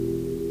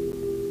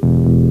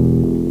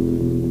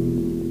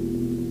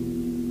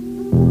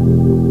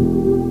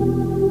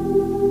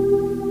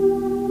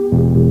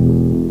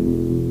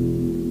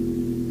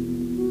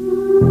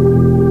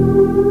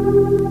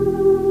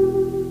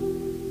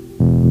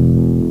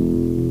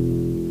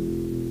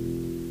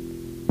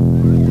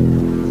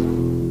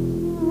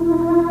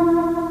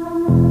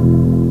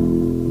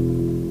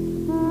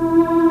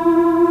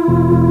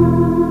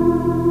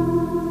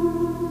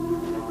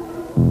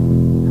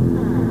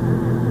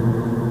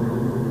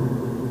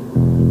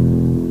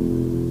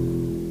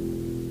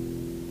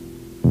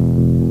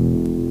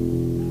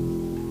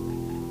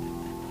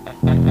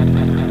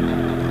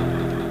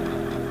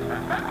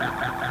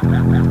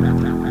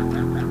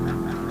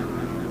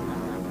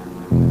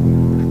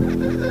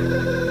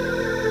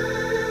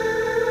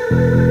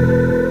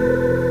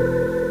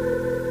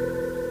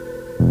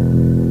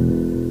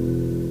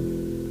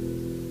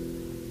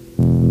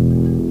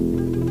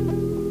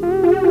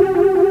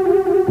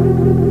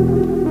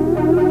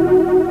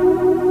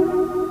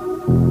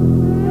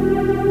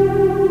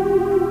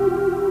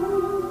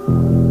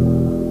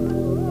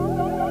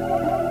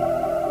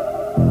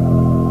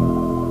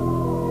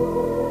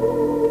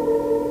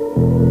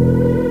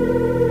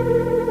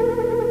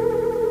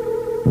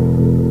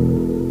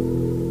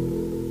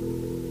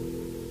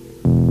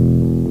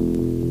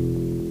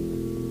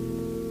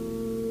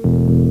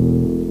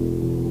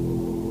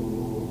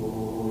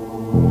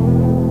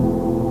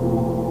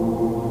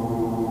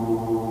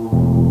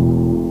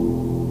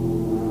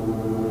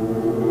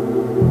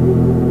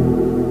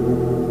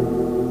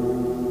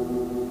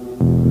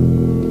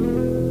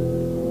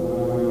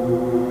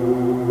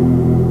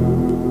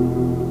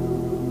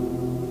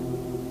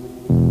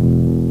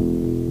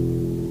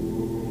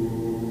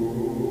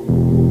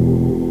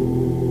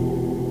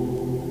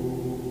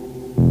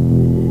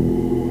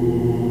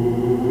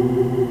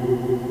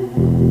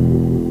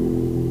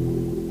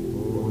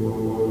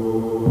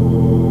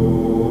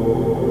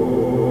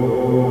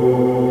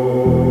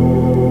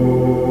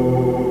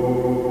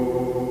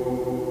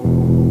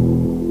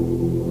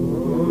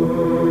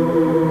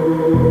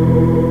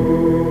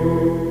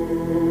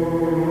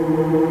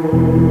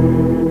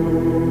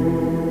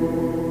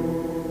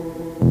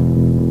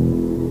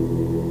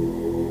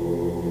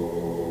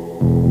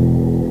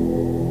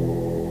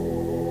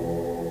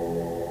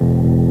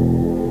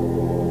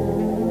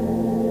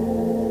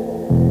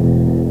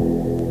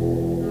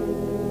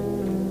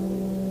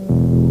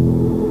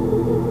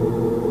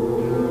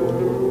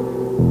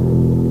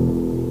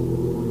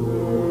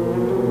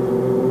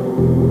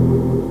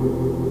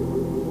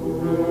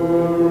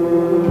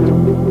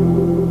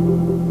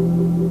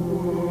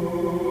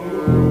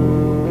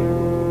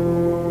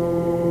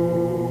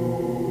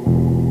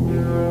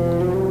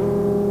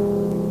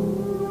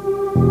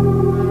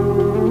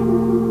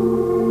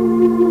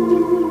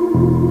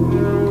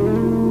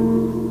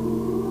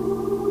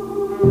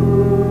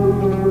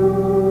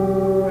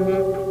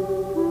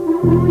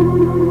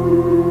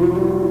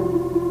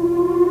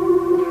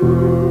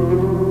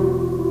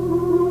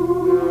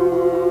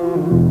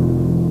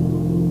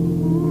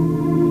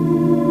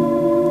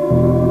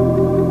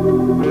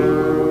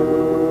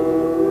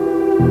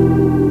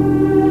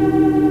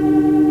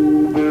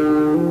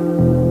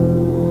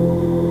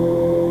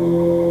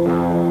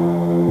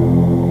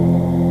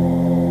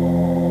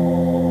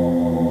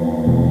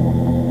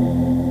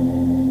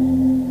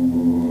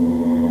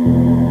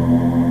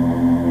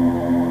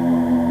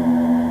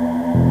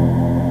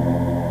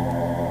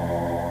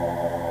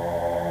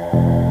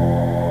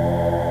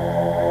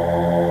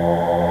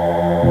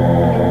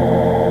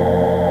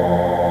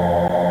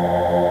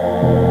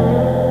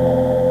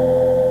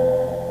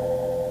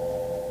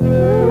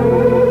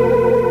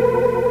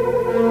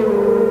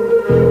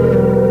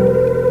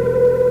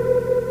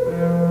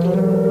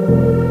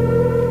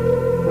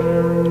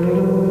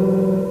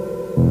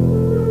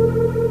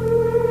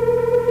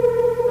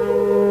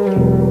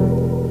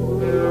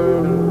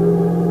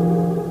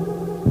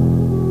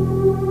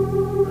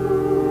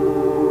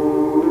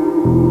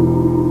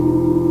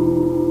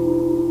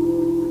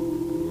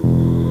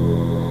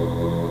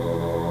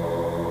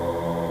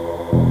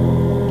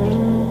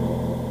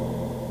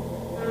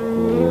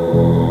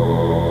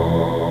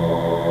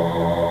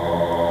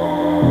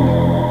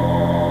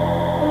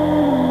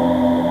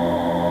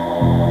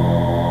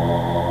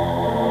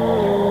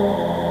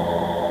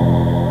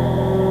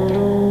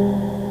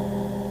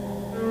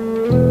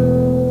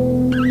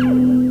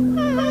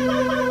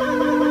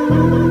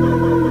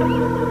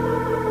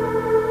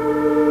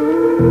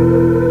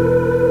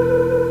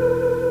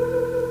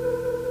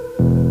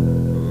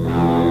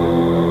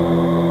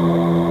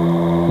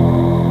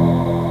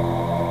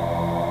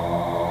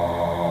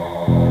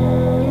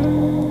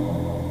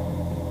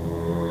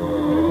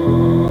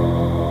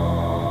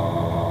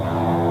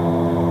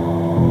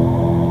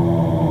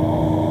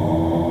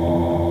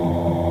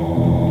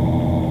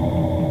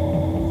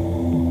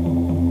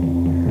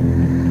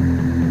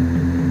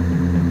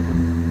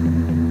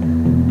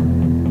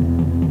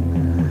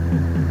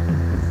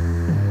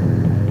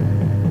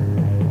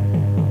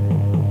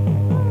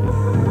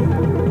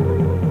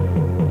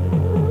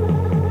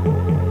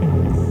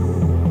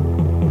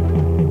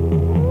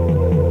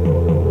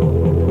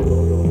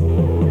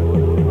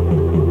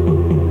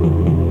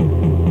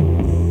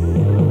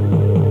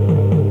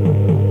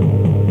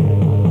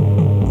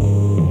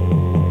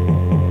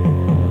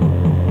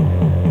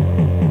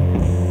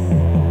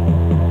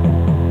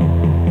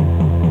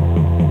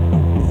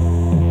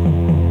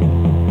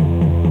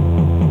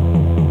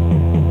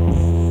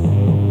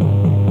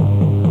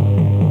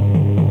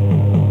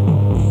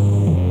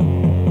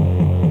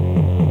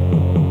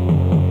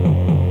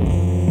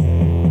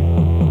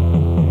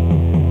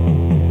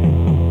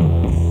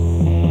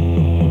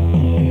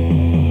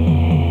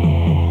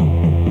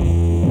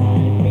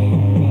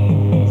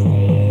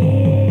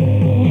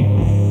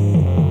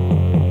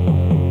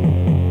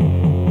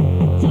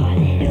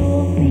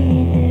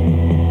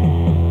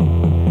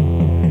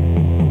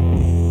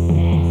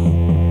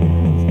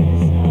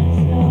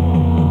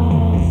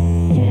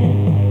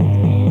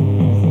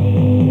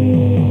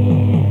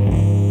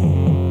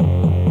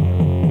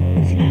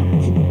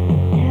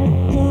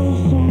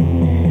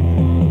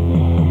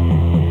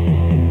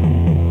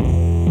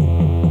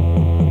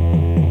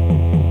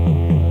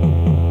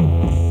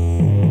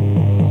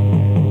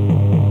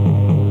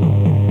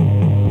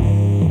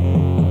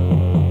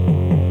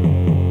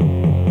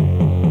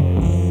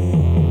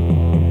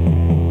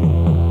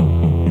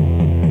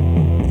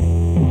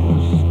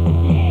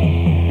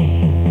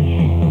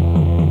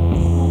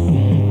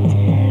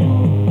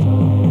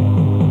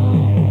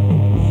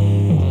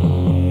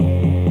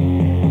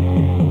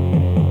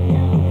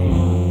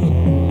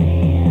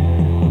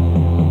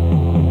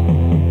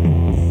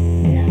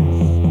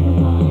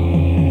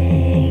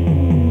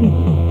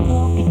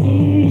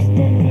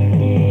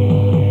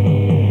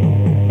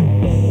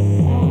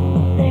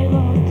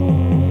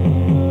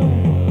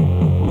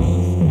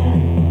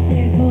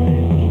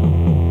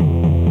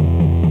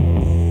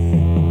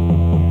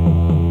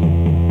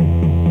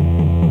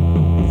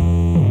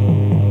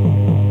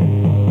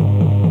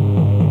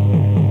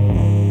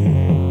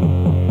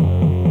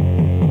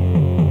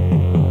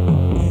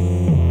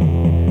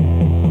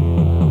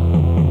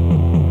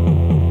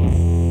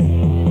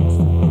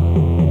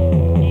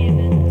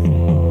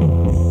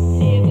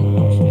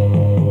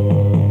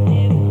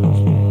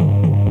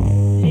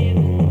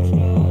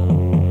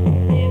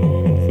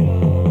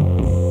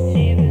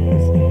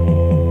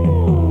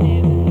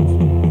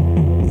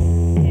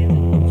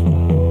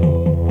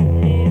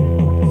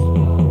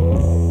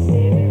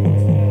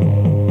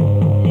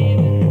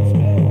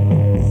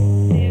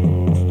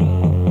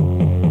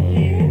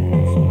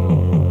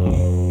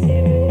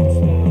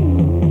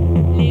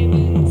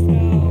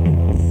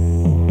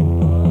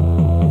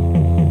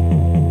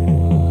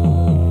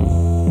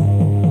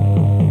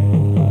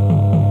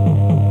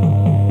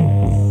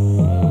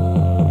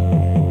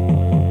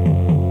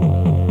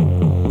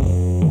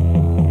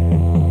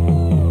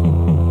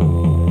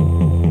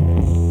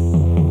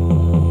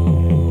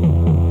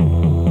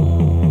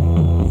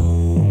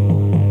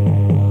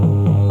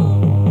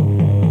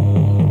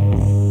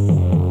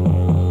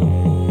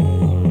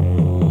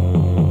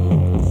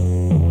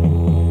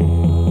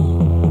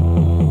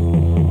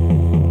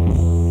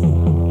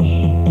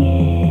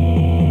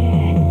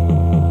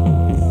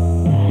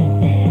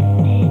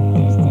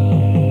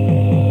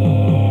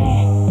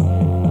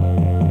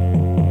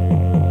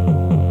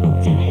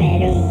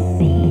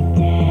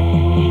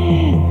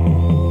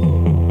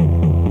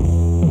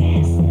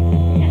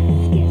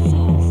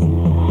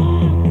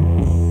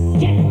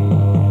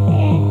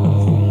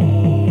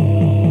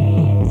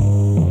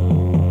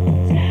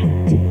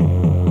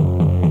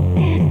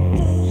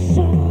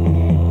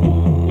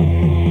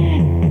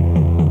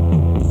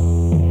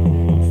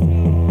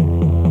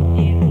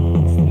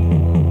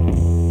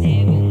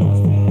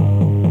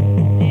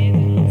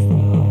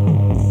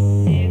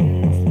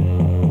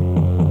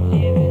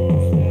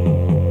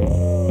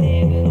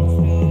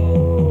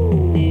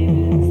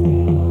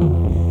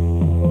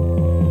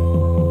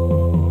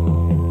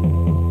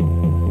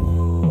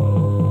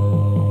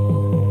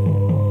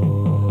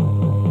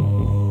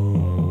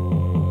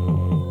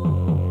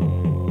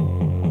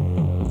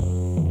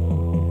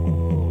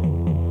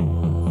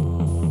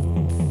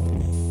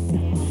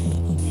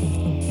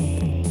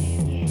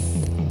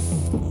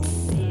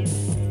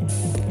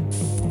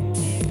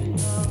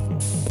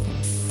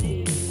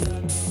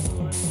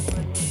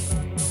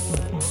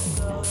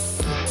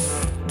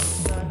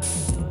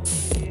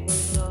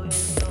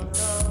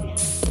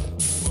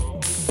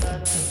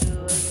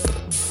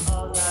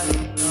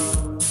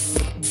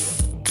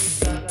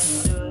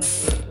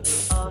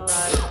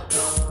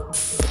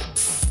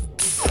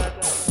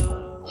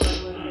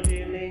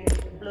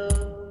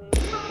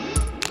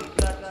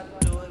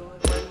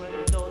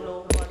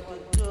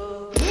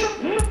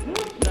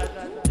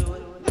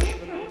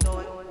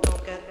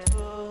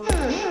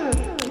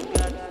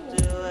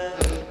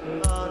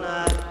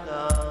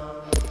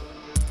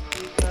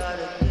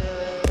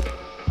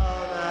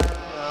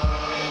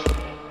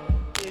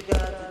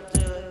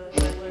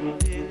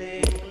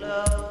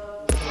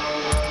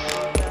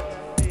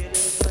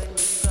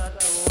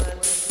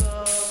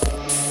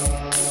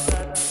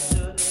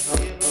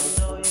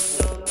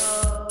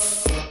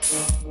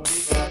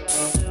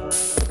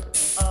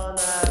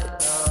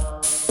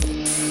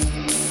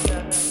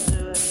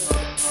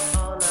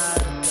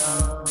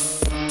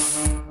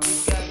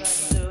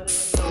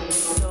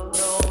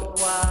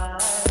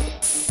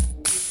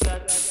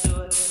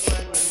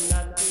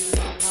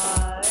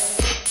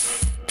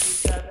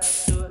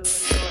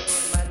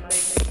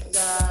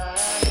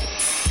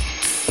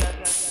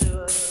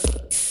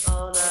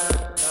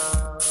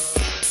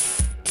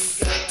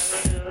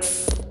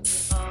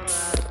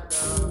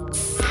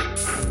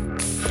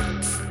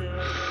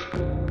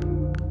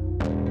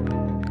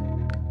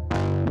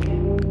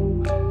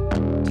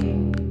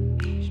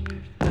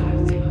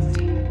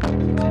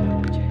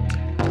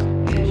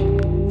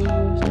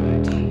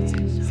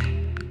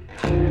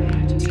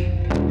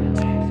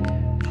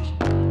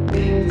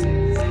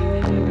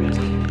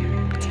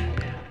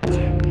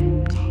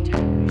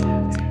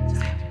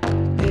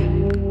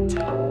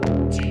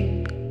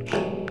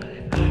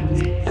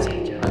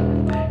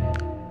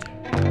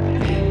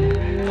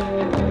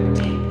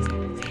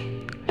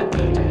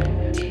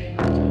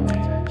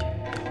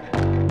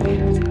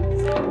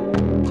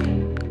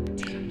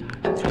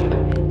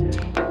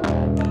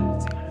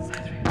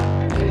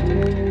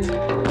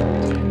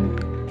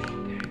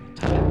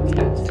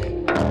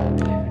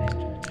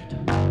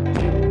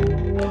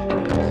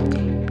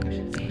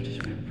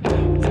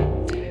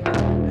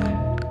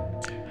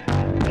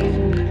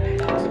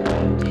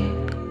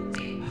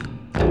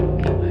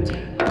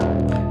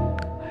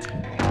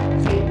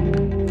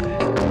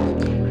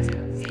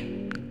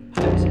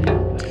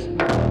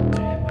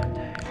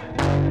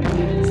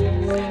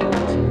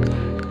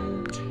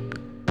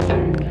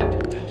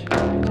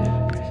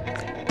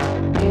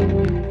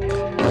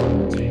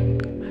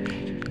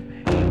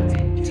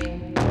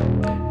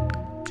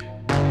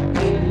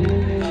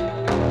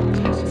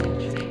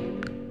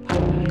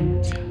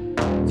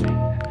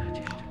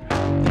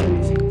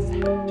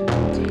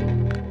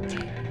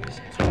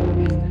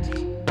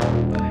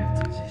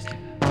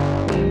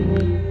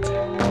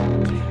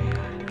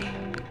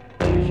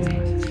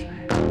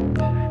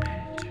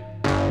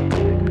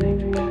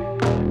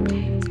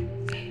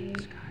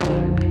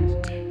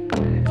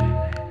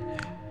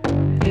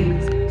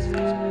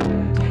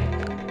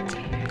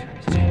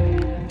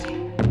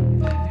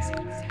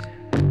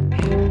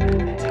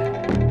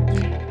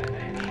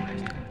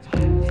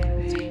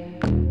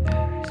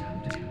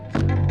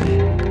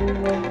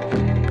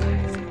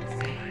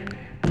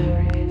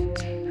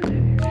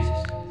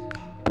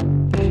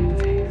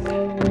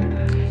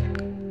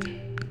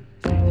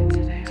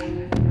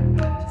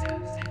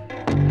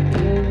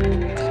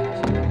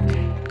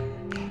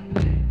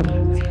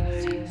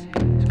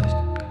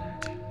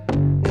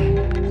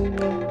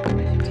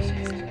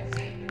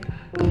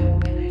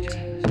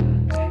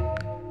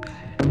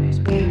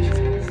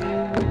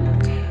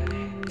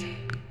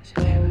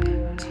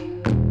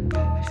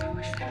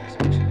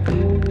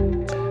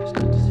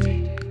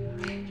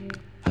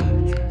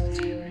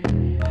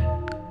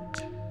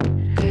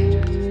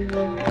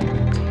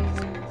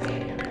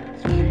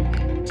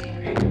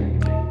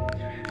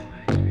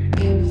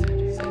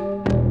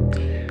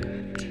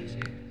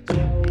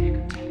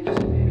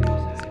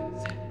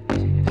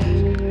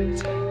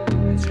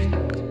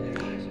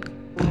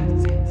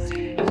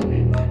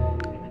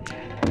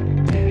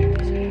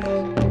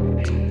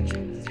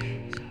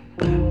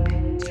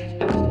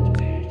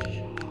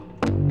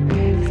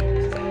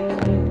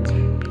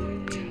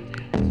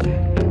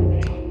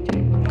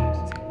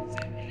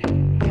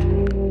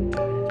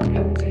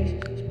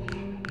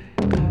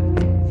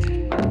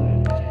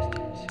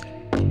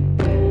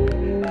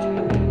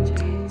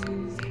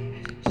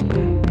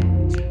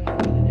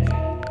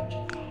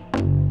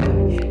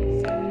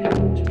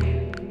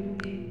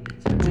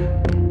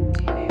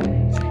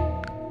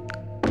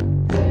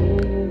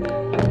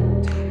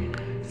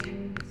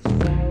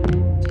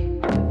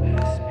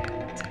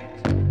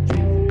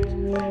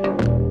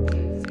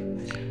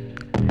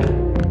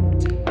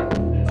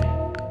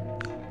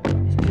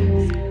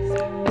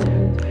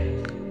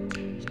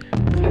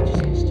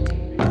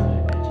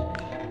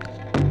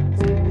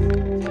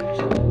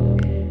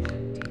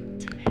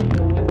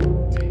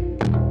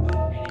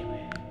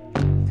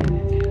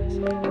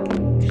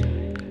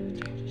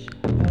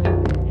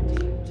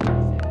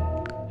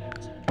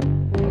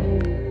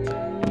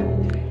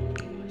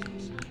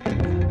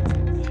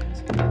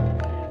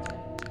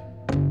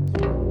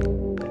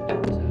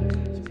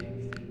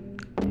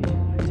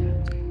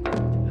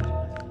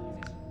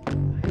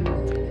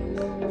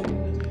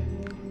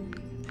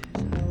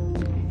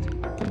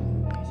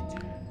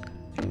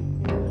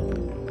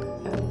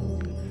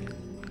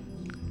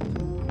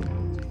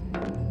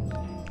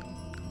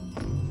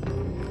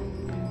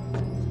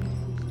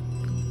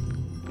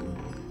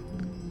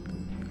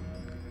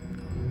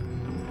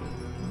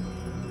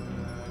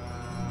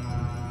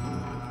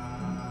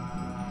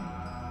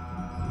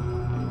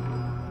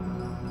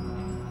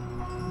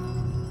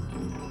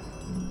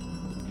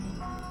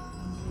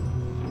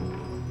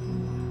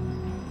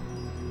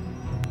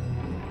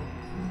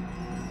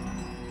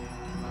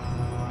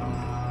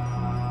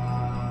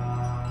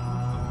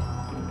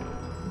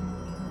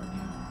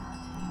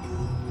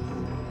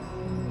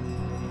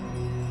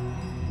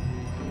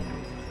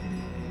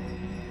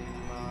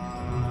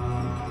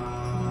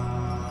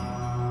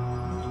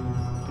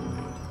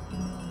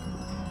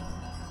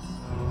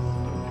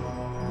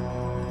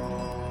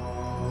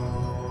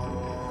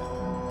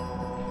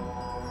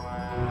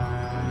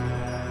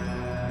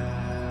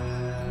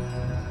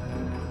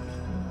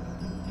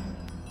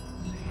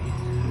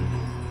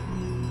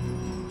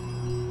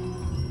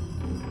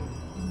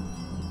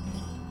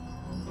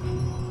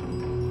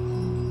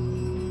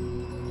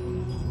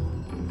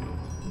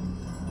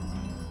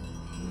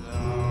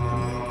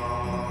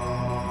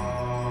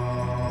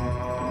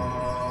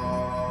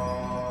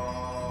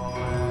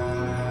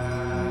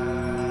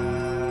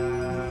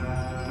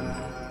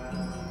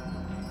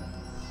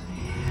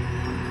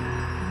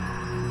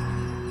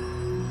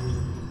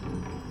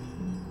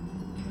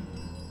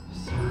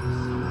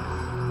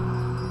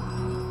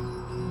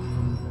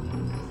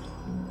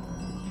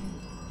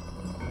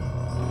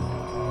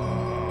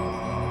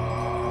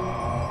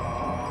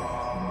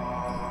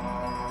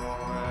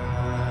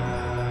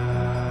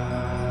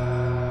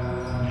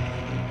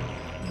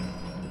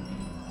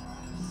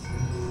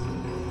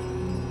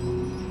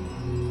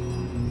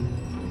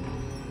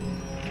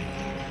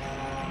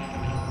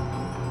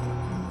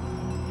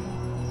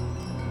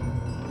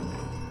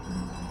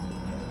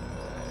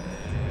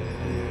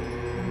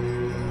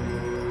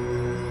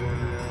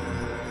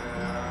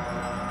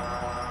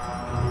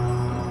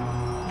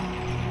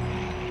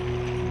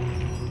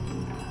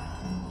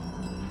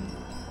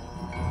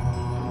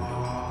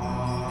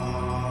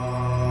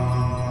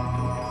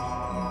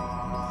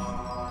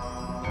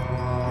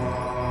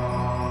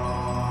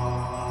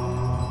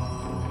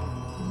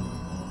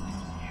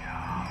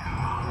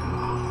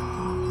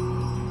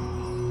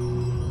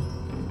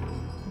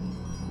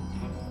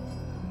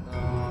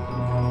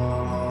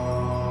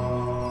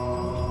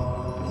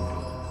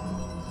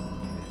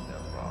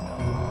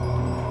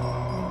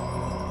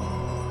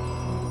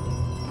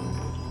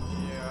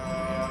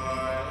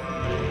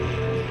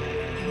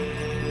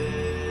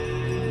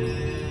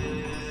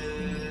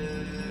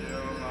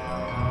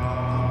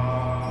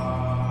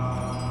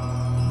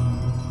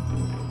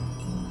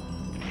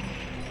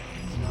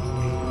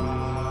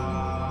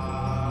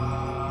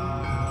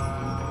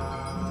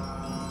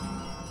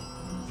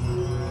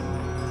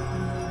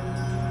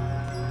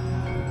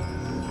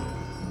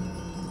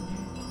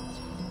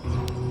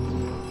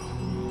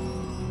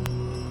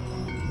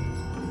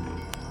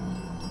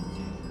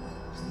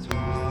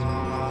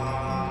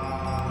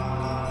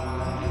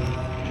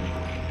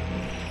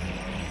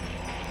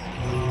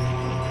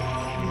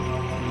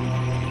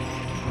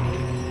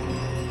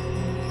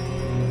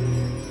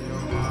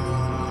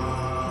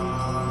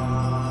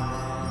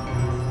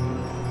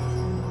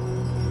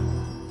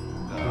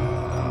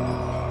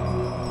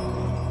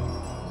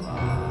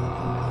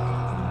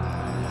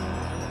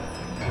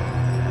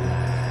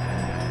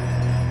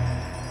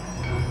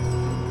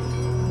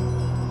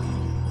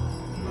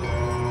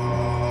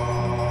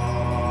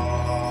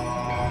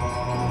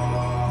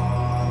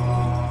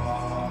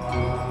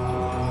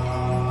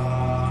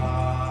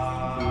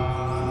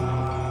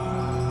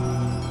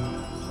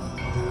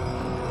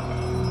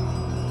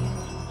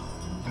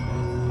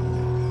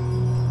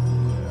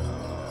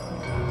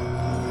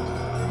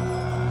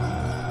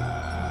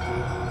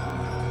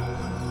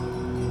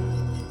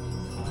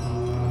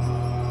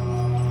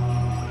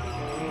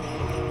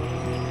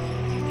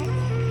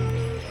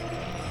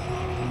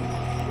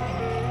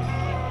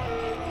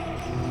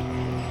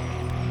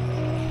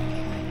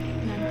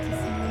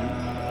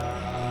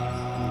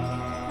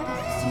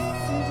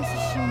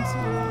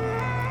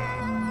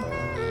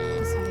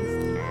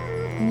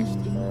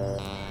nicht immer.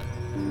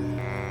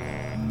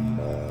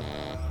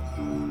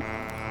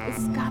 Es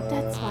gab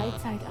da 2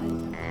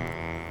 Zeitalter.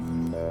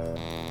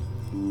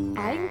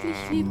 Eigentlich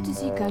lebte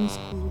sie ganz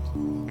gut.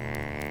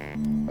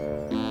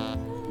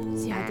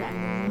 Sie hatte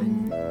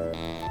einen Mann,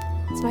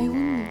 2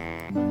 Hunde,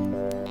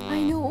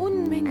 eine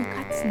Unmenge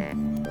Katzen,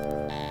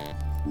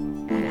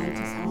 ein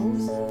altes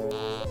Haus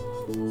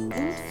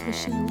und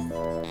frische Luft.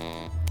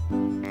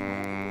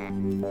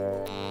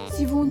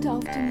 Sie wohnte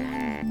auf dem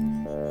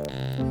Land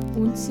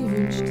und sie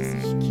wünschte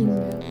sich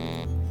Kinder.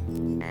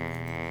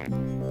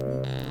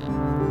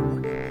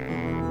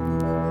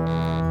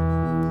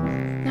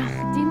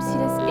 Nachdem sie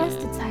das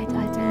erste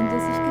Zeitalter hinter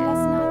sich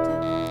gelassen hatte,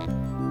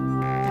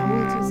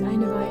 dauerte es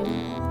eine Weile,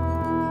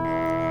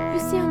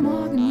 bis sie am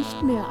Morgen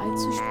nicht mehr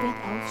allzu spät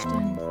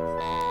aufstand.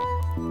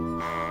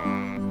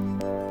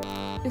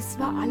 Es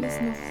war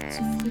alles noch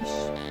zu frisch.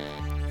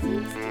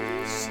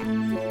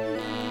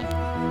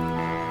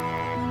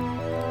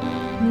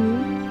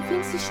 Nun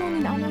fing sie schon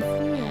in aller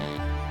Frühe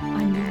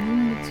an, die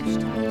Hunde zu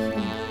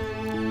streicheln,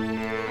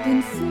 den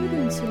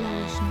Vögeln zu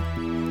lauschen,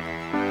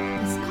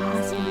 das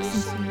Gras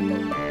wachsen zu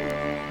hören,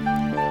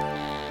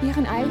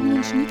 ihren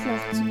eigenen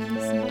Schnittlauch zu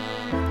gießen.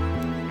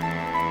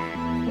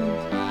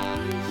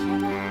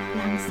 Und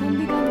langsam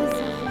begann die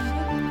Sache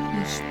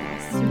ihr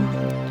Spaß zu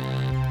machen.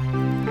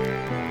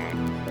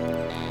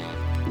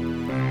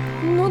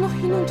 Nur noch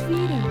hin und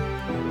wieder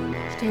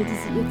stellte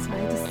sie ihr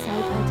zweites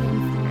Zeitalter in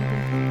Frage.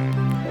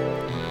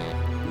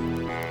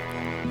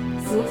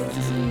 Durfte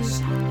sie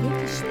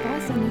wirklich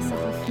Spaß an der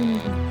Sache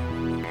finden?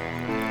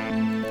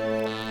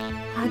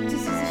 Hatte sie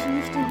sich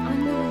nicht um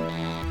andere,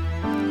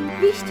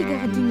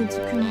 wichtigere Dinge zu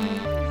kümmern?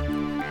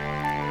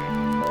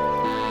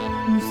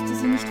 Musste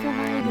sie nicht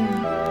verweigern,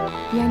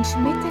 wie ein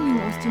Schmetterling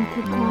aus dem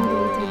Kokon der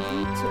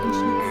Lethargie zu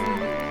entschlüpfen?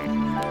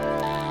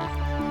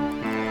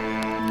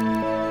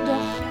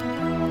 Doch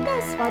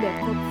das war der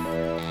Kopf.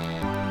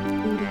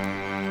 Oder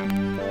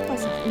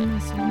was auch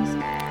immer sonst.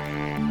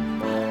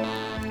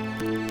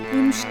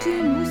 Im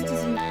Stillen wusste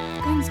sie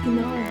ganz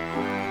genau,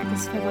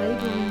 dass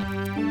Verweigerung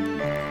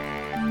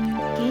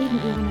gegen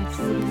ihre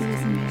Natur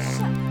gewesen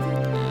ist.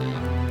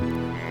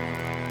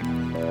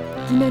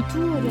 Die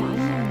Natur der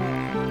anderen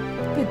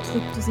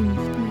bedrückte sie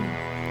nicht mehr.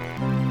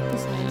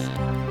 Das heißt,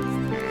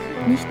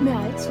 nicht mehr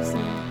allzu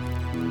sehr.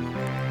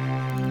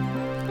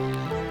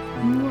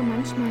 Nur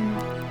manchmal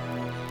noch,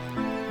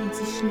 wenn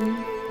sie schlief,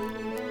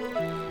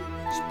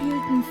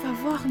 spielten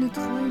verworrene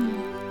Träume,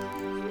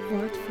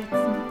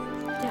 Wortfetzen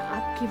der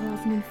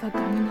abgeworfenen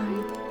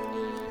Vergangenheit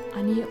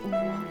an ihr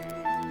Ohr.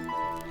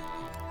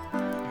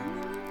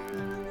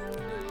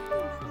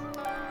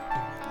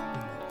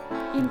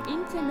 Im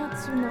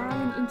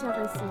internationalen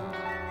Interesse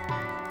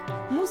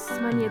muss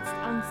man jetzt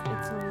Angst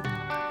erzeugen,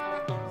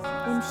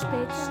 um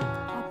später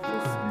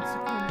abrüsten zu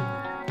können.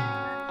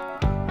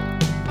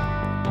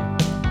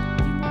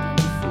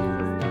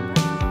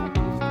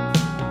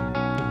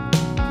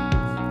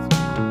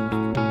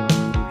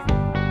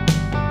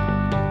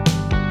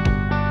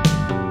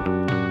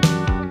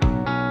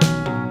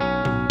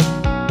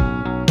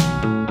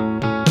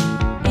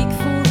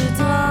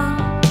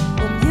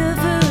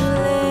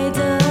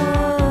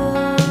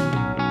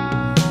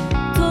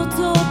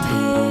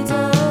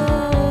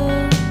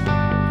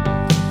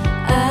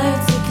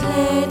 Uit te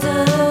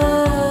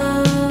kleden.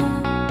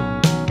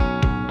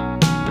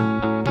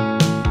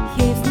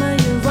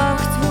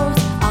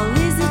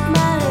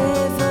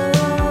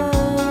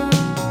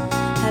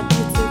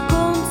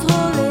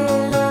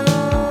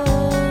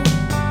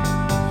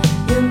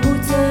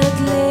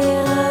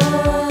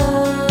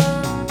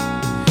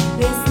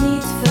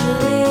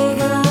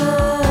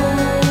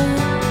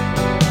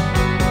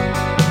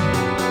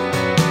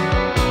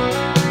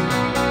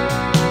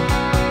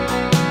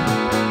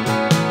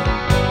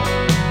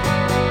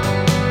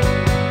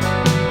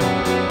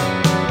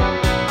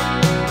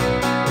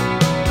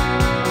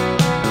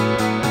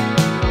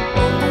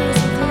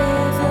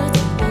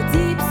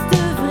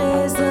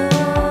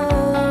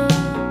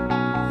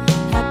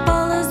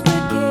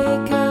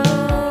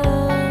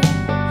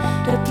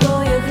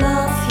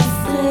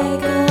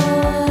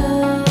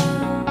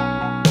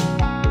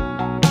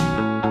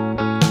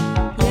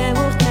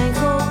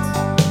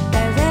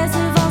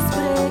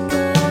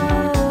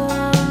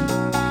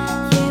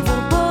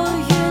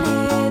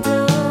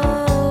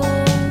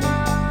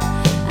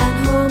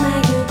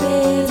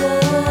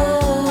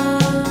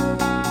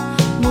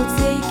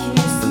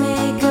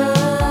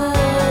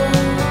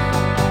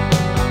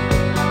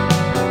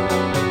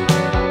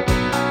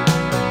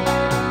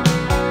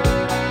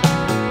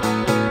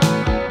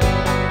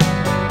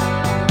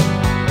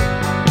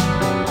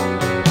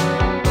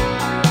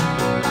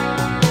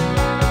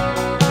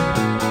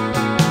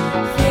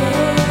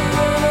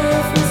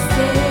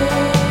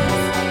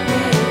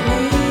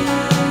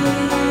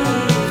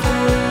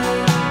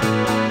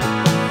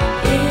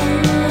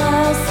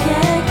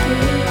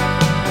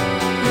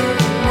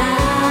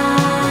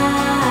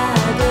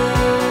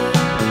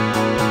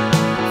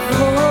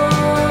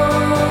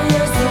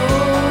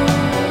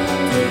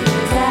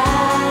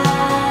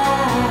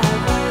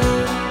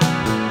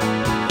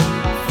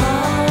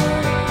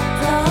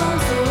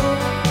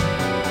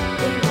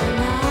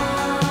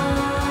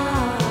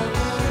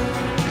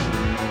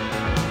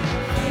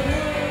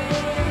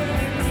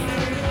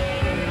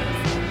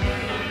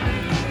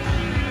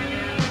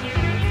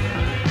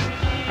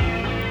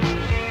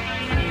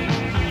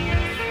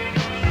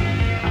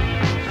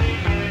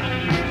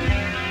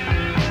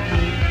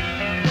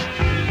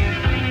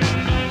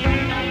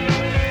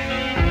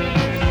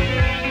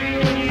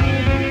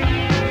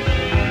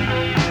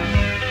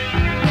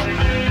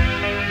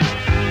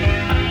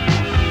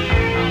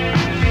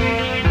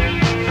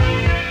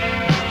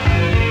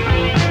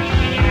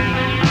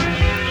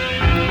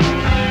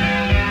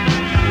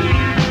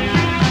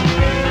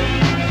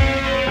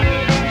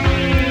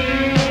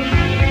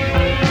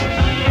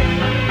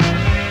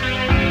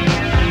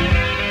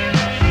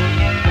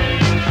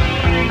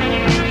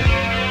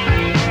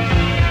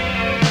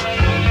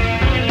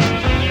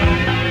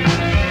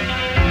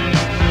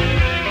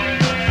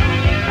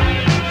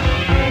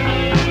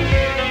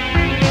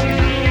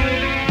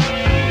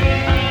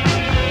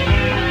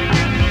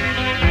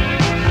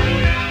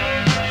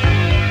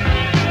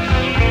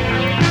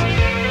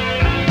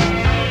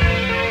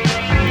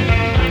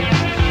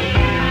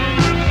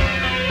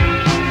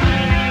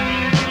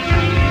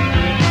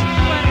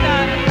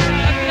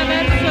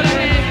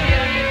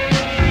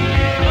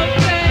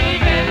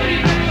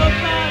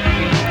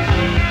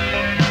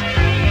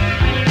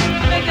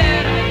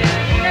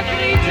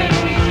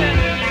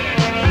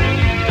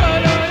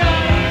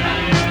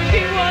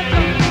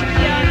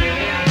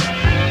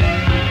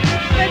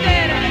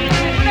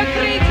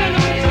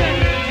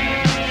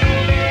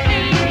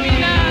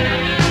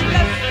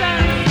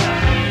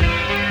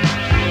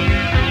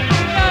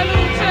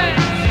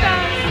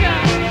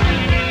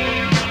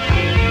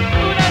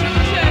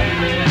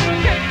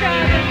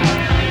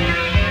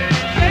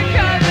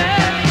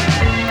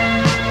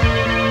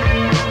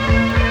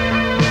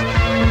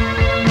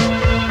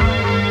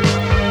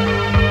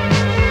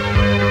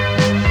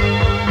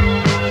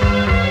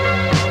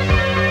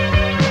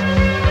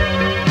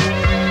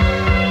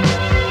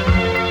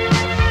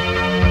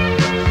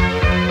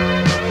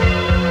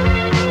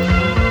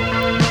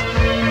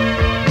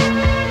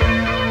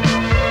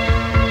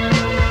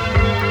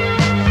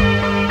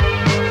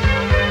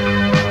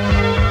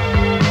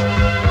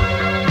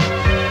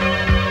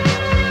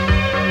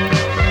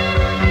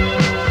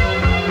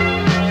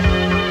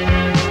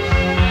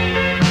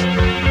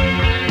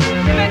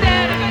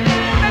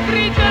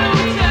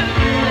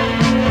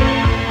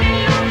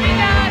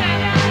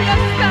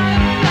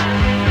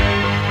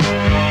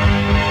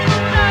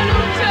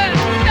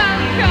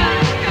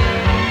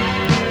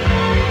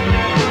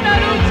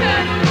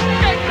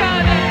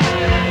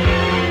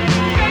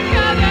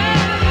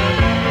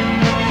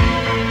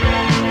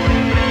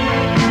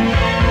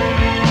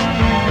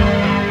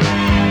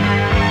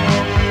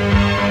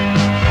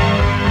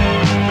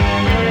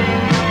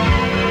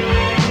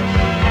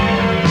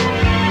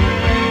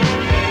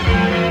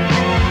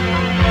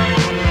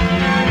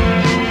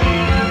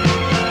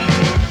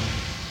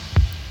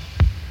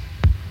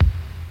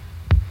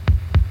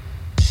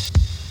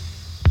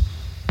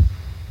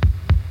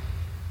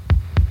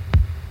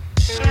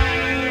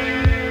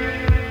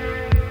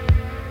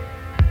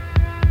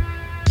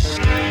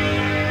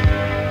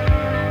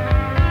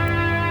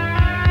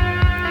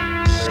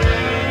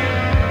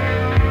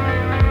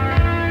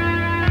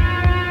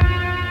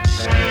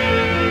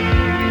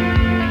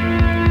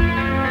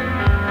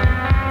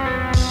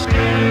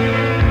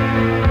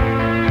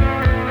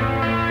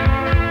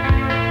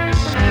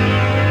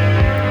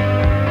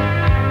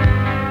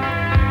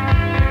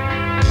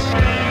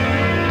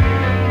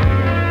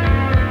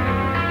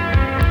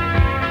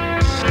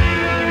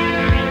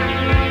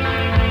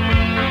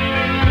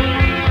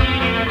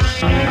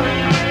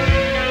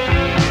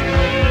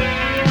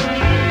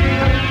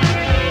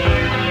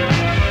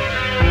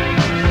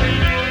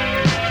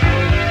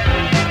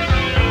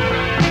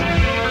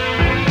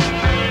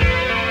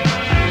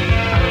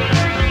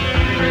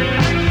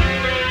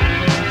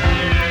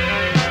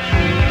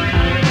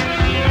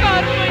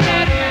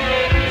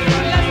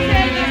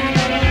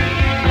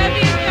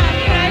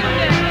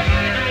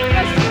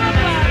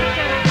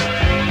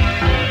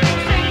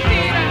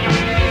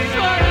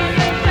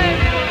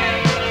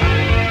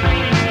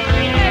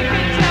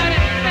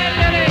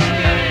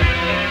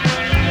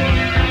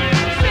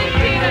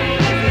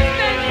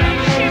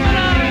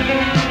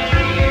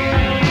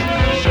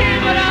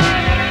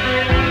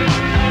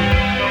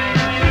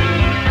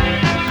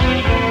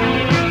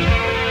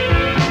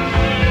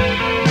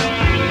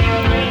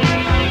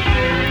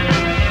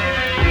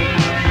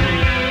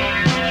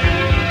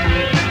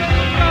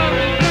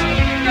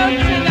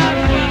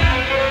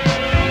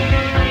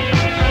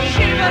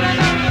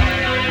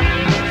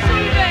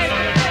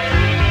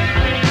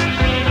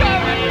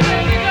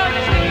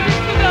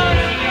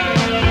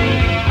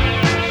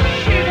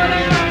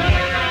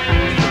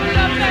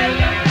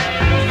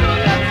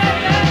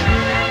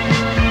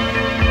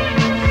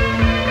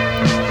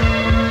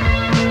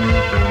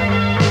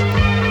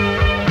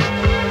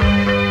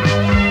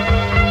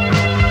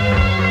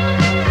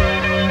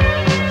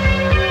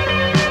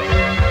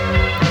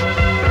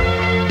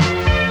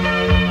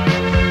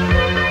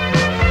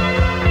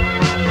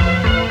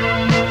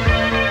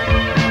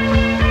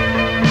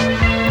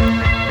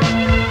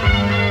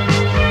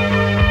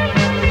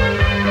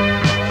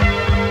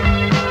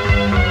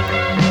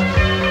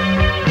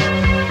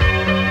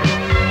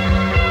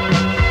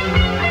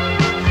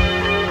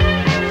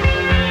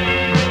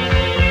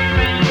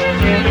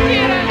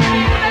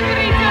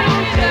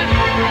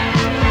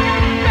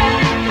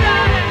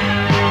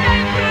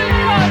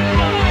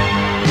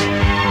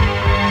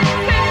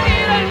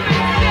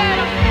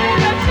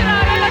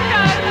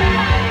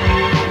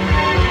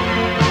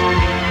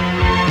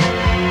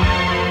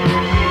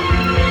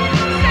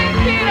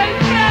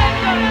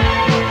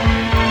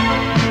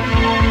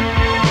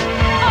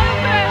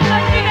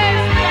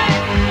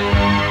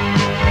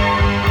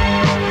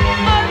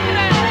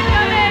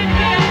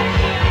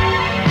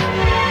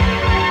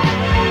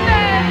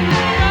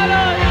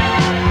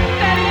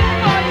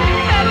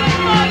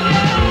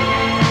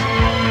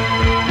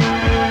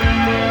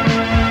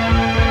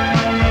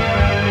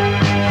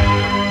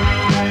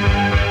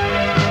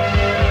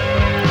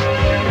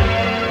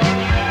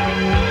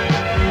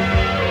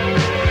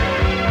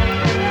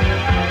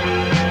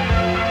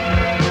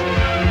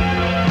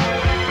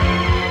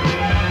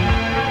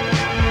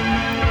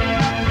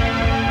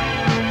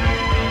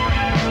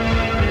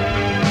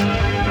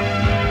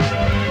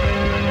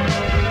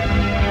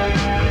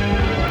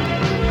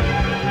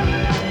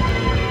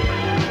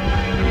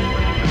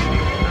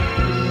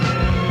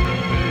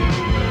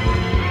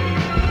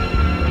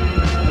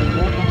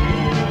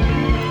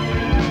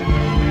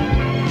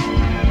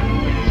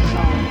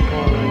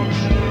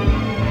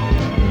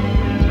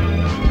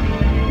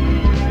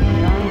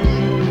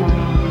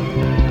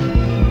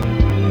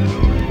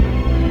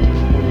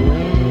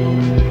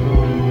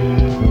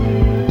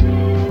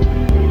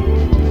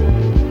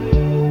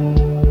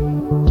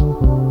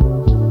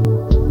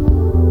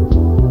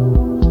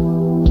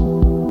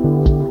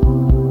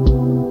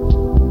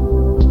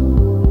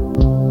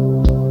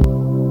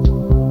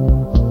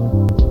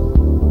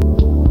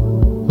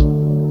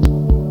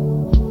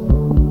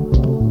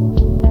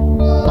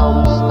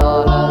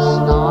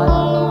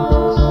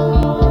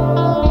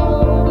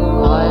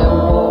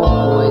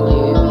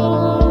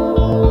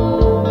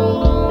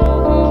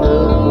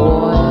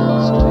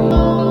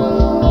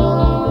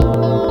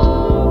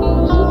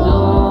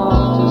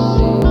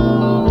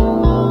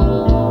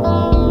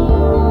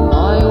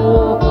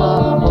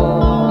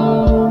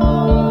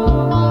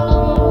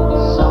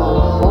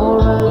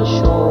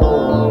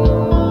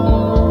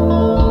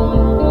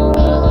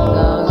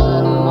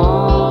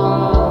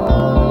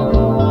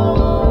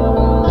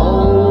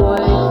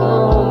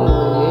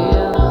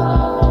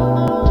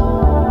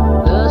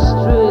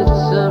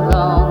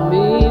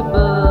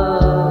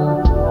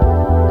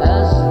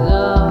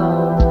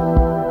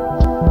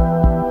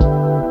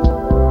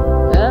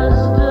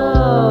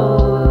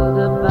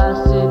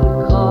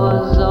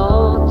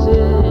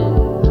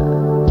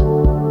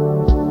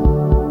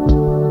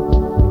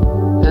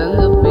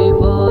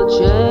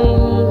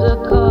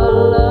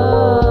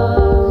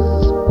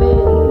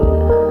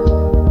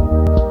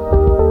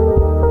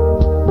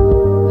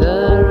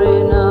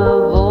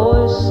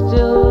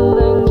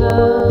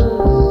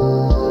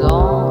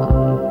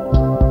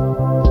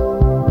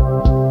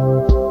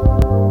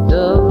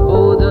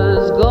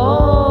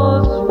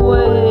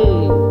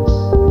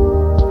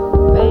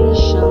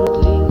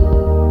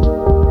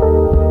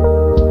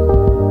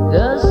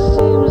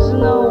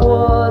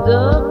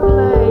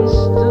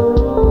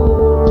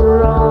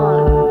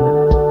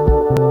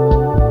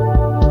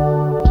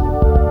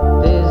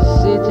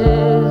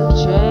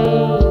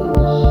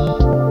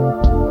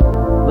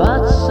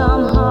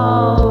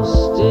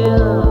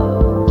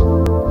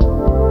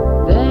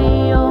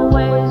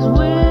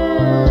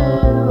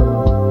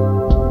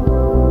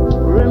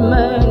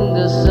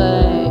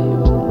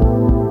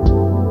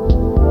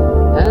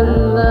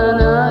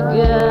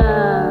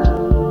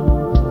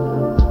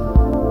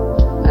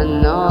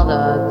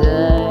 another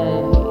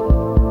day.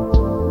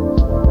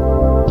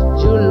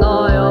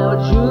 July or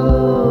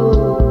June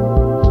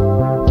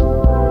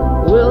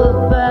will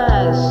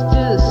pass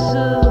too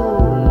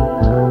soon.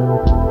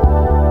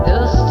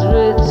 The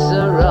streets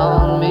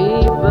around me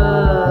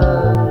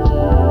burn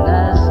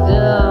as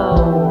though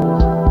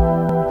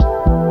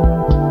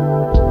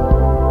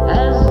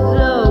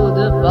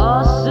the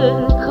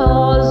passing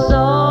cars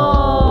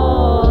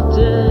are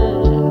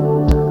dead.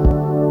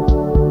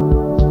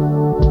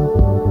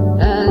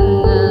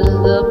 And as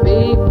the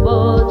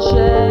people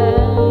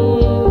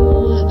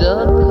change, the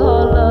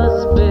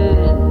colors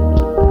bend.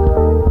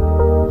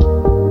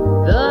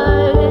 The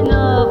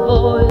inner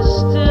voice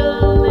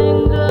still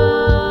lingers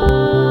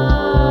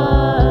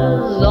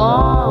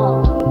on.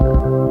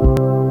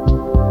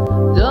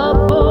 The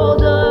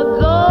border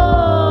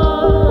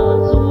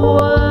guards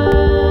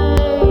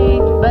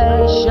wait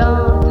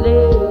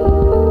patiently.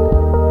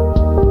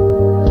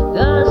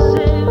 There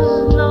seems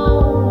no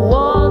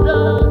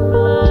other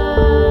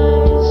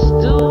place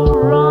to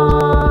run.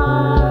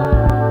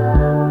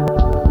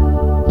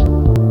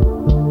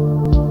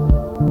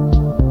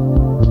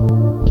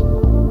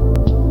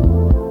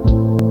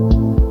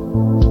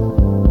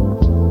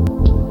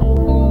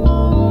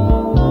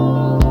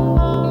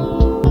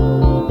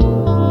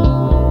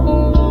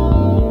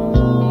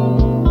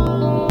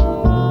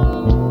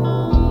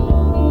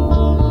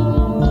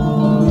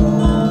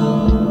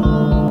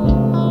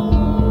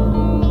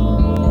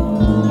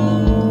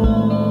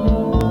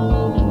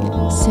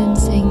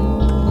 Sensing.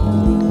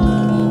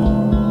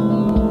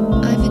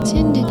 I've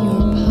attended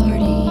your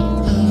party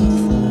of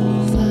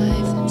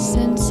 5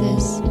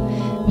 senses,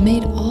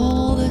 made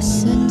all the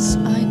sense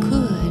I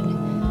could.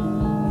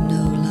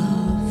 No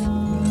love.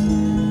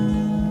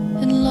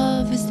 And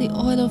love is the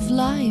oil of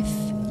life,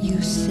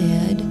 you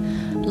said,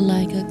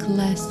 like a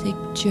classic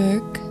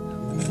jerk.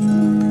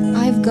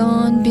 I've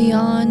gone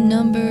beyond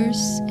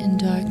numbers and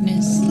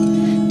darkness,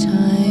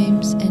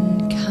 times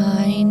and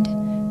kind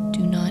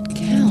do not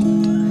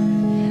count.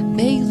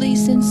 Vaguely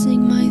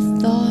sensing my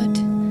thought,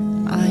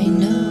 I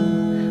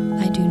know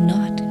I do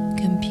not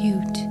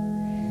compute.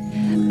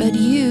 But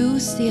you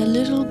see a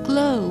little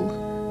glow,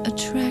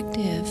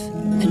 attractive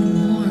and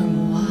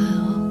warm,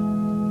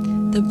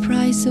 while the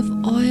price of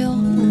oil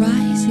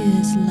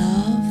rises,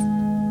 love,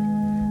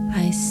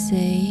 I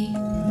say,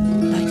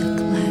 like a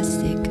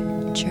classic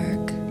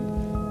jerk.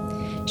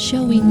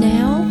 Shall we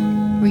now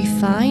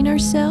refine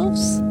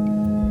ourselves?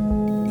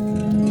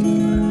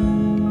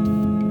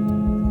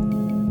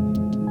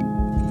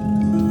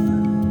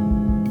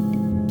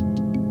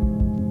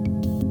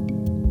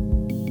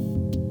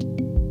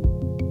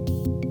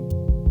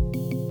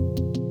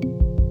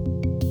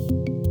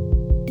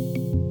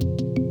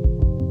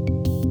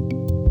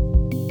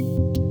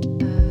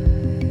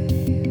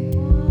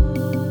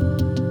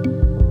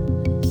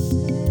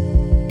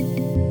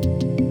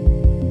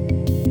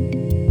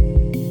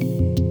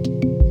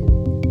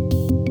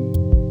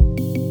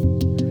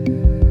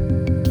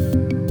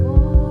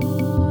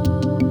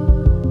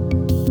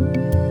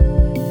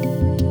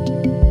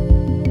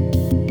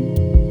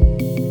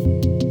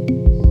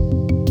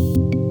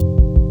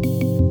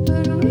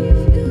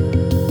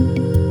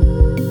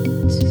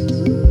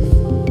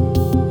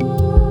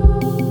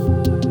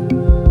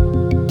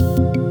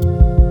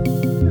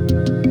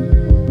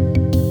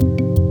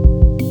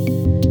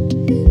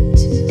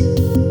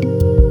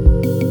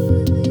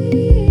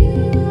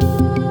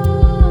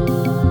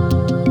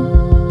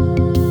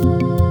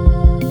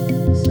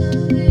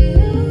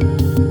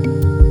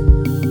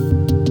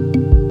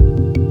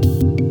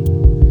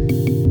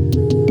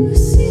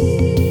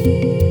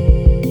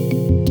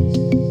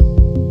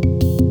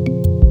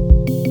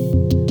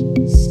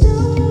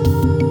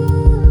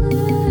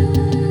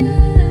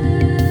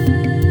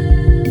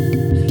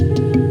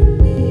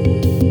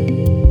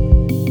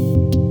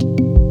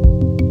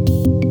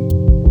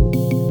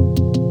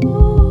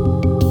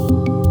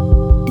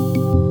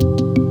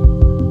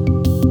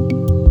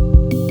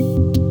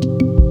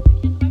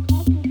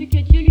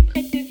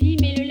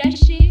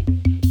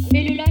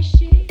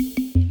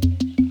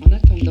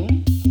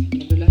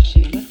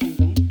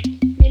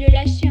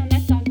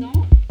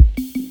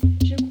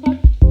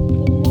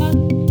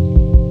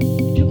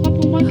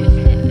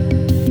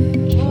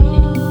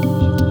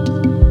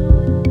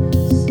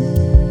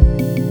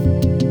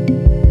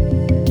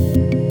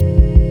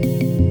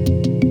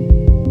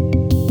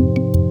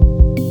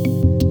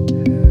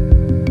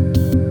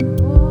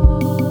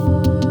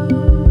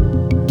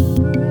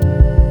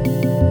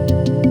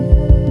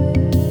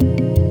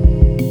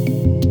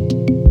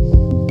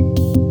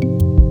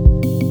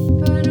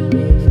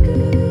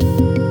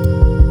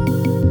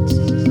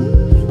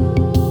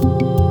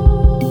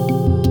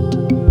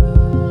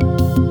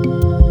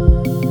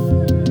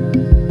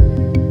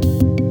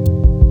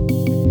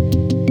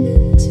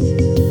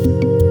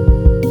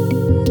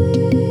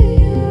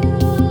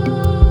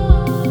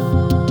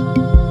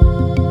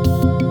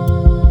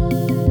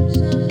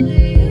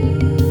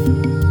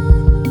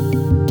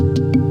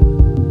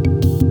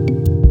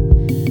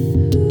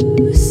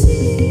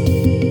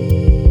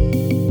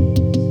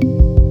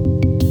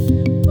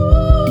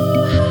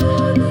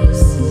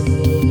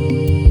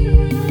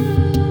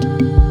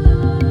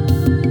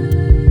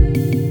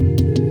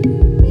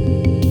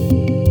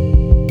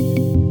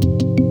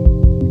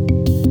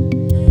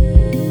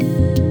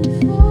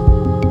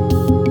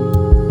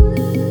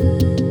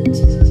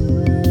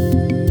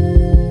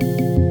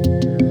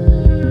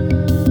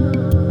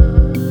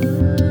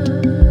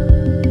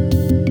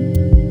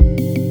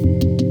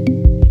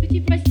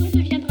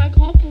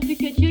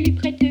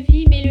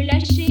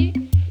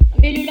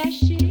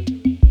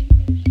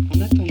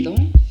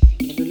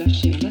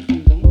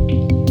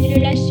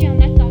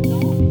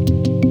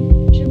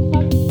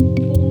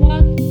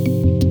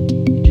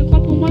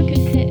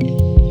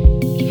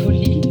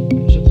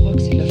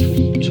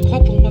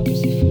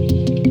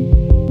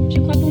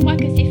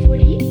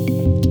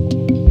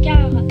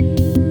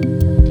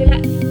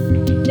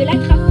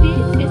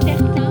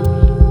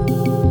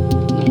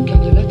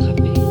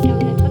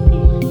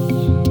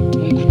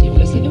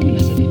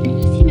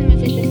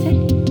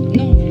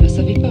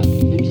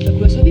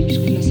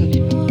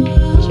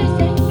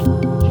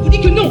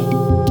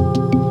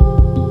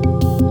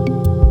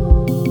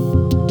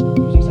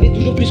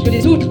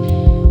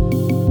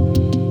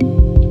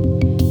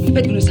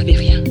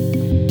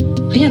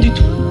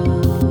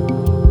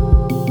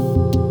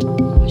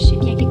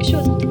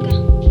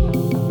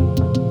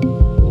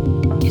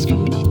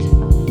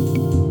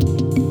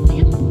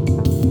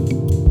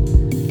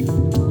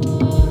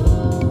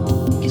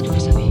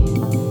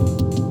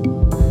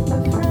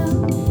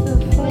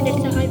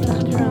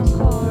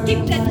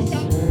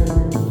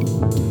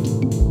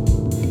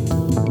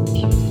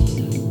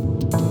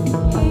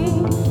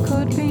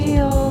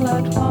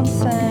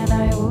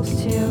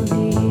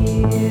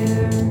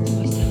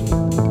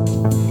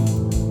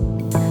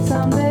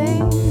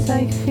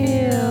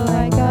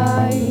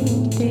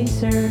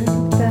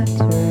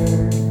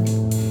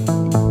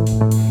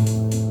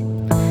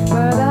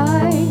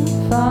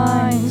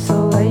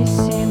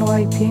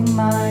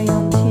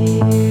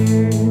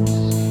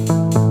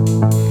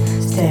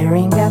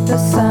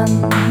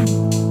 sun,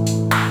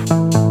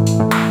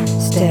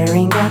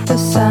 staring at the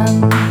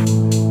sun,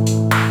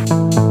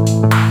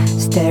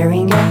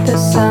 staring at the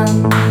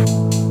sun,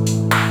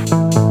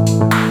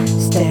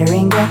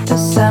 staring at the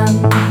sun.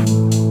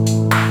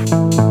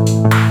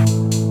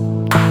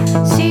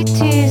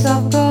 Cities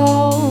of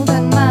gold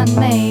and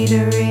man-made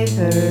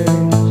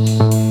rivers,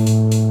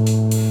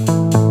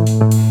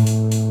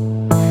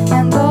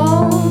 and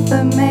all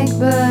the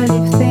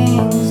make-believe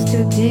things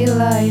to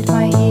delight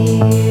my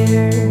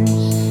ears.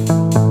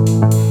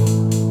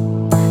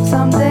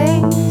 Some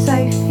days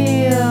I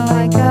feel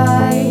like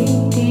I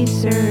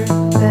deserve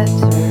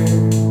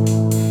better,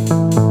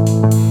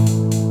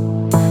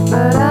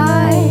 but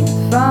I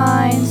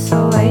find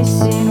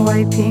solace in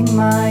wiping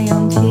my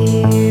own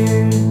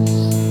tears.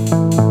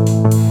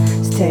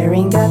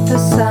 Staring at the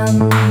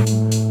sun,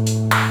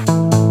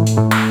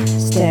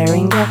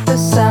 staring at the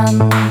sun,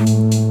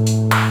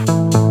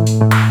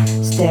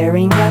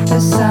 staring at the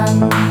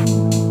sun,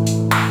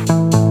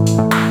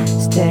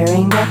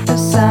 staring at the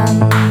sun.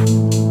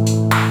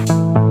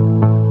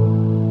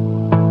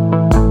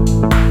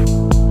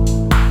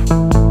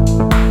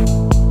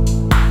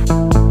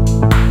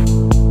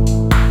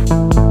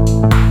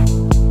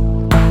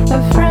 A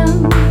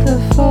friend, a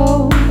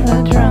foe,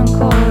 a drunk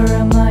or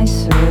a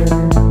miser,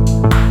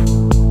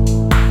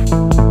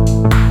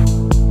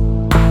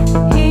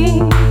 he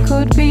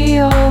could be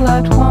all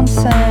at once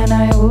and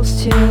I will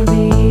still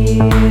be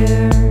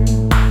here.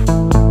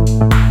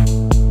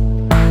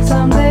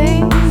 Some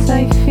days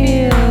I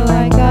feel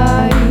like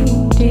I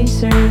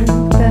deserve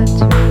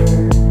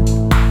better,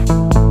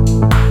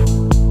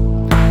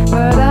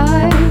 but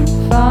I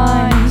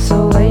find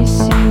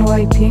solace in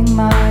wiping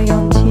my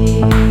own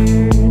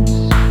tears.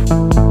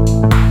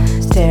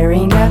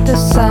 Staring at the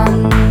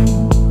sun,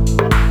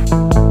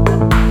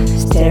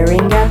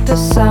 staring at the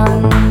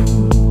sun,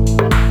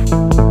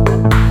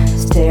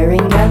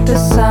 staring at the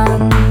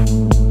sun,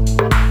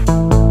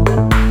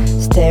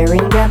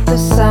 staring at the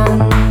sun.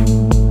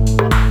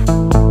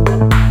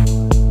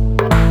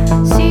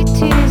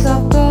 Cities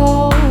of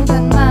gold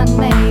and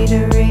man-made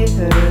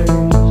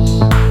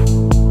rivers,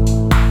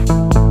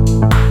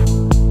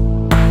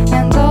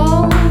 and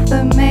all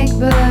the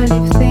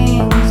make-believe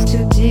things to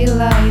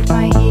delight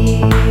my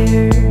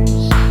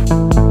ears.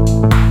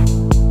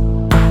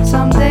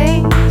 Some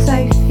days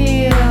I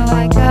feel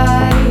like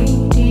I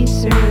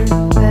deserve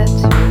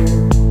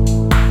better,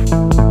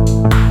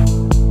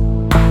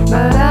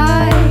 but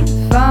I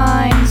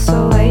find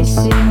solace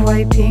in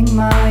wiping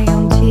my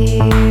own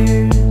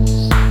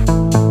tears.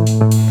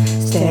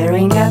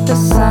 Staring at the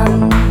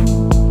sun,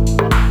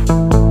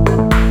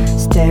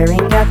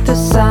 staring at the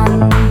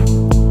sun,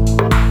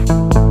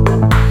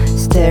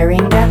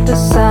 staring at the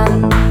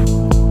sun,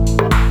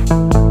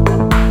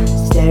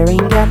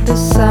 staring at the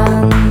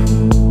sun,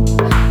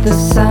 the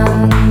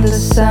sun, the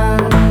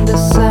sun, the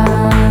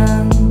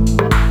sun,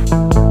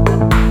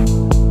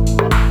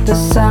 the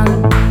sun,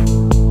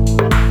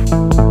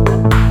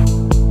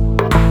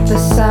 the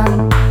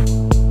sun.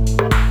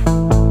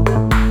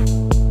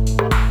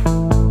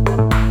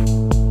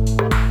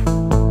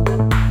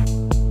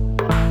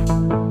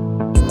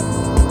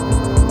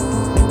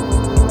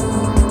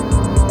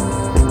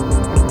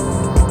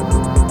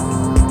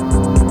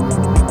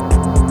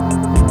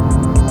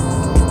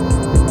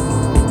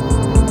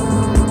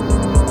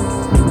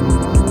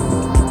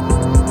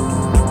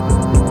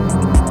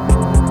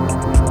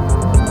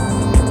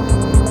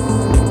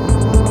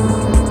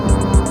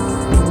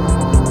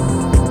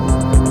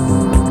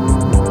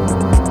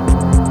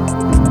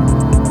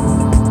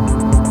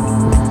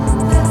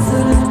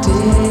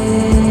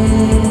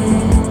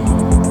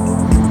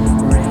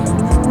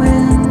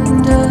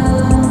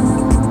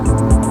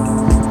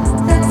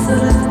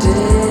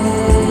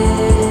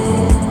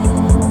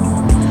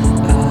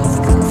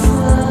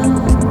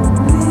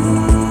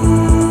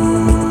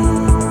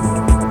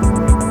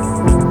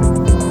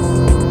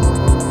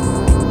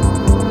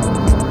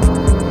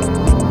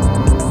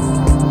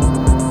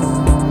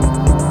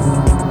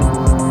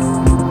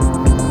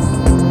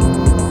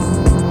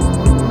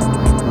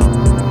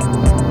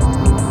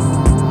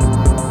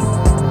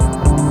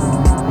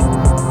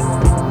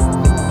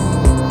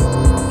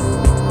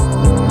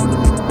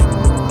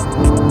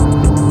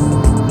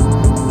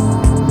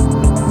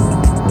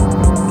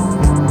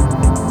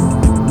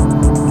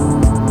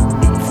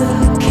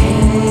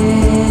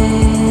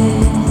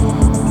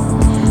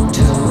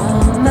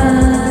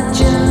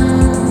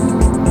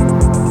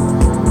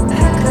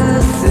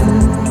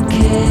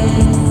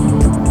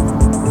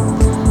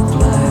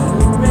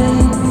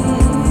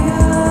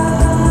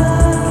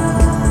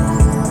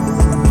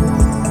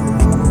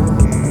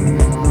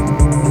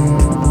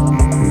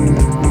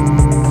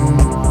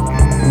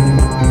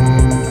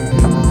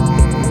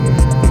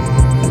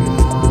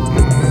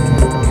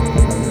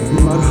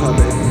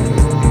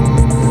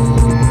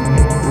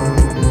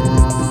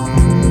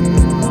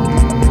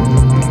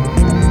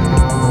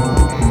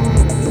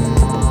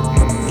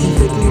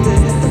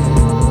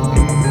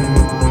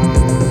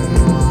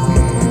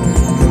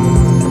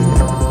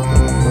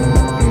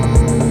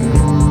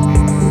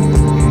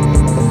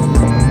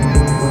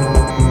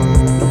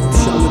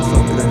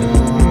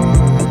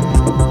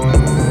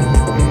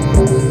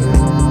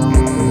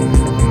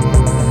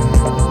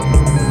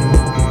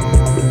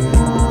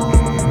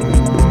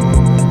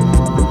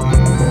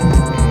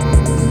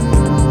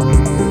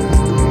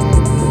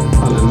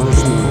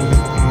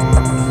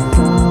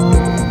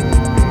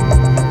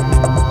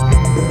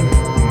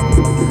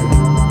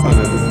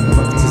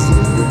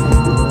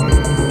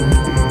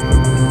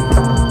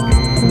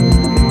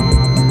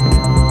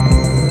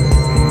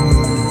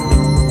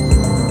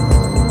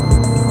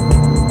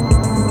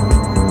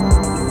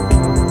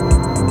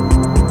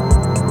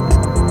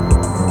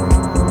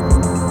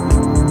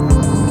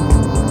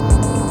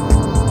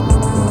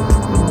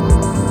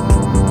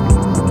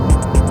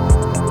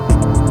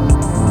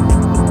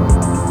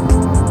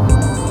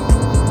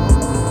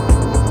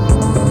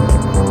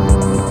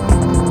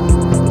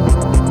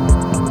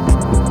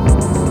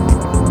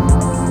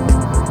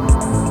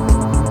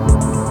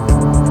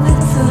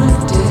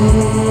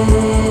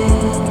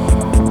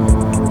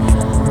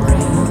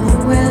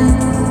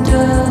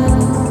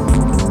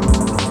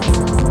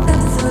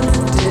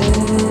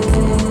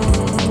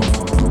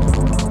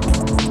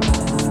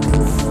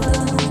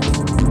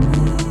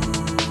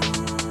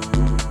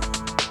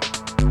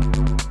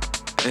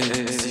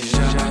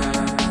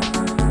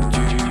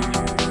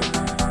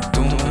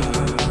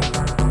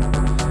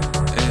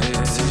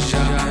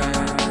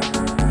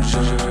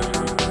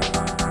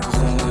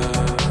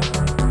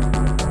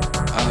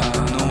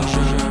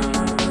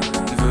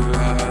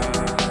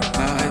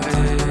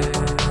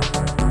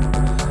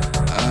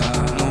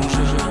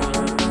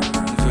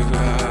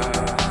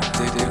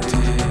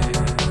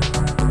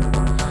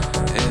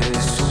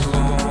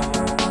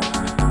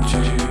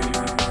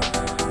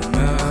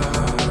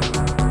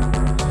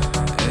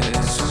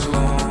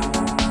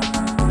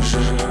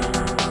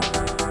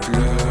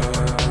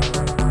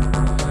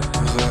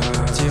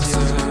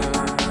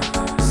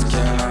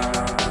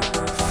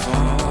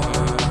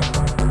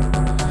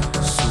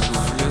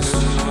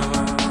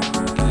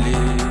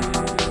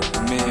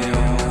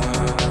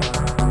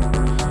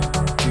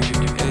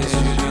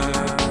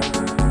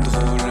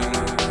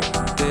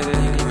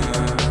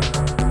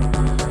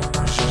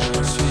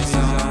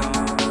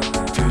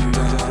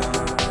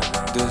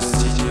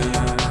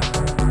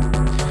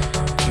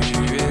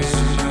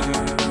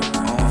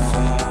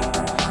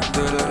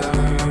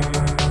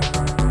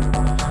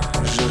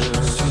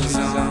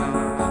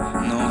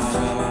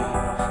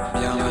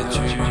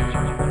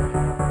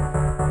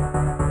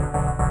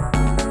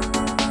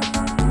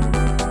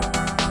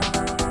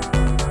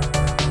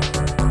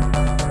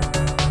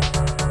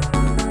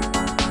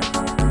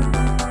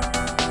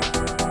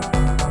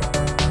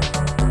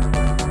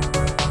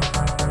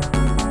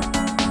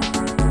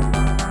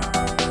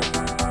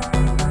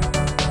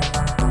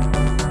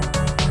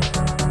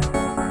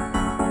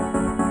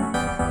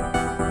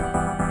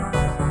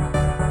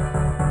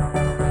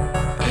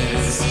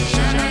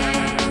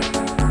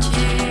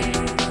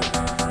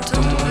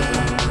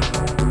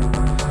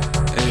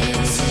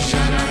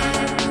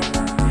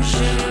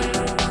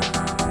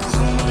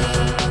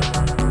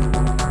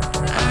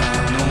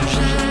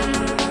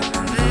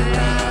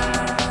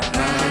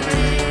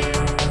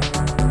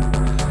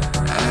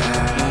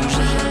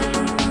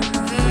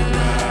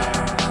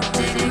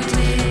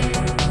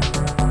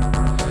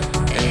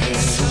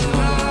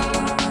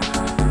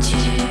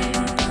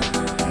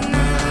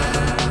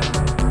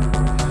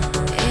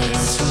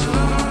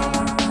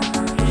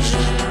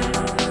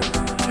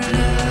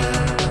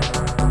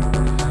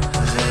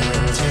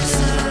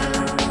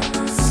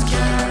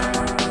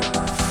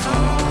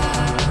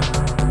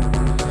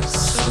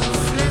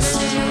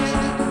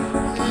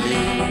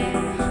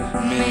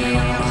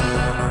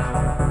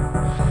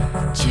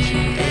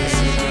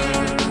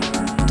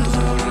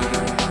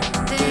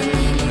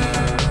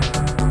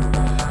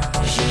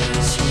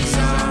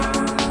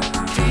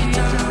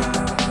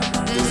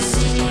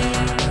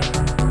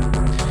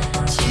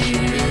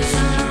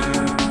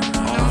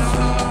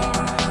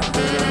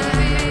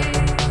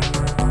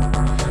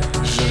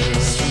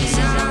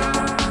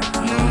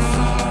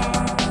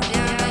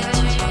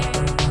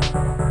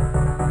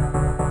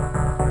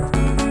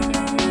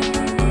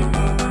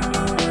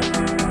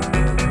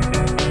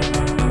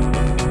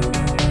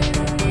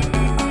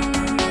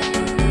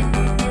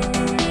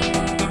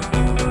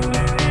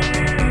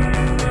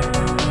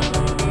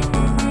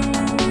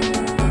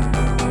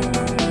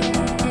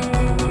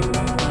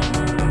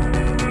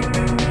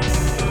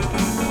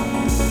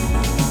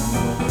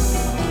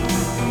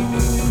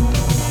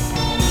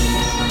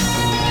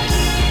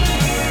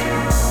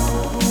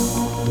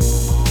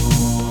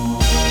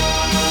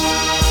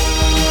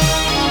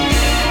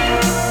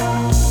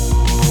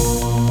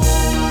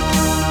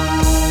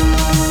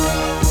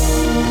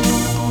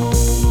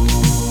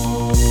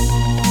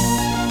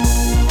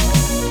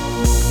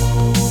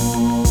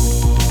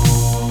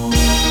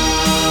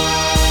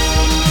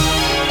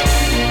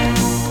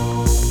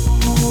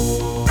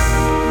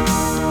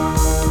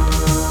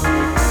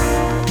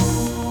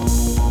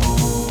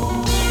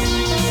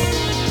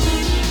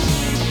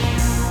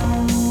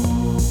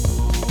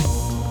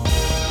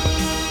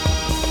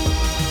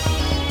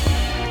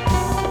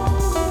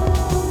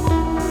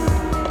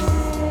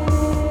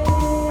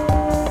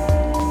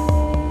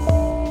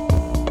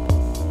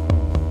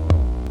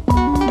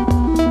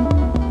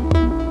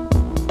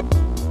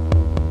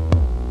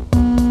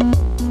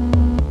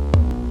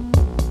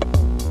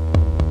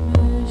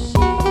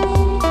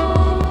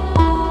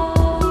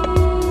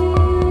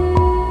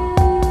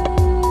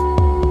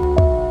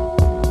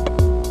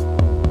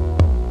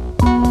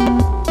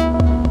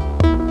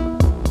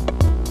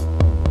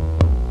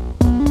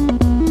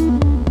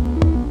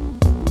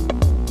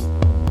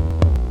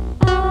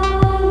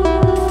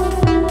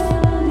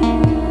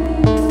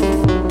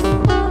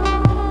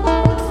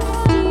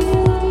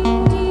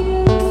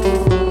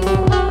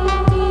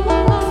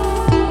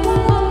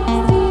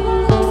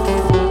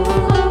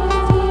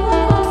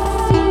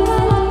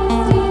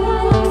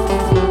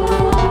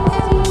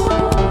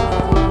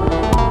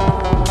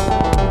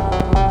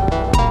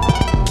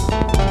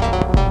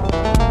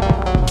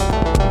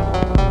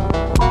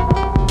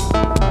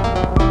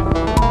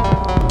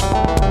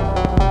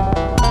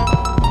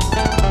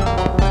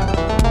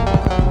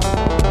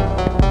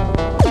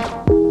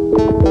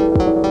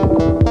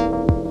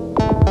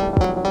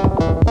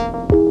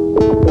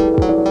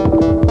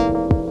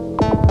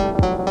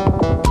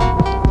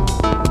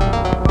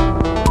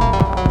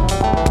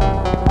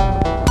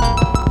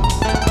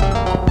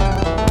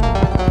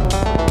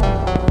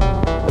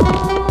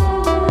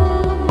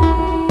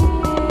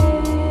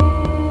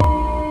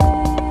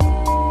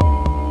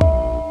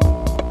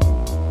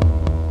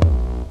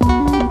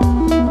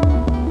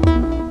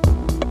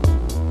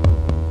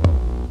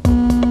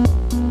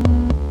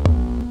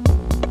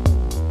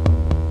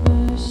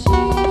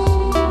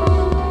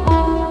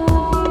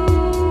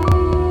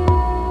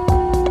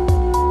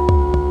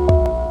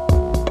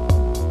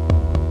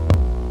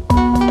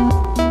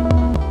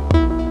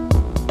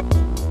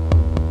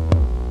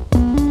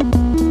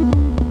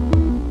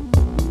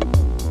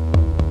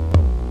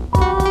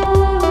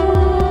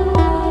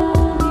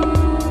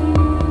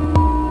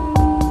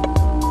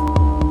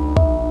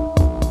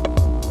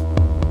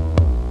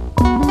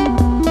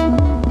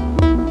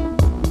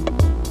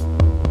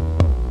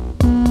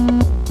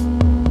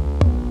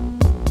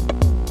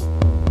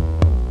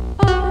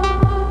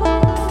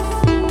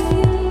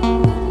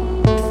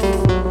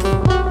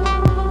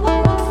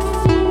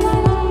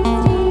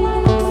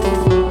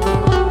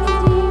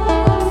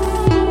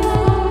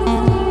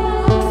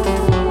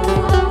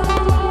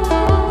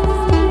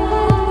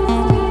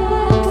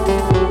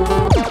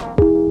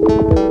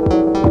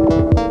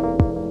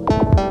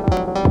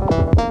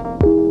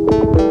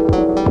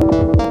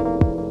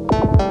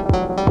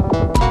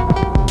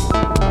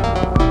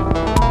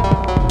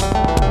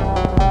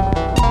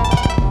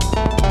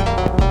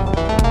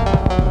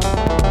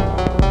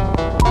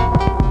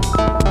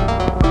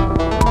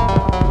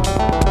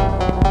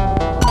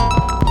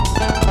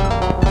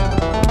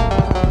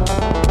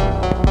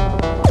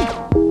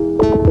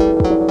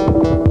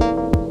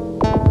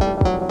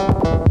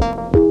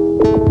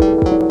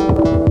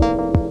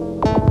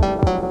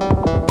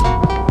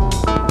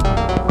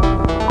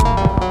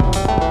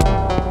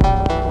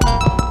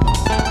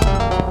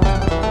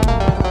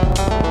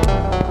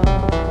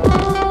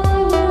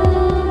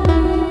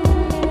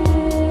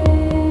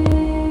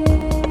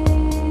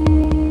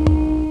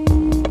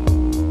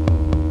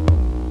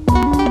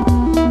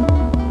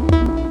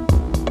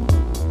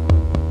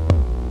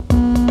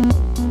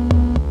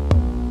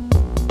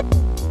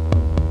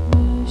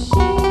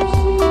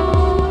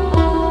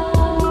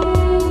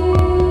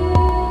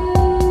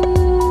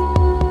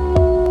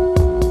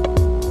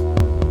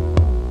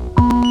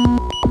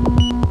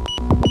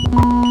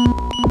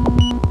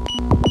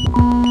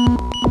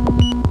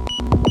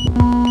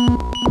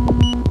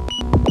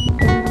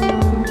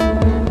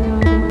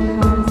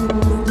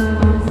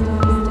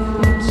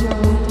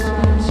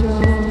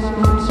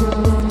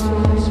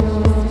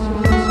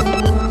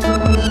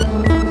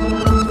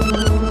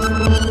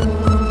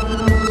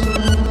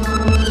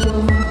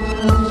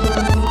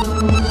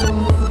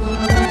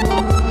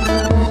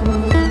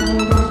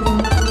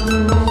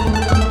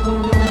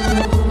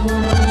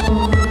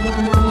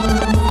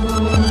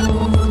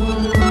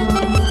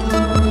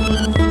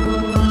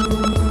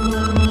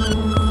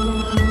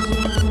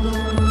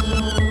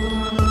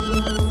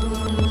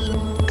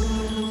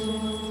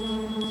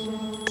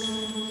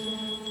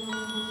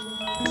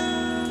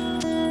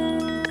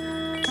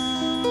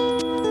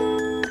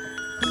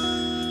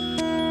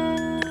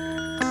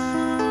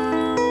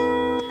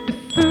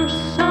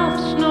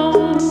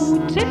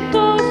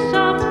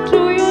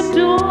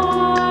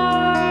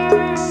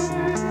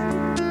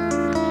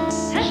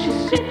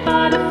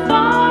 by the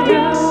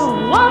fire,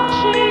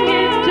 watching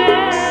it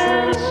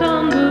dance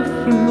on the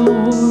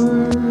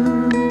floor.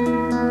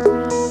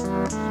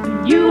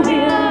 And you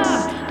hear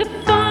the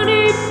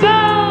funny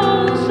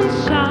bells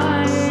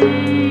inside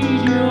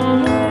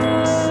your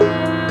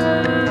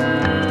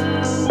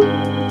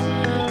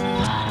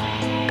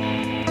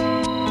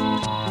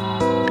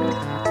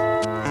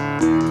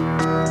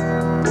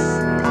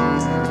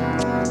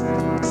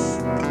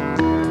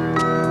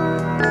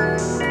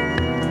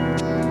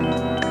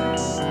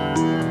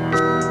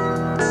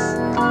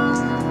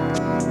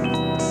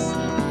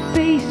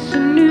face a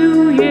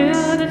new year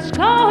that's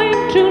going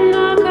to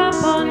knock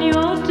upon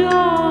your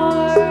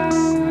door,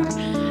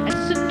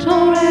 as it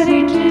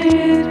already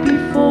did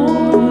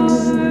before.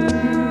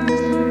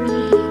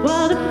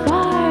 While the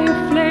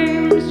fire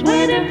flames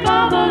with a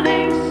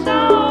bubbling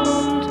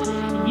sound,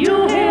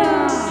 you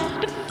hear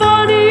the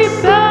funny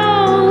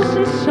bells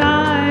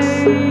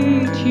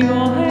inside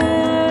your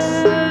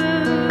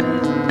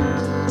head.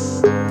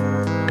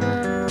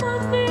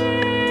 Funny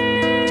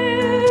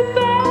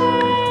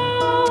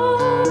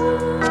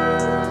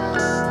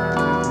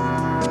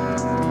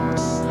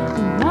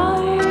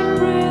white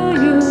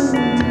brilliance,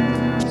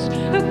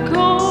 a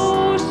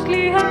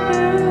ghostly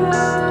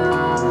appearance.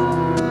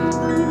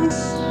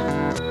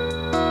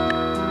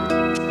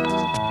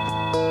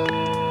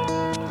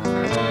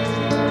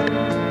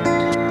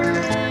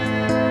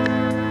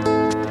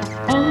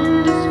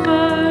 On this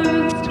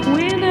first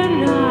winter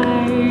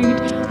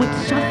night, with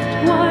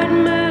soft white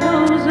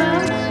meadows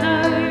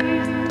outside,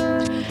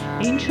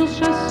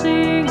 angels are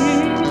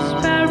singing,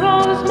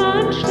 sparrows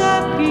munch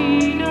their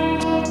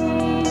peanuts.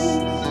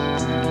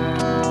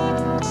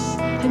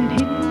 And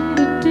in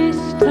the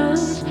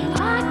distance,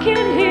 I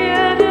can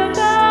hear the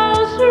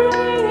bells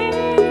ring.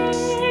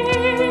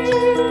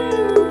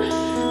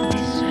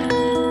 Listen,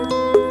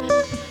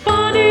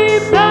 funny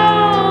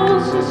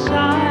bells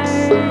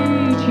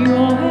inside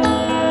your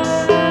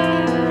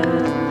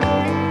head.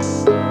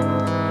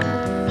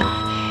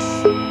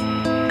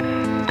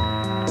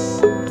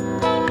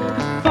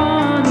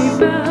 Funny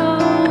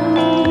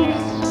bells,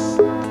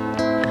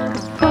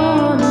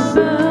 funny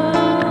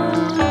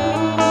bells,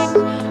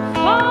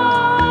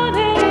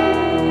 funny.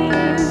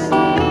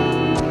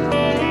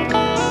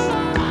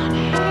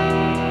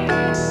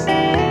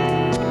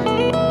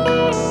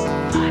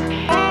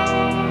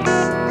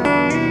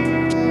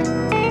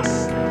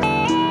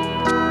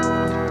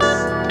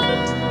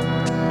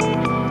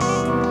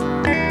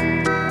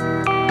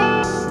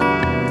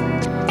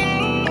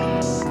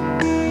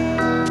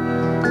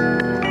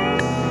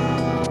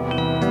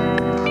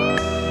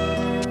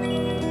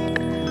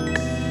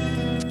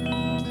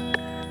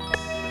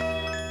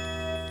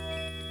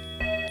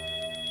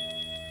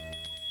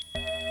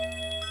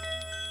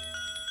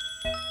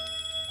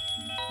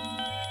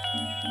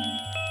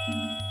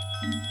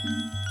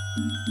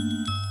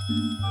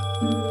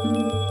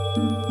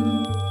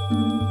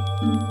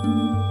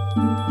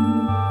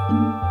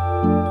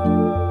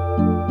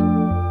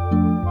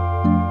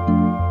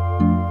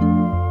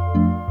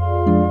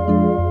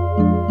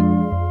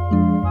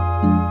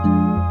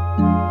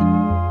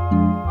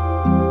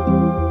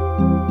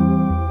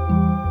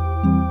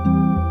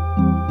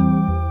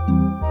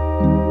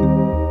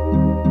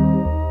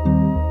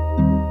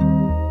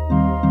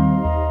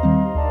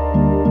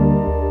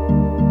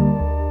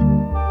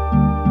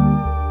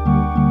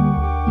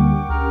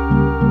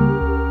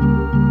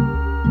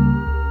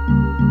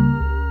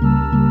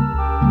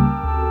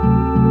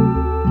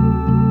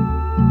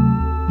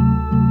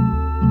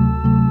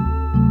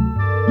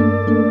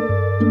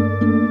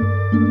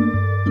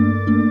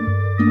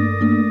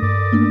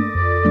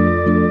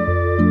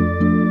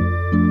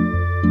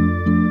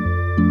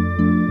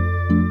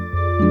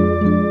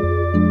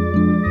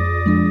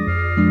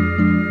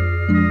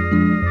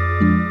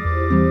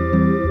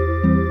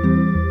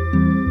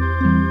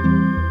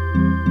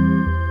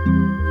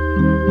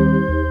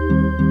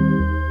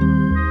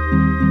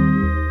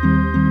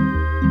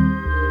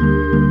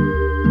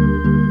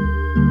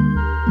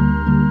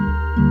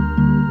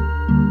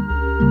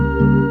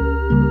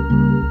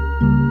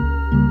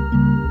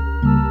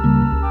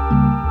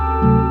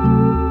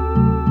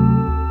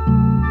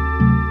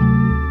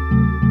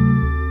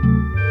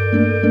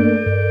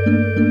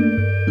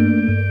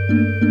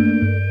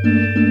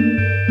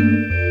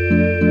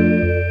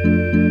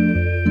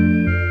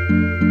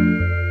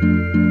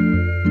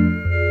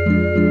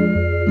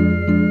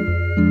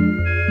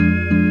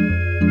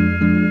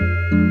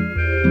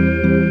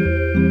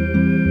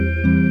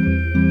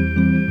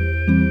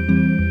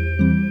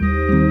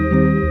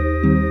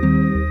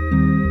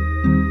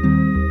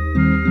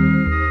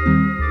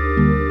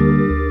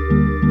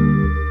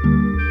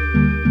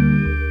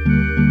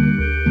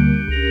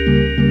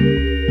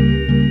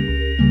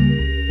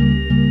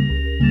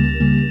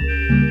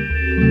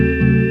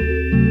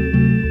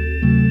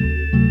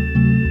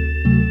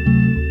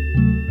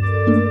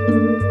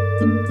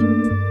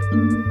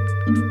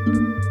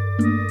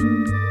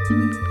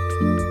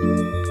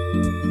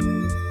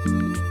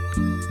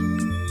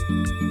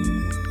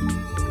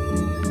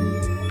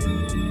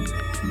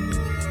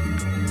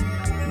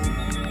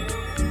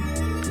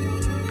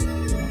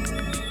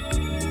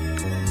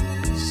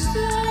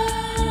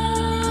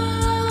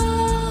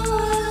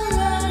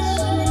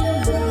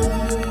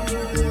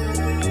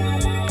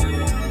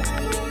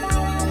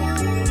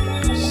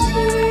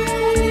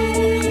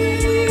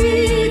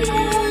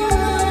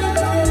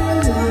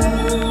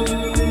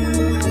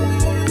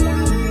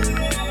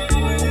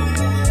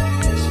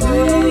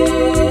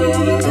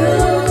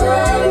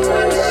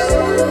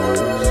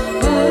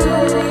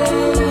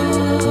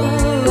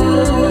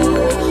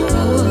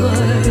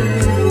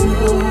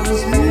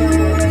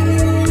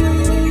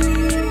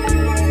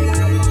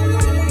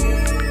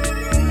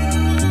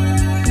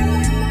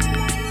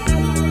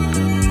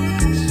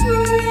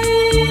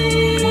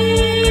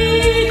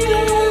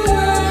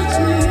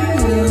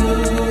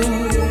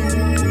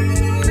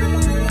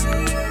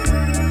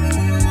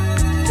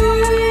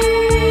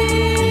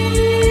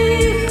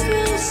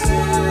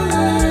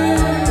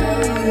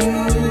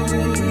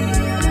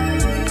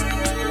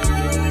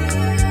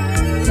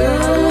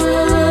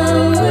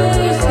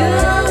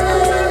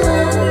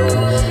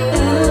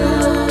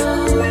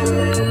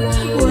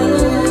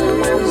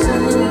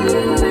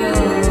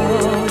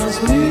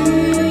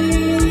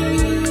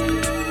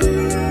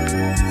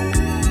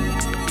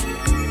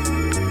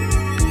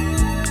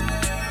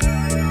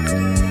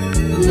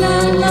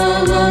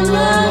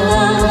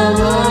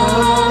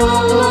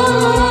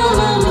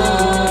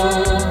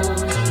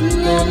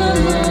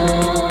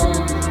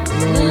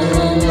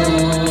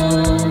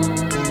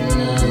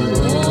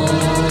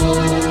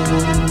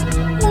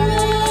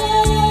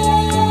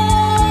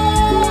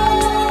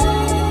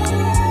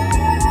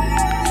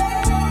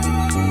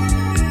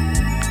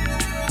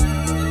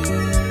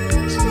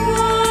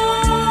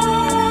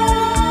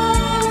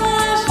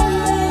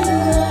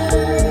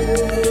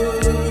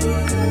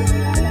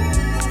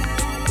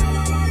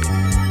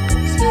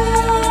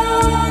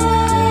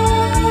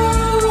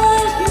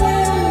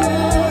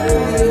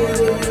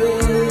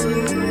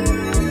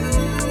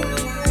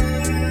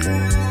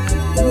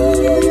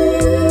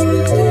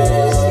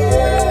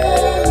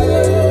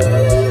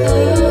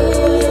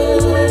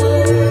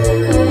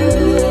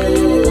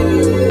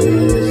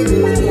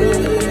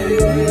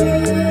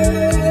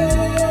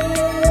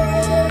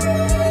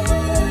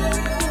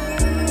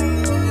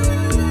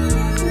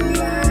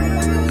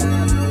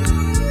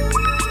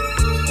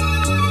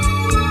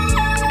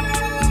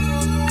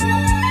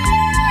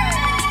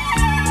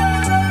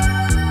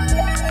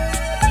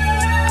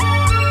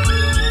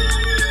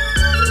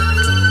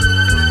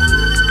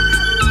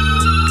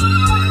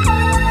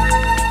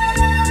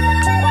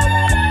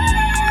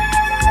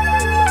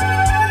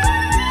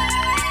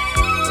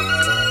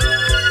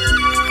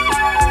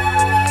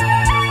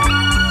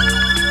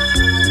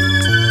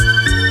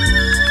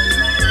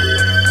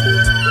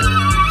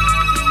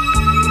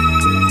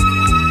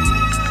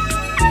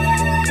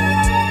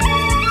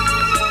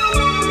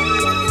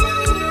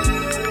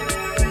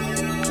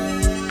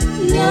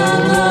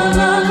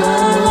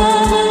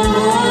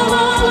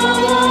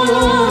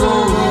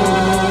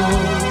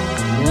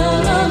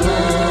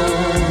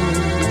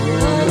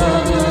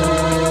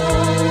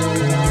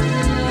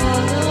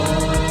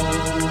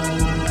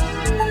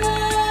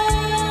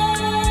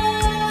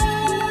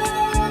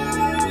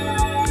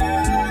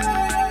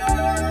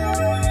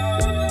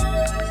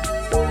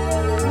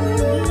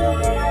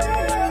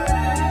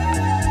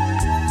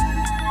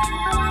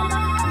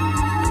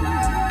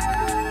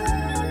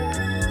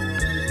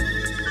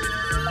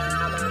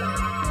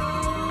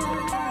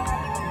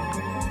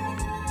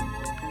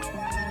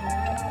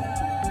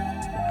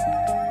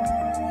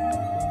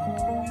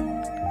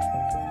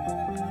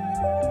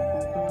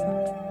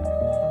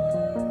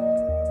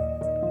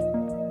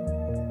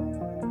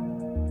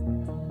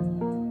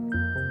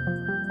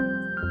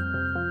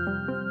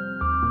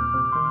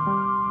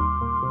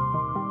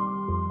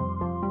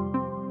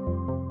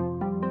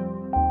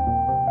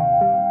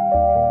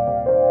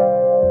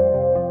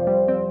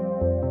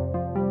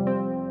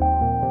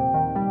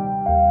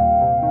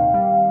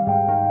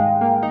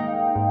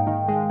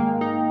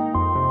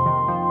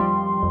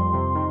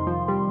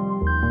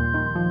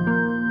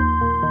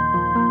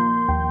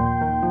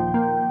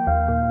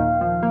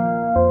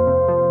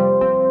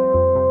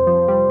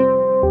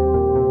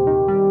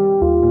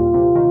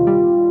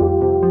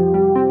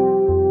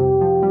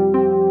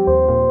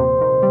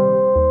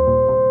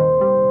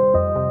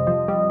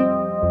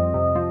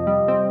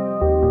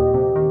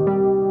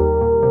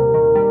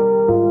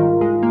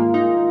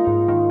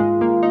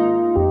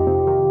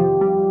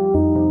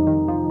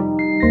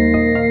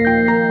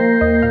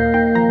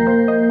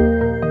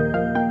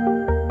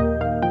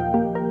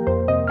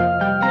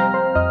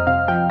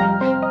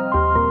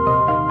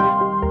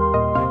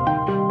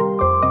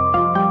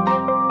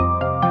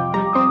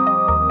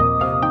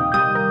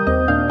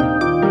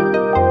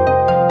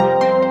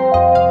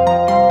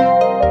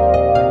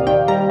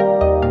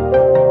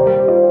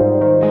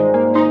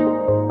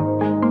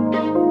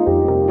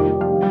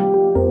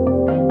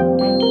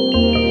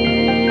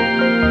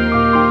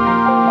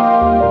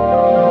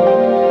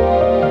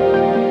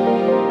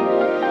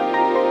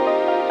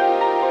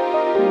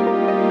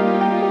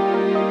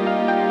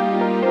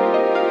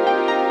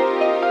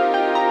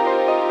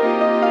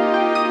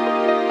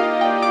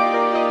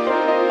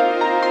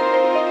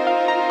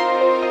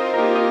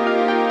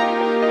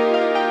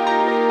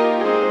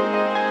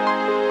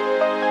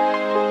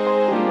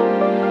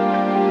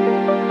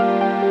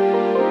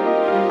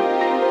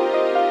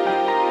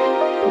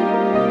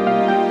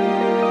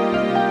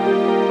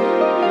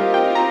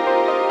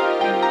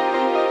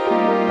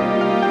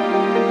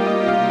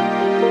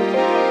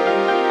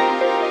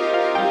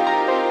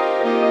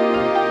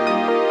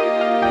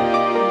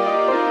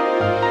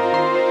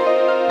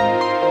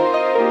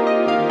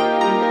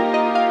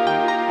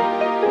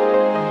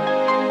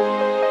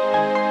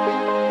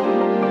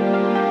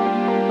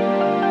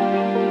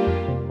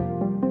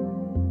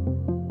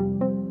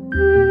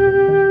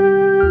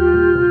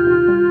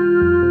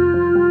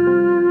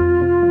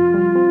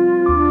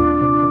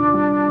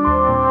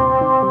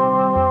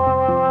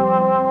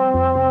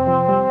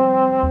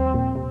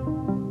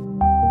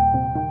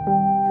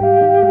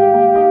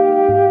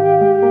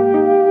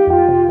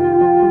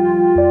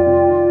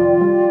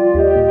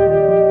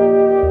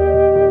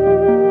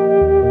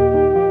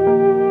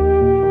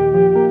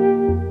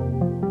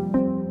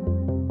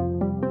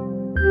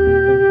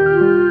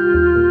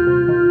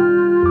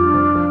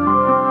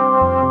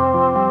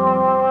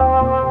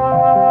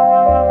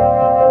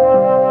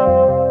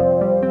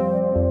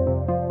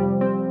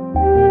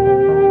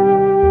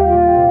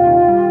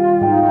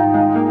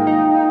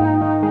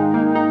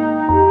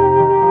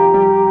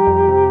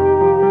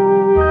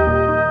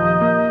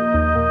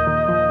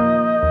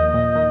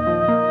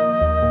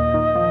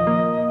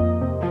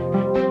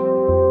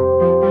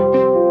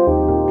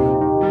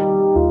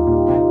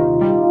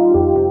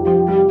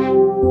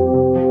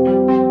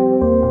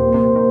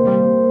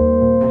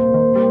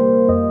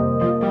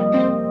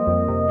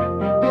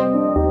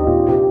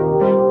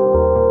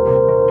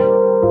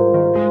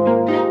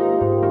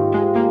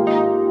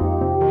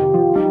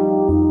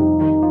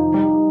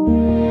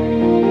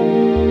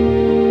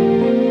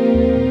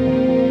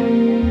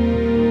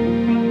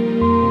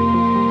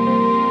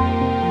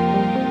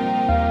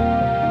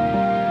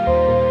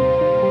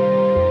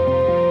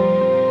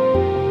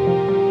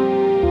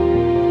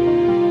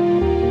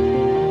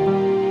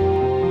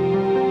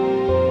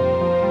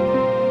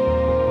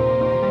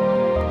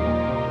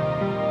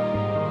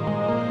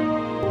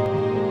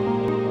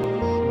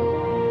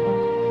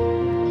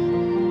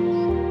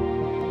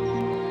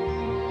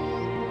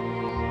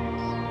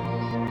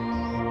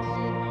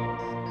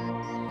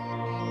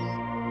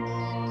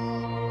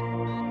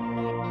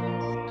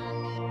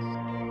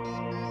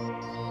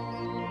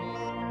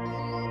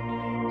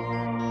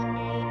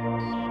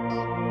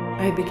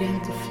 I began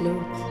to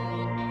float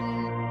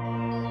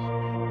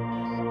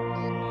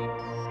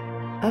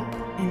up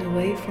and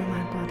away from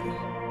my body,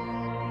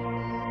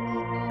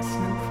 a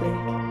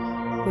snowflake,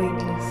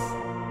 weightless,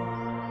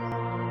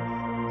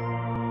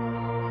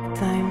 a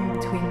time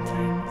between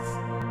times.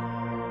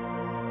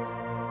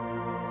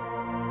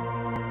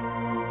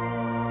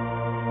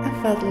 I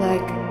felt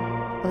like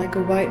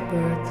a white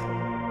bird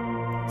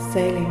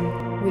sailing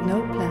with no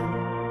plan,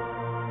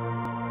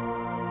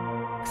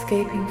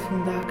 escaping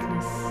from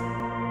darkness.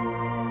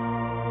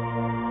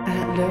 I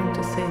had learned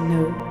to say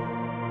no.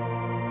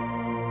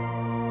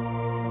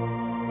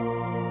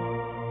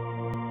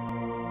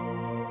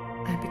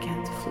 I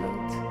began to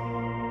float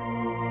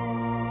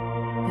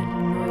in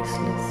the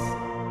noiseless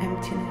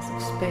emptiness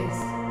of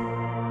space,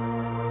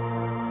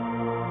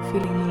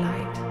 feeling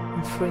light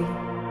and free,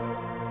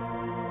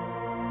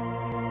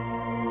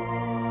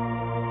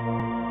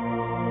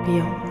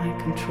 beyond my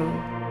control.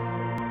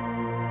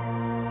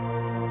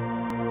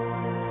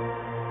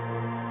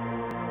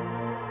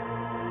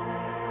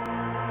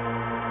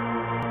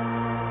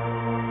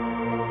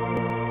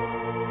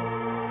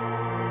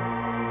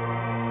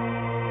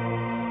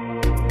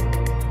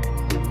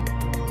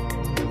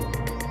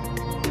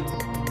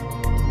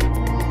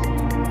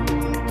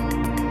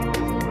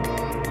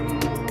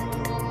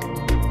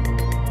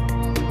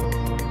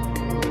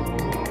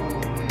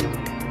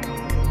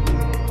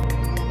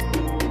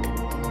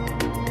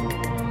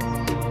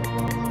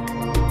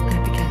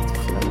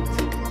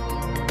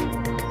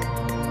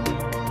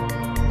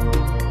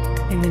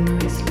 In the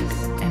noiseless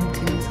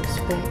emptiness of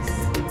space,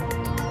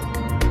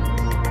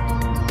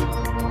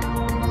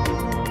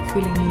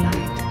 feeling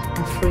light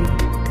and free.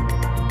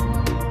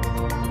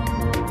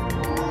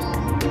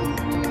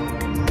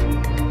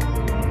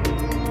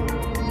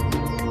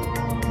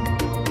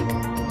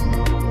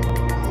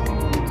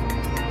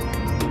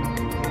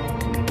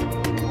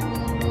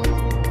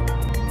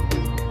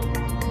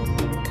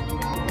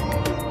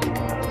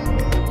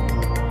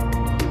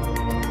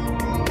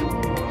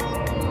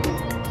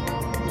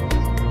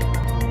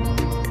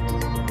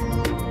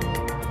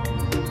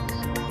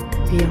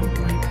 Beyond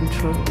my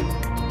control.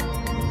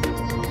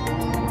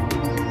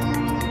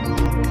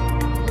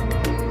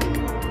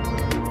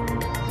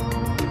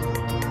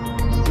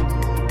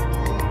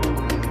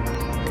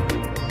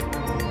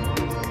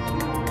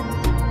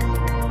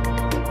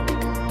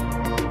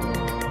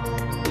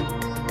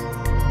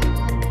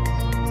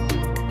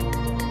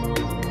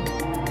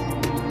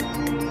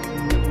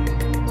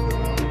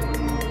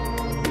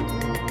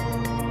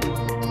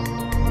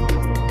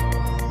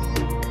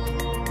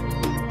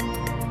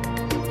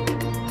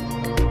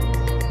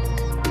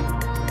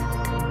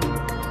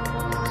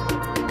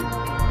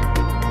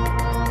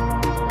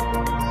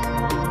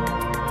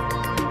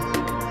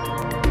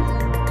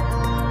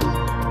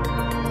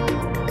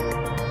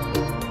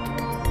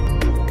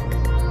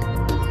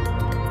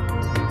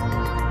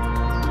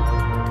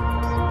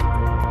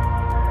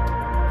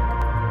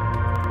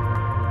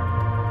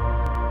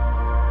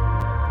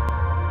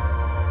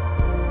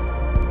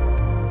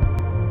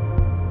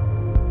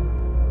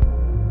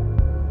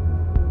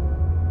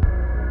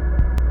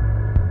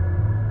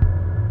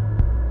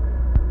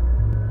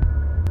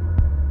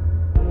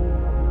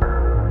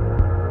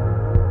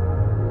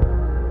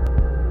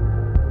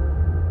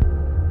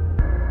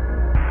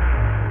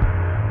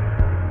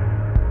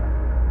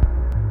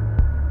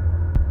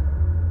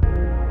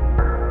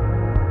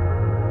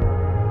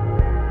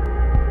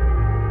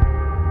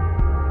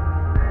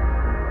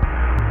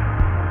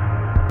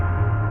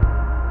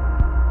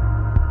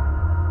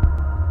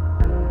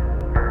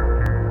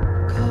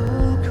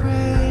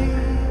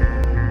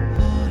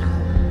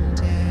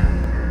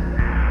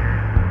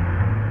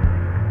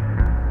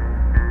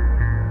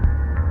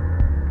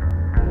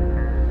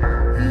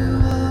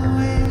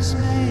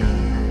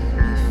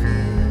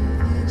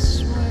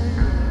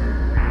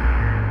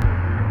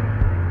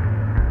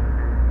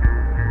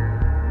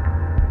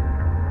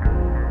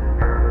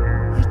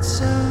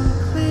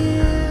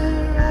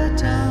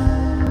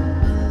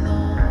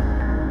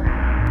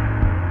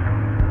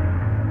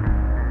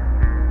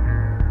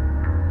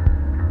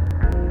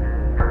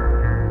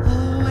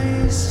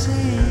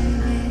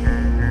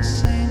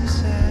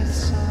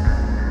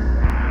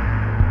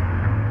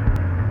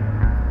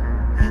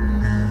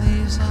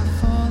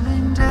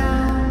 Falling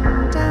down.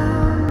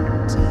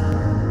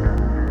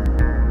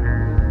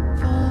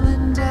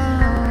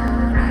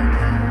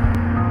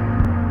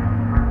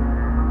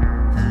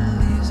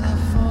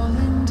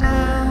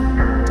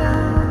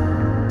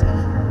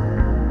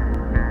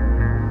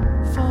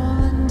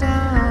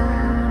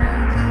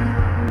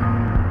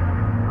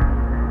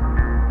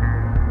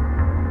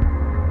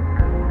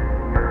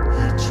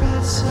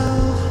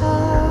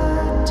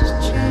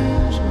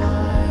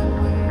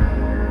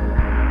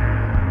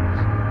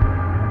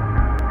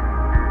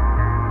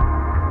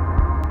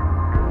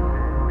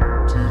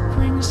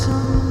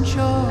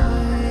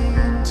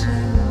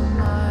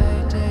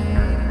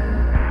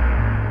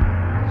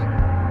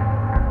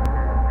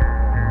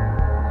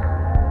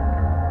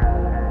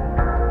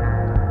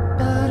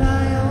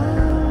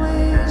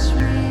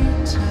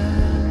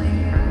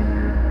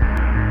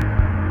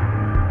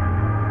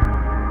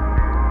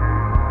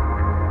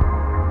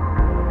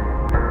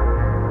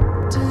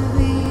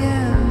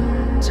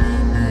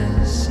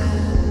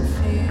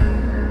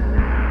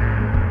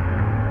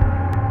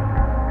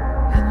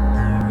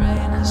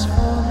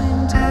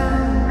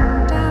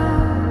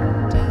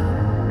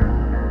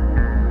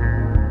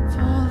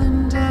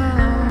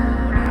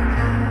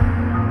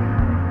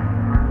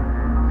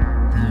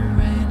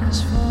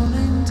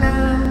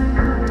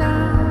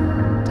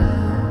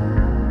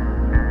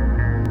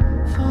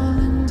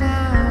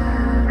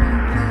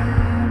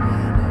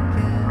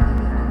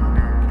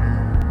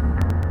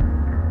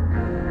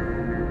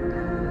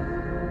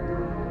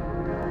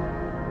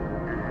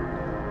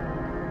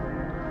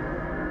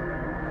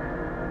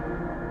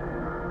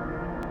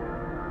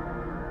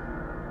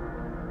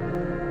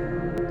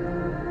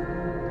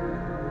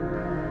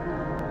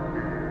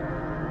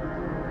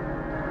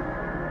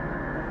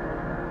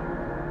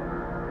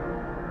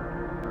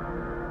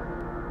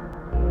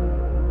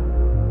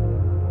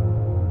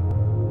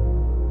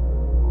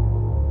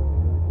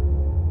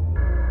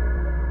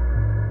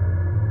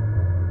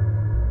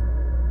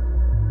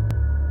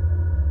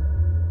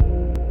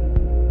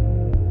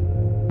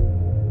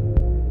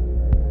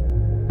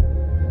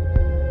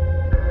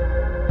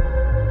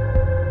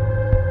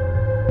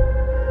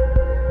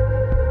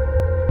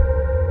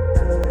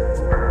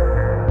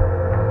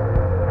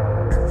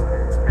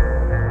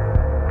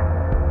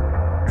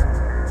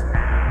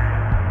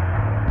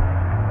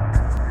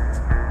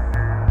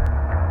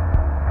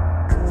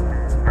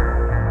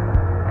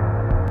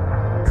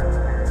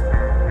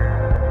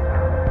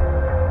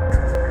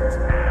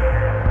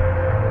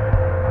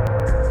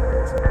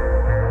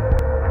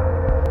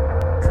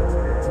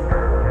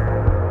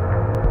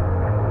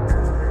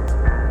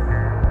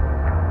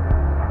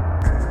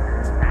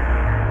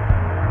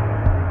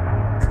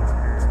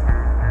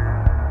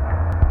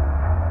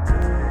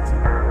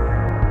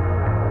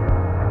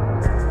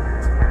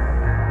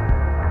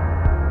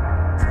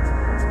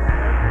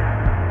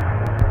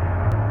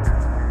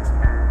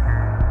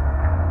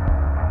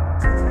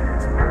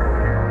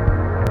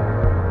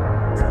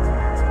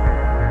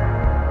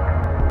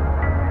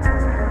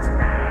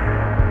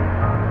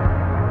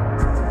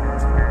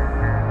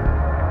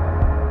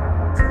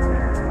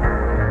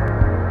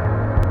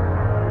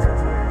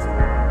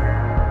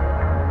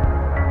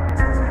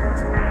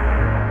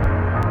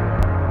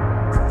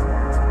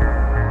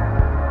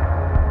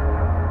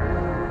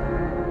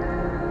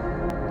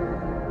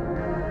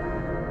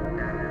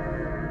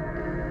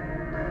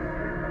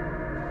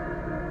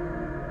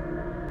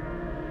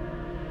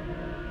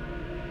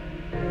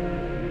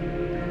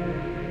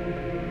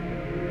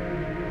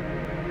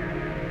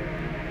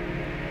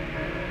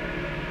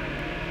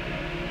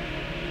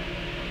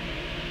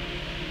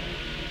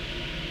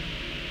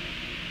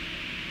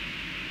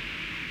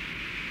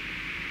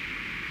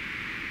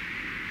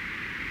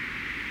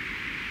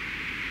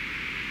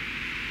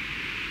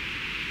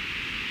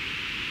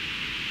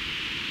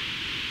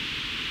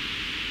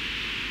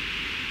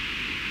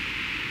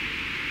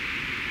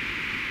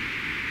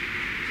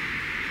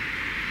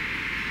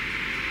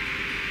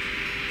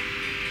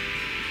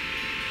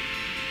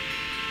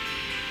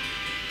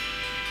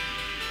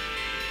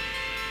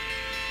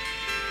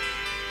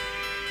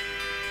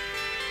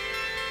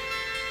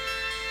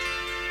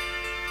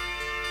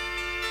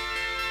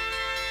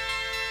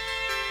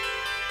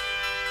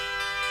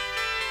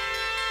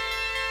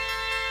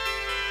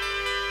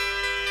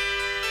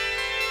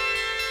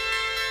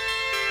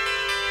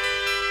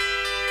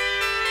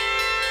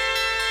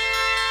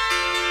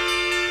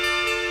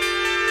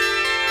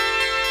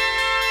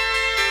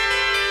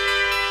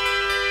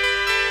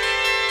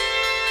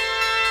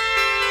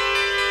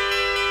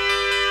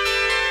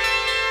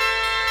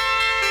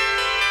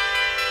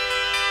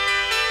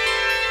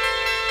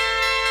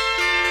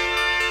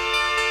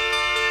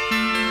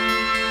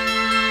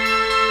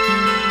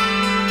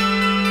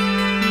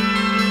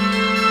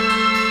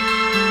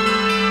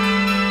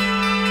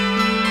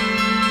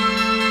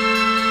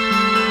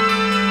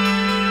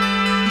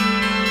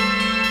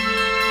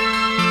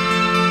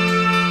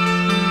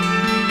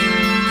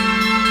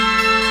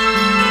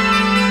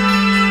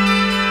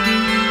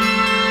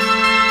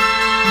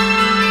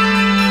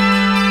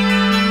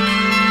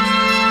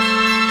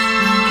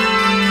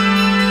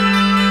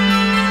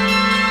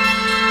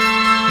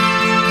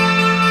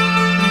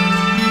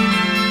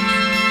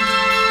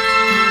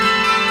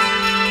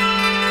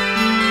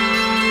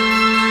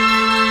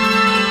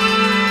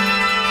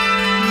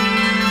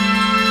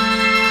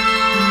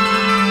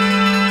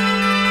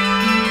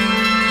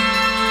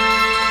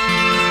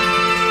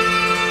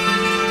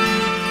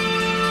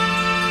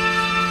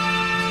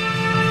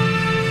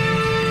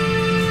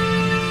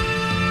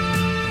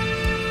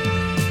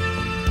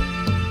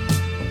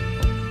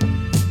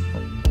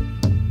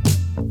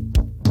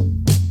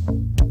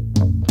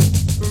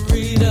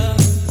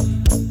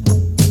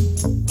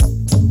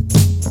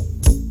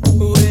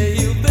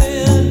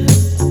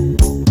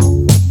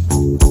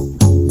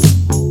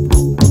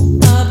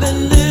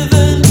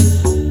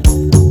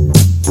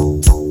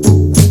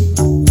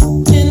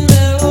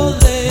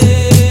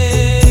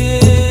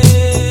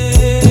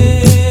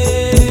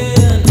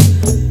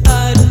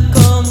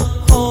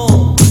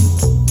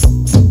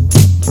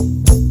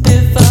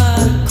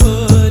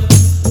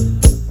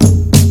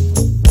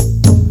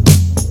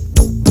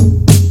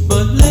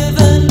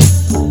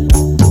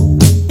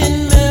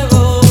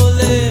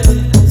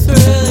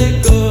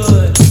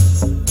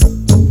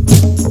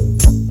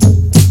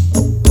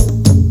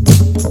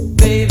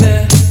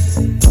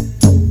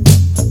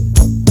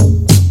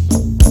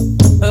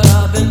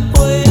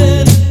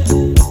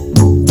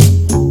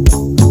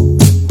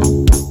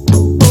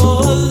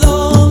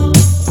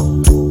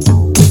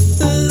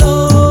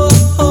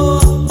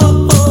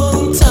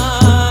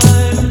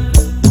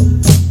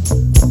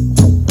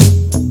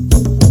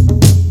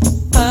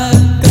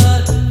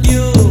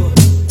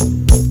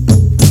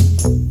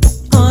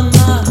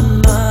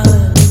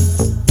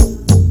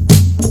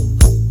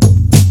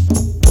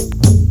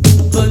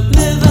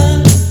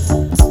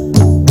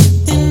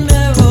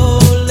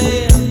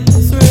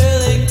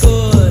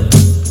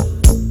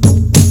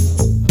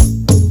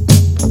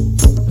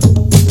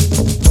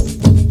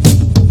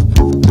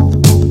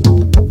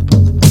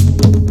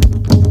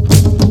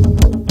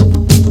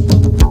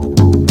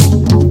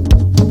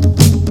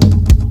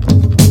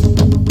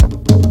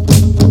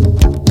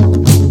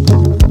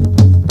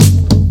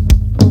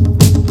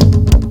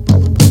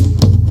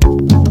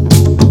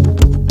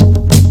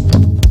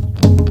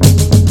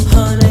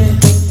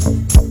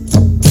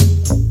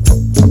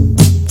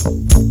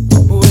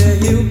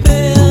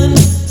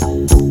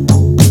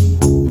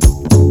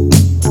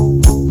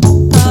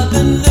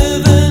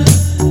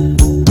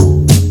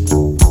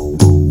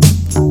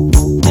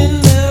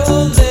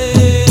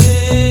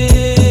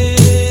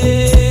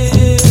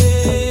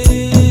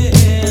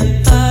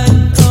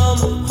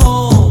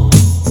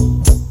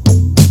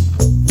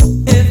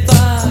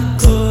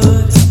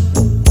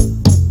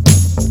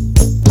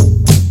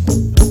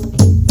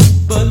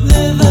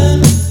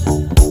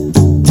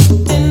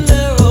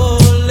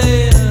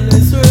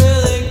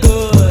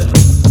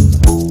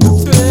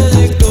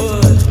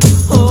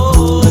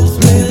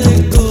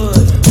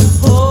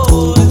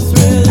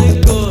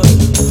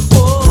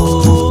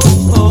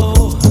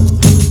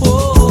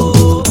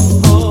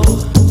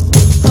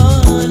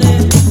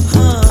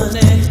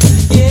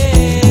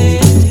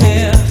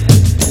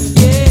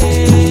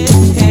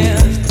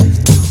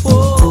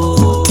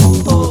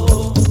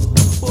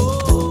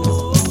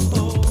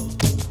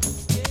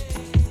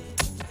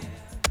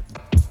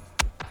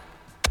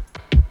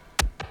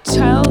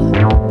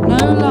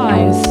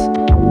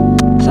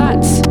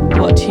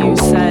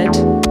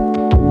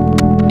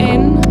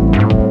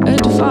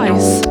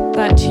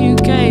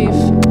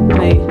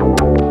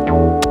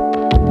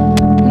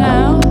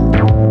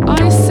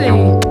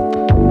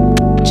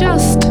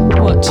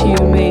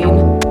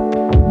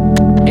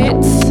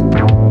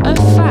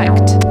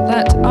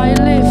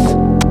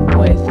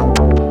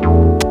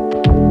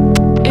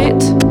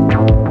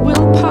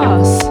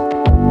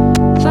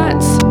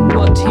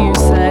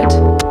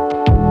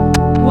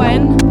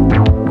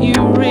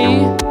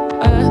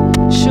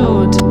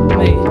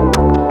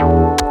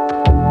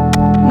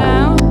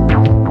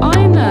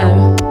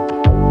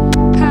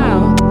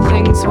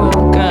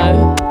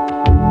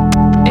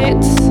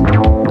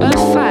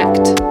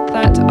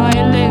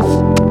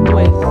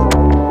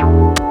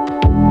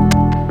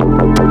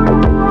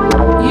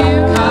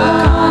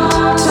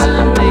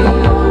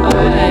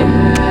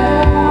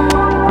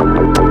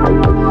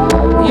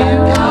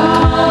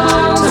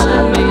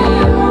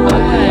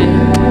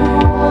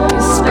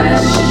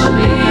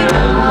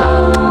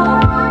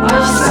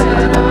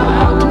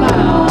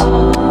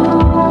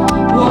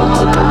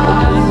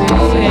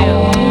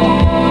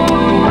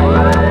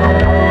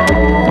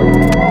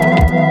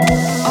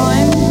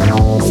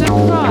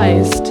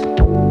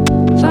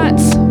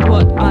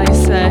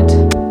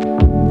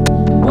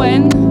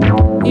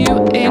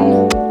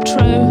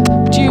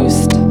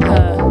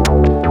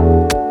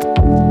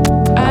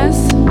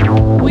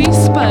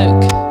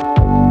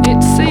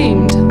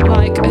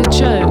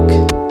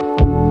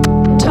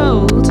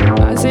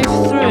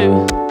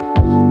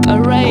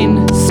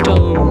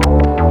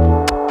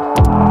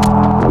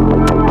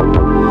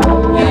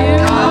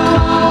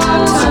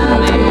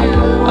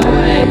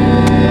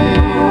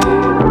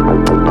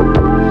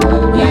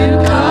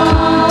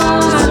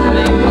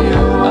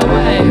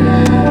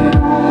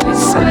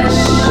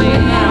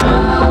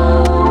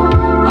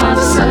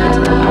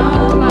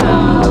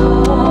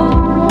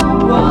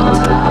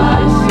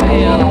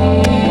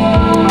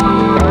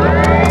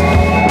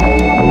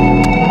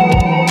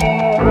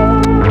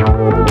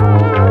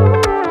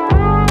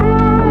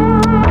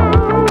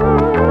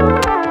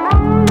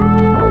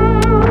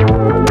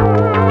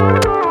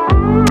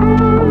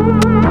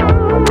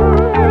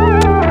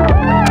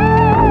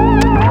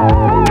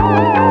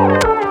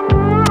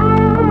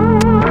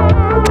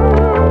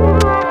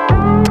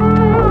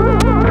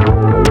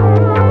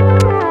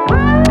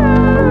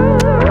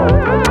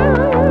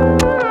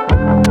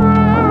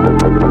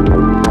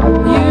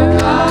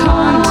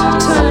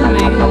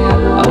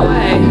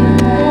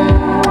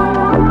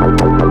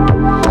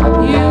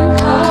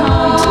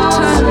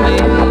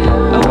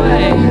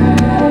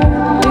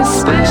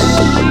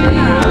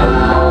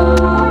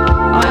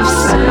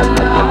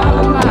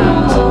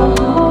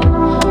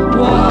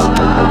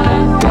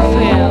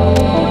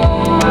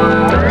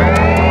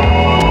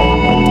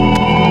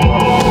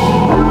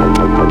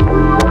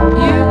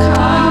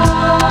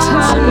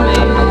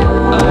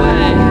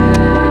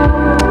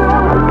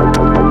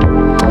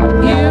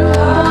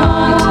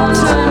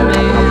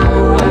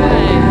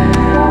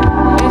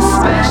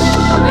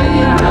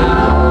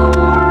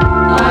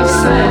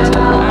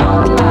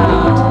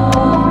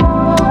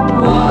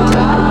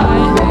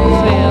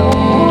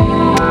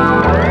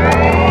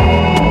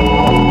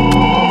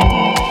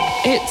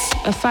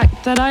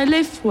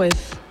 live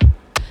with.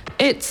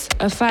 It's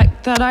a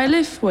fact that I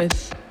live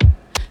with.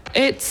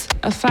 It's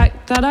a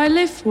fact that I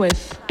live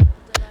with.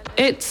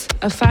 It's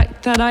a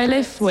fact that I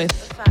live with.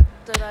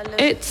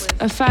 It's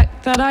a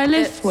fact that I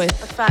live with.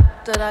 It's a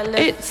fact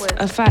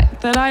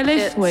that I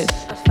live with.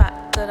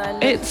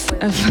 It's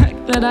a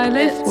fact that I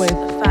live with.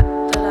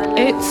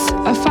 It's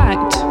a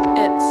fact.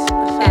 It's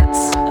a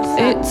fact.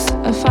 It's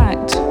a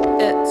fact.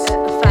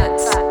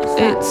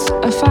 It's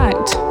a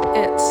fact.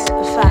 It's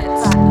a fact.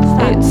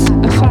 It's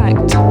a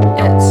fact.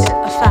 It's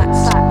a fact.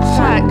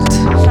 Fact.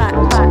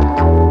 Fact. Fact.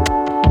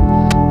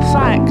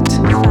 Fact. Fact.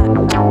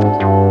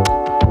 Fact.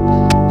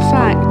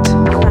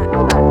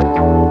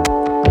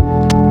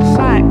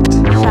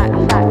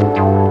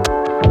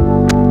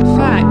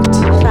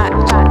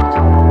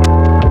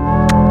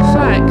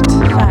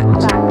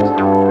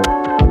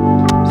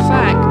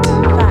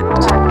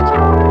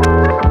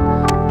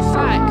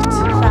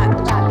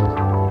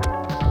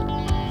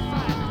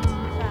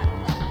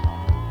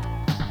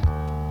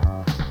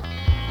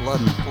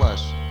 Blood and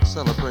flesh,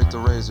 celebrate the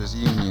razor's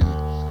union.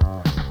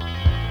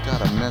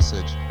 Got a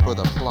message for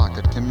the flock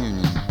at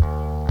communion.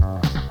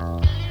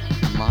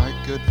 My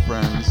good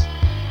friends,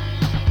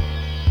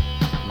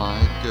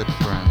 my good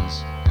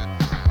friends.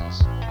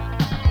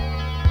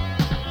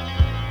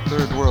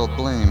 Third world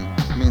blame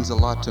means a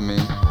lot to me.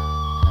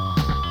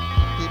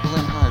 People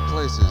in high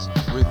places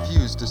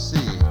refuse to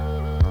see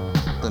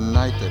the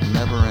night that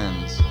never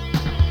ends.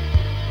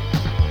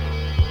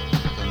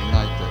 The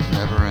night that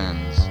never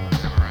ends.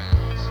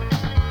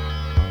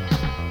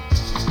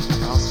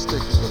 I'll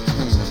stick to the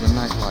pain of the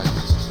nightlife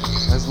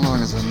as long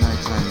as the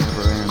nighttime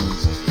never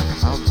ends.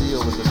 I'll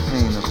deal with the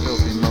pain of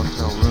filthy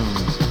motel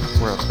rooms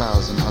where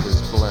 1,000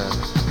 others bled.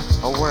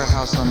 A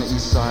warehouse on the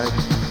east side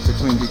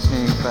between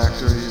decaying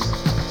factories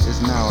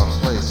is now a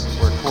place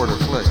where quarter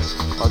flicks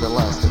are the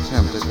last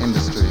attempt at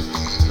industry.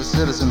 The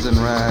citizens in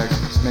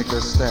rags make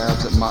their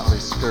stabs at motley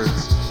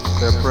skirts.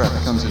 Their breath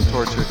comes in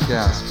tortured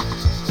gasps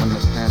when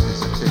the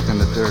panties are kicked in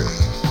the dirt.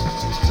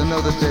 To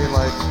know the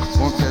daylight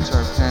won't catch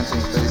our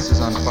panting faces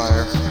on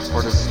fire,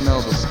 or to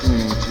smell the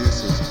steaming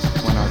juices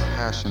when our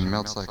passion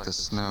melts like the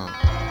snow.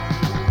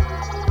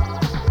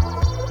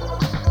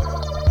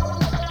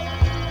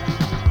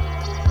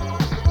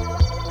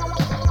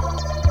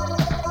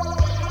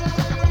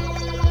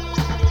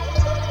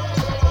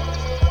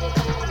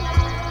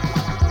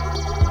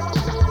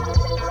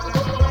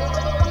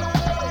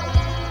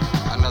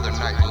 Another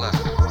night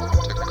left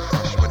to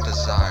crush with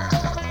desire.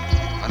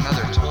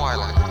 Another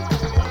twilight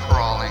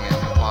crawling in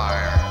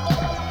fire.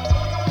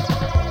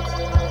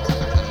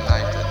 The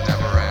night that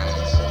never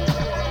ends.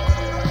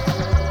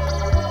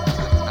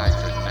 The night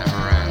that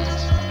never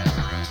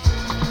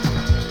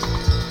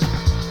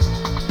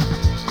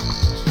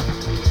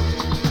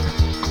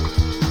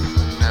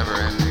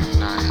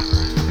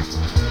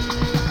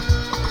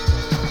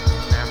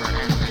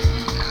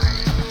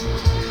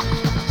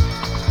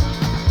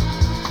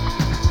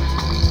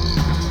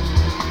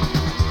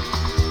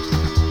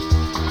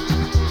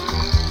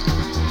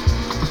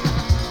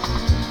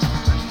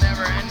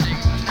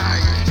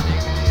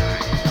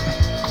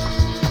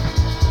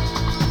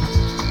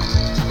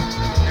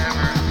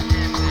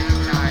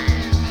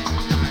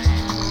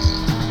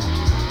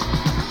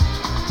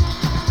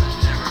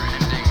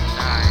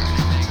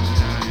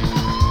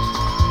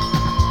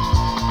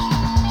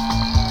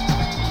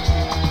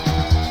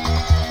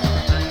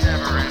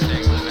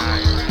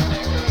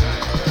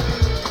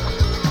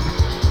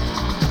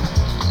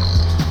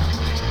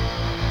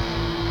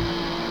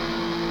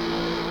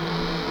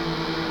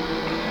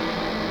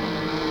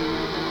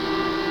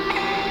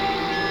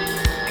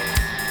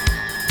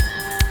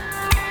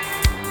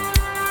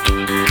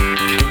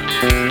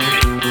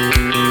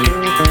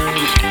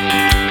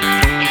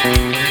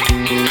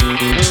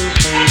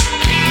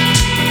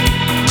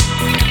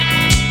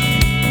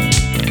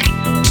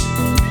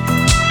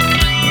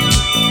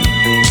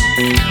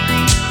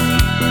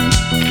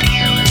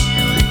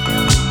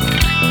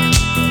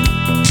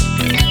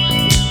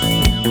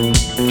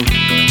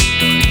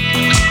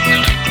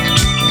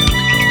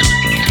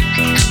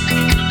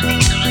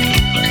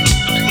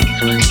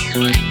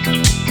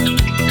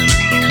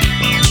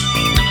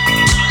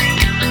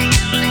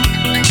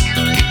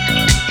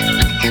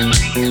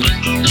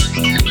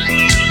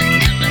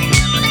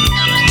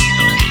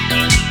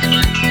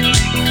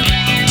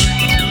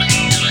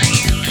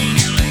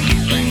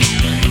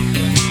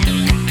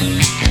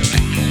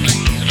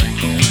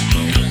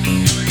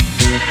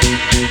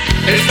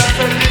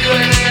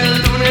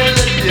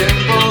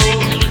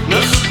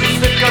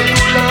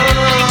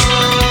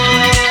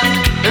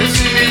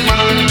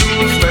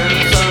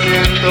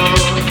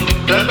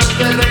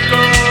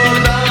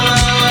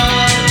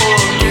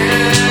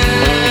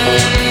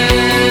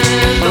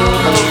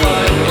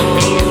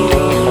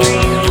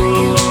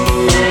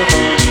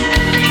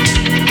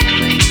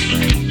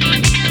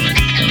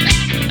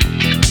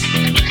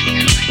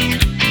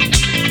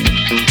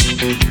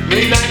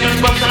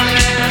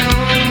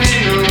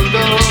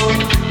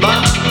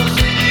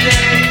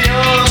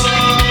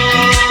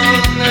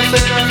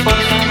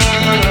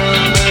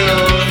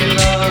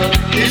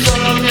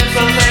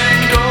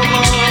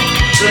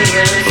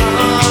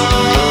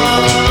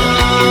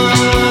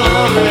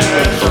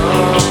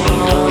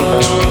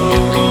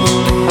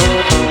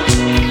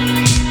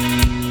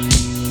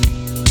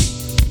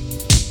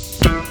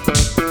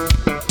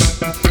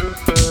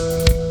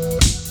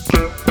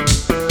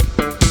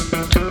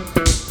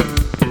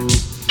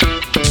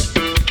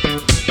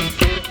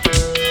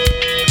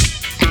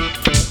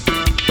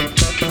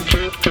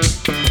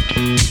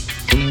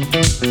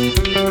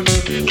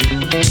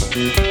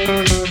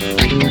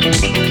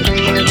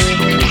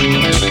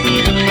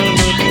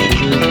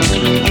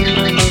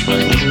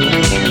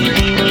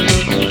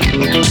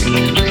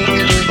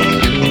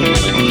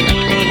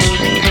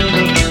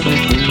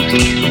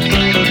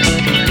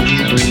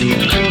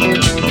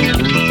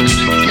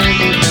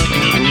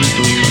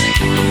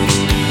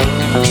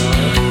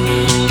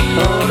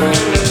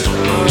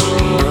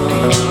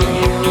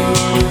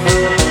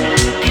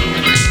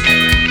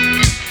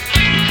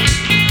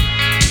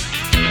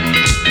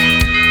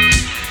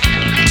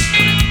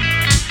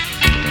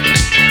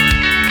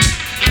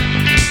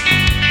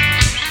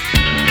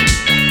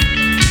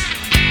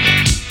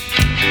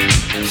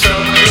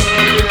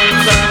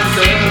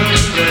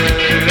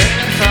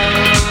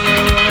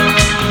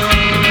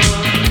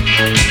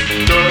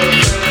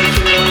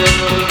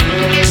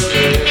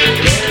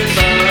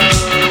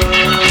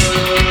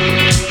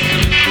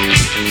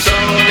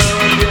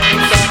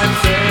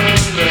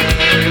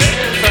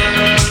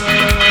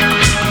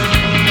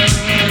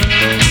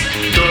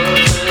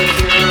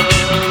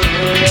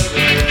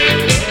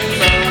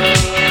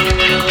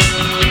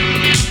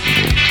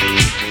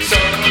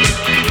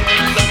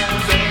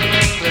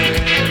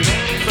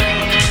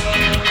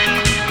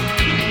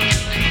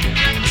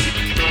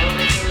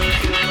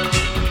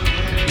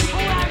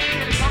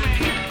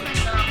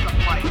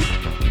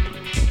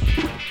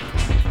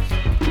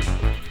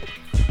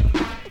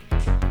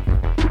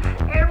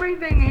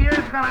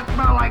gonna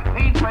smell like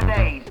paint for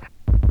days.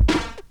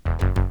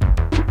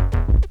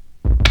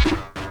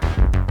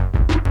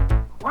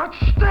 What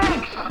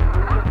stinks?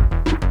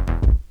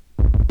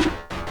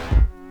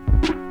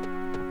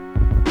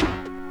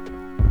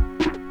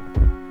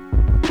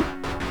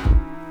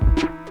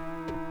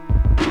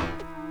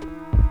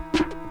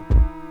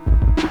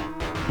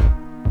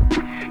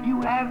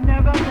 You have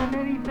never been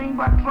anything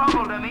but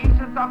trouble to me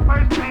since the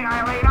first day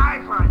I laid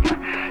eyes on you.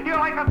 You're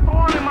like a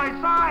thorn in my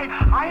side.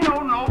 I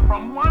don't know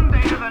from one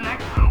day to the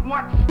next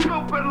what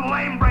stupid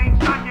lame brain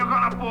stunt you're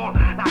gonna pull.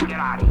 Now get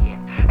out of here.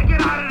 And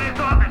get out of this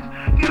office.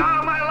 Get out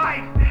of my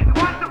life.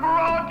 Once and for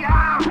all, get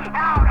out.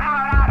 Out,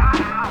 out, out,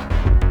 out, out.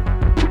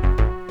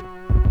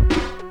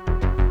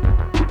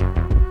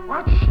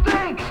 What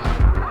stinks?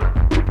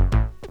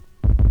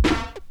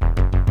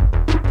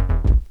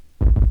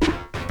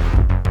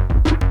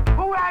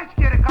 Who asked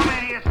you to come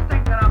in here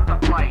stinking up the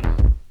place?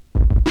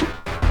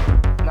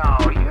 No,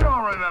 you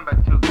don't remember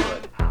too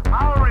good.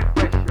 I'll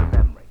refresh your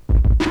memory.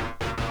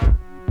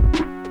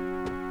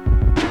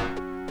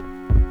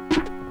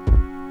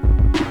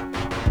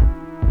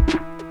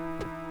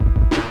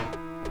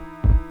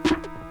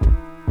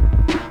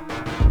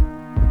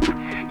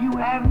 You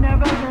have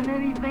never been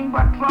anything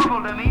but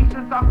trouble to me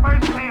since the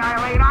first day I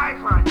laid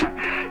eyes on you.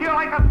 You're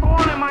like a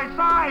thorn in my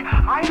side.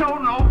 I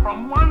don't know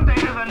from one day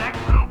to the next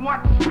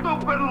what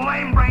stupid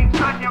lame brain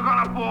stunt you're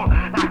gonna pull.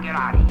 Now get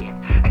out of here.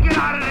 And get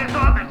out of this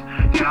office.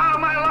 Get out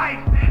of my life.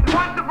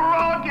 Once and for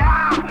all, get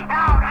out.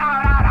 Out,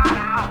 out, out, out,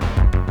 out.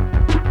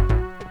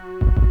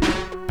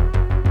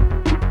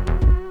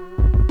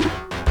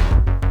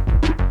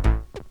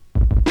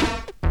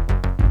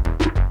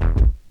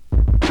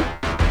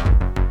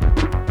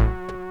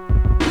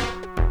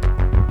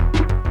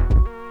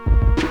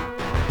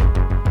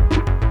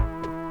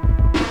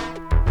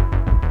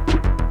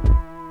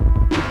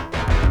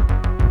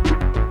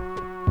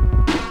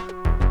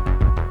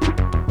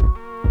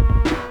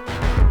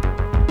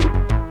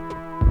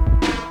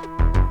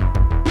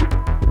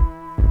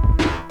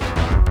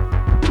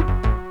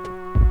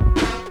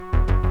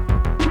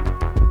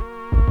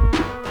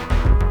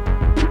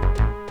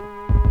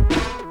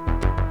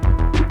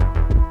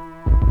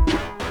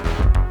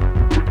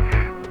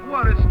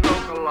 What a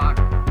stroke of luck.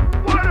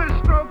 What a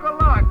stroke of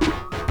luck.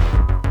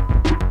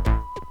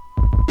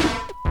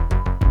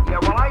 Yeah,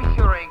 well, I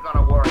sure ain't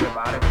gonna worry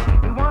about it.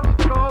 He wants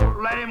to go,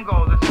 let him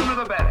go. The sooner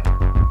the better.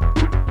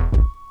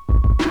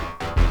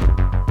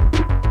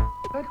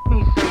 Let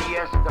me say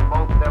yes to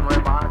both them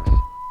remarks.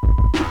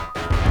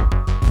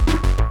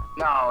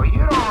 No, you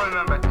don't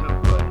remember too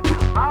good.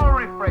 I'll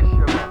refresh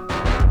your memory.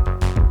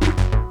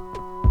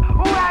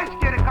 Who asked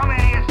you to come in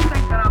here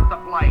stinking up the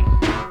place?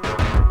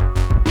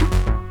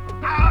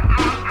 Out,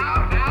 out,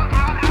 out, out, out,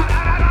 out, out,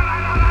 out, out,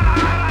 out,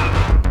 out.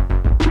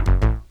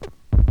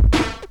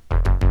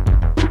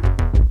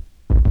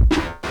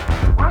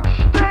 What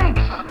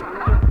stinks?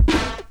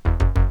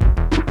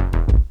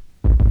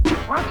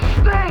 What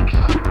stinks?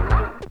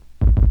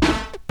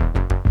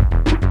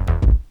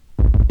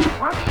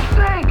 What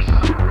stinks?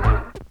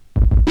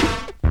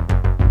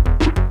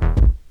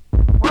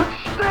 What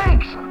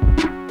stinks?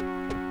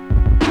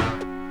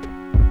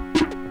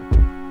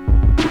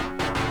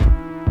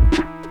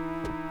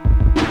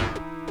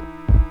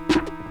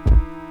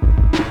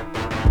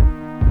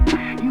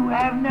 You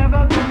have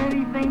never been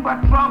anything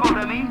but trouble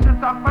to me since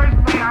the first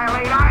day I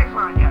laid eyes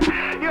on you.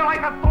 You're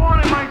like a thorn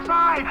in my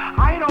side.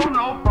 I don't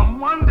know from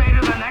one day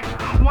to the next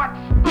what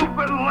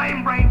stupid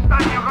lame brain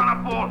stunt you're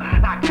gonna pull.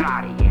 Now get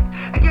out of here.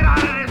 And get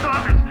out of this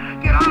office.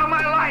 Get out of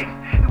my life.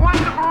 Once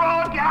and for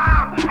all, get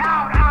out.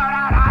 Out, out,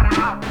 out, out,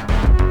 out.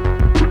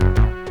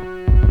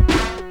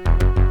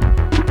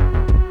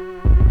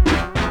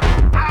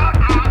 Out,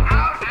 out, out,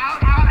 out,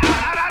 out, out, out,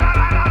 out,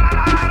 out, out,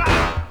 out,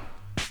 out.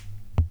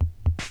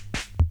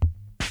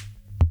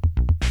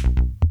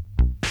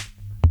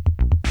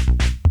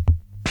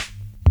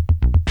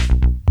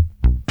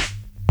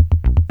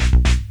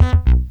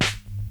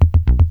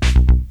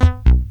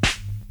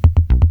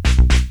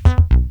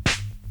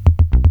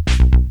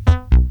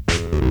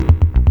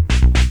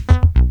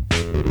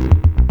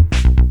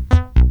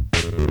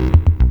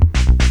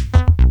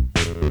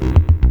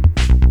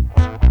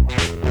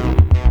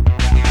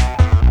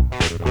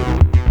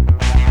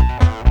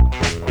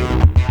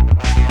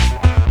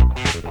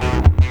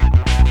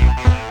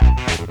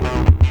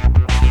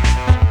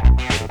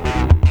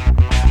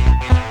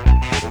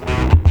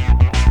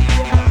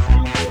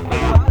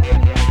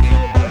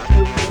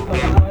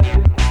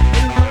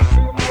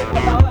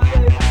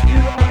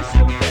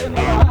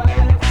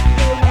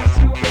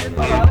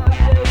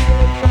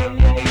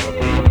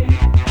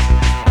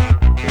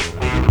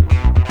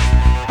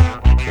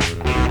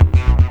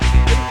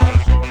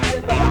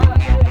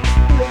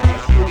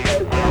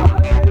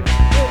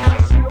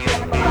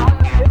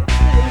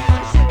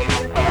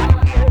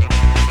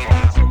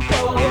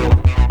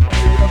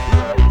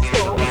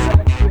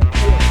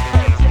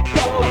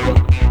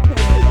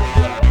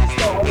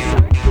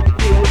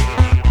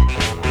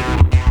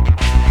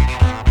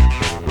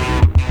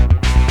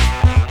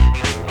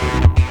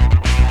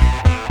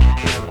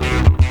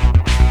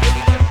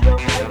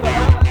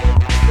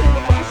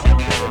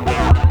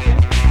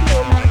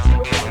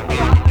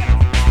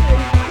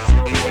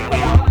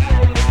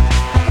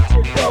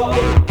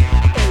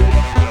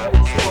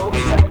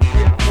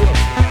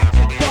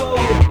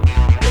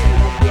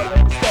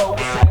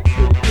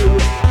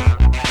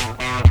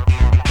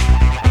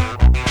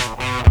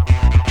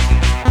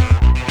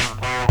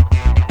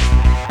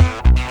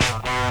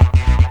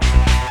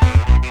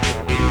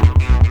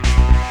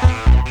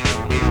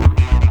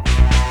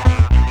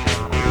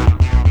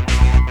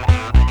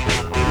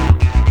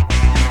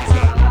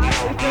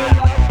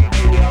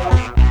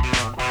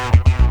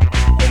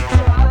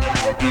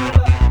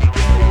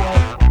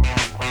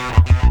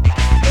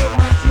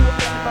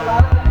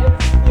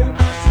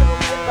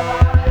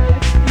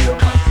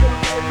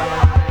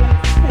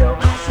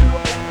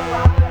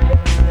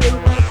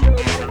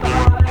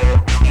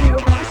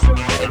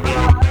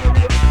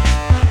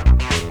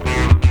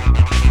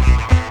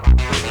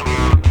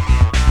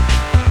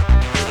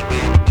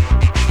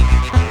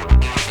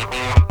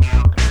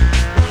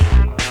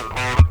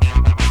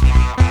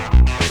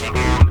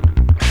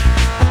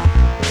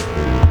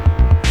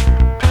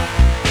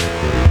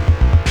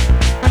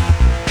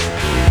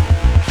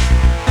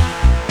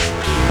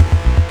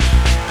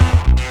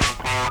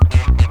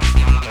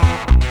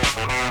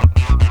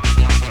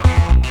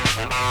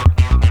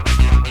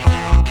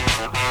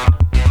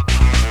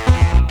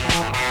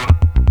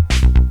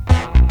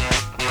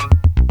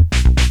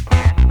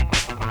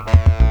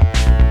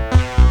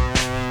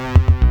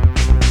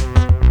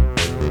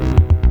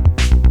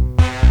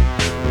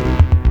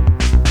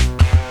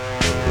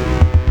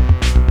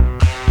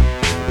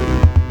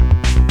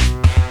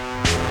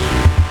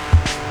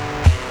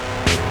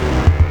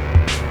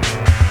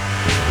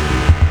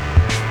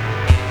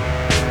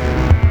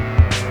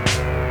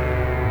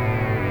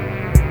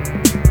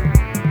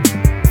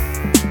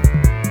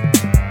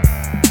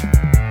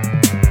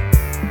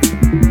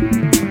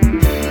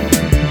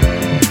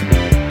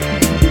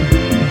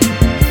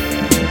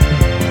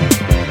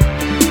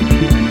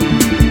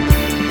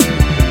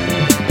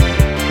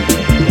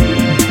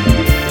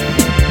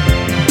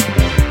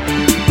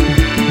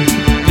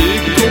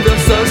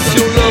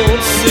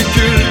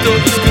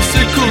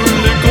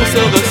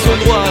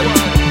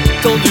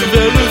 tendu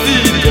vers le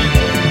vide,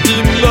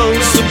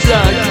 d'immenses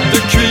plaques de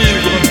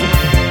cuivre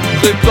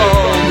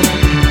répandent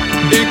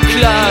et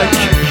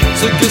claquent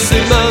ce que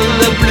ses mains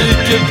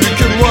n'appliquent plus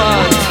que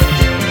moite,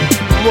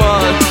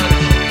 moite.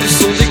 Du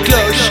son des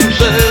cloches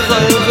vers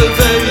un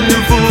réveil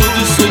nouveau,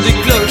 du son des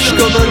cloches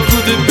comme un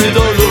coup d'épée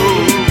dans l'eau.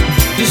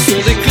 Du son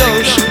des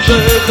cloches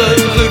vers un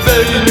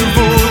réveil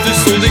nouveau, du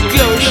son des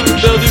cloches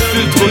vers du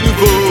filtre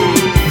nouveau,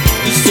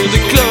 du son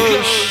des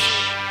cloches.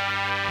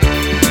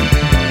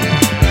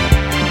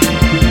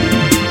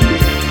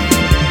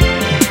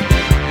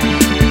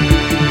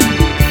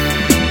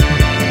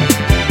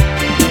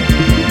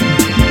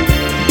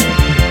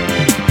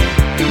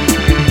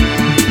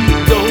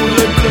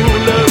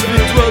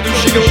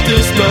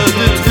 Gigantisme a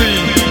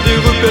détruit des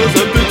repères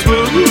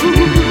impétueux,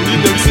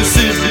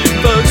 inaccessibles,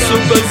 face au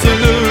passé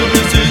ne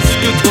résiste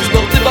que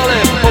transporté par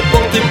l'air,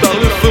 emporté par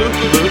le feu.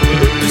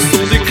 Du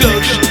son des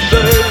cloches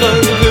vers un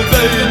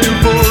réveil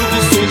nouveau, du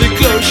son des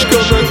cloches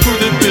comme un coup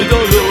d'épée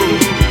dans l'eau.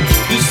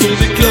 Du son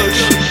des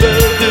cloches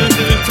vers des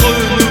filtres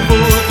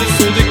nouveaux, du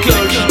son des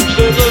cloches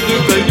vers un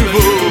réveil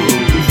nouveau,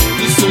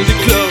 du son des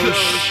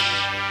cloches.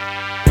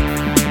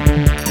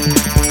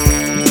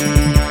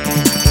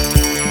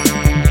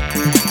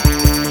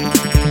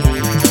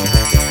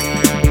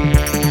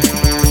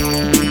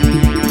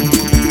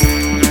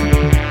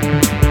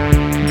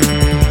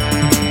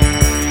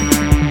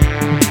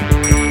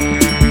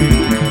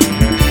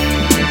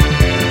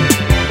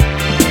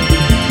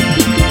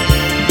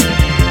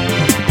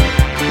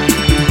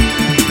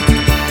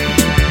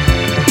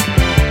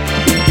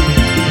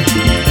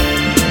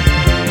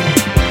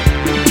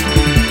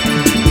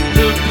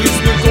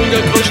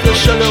 La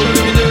chaleur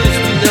lumineuse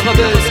d'une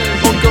arabesque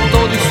encore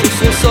tendue sur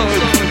son sol,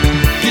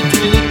 qui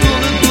tourne,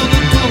 tourne, tourne,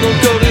 tourne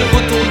encore et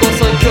retourne dans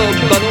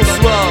syncope,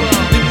 balançoire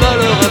du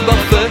malheur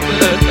imparfait.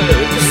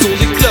 Du son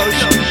des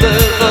cloches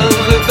vers un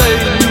réveil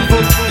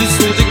nouveau, du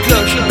son des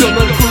cloches comme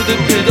un coup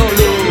d'épée dans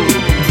l'eau.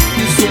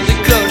 Du son des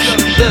cloches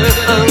vers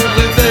un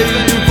réveil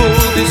nouveau,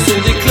 du son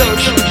des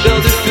cloches vers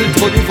des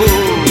filtres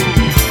nouveaux,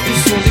 du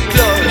son des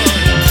cloches.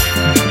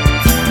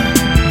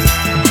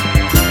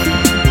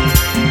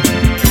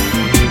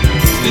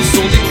 Du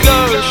son des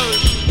cloches.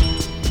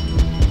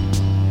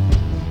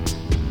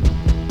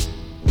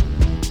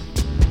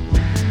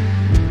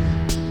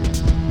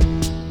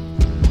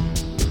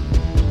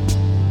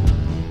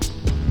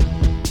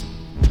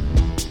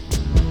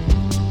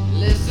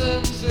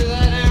 Listen to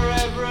that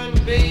irreverent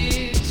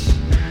beat.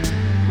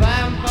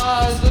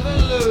 Vampires of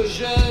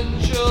illusion,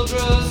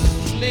 children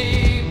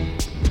sleep.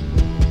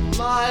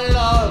 My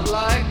love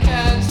like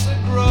cancer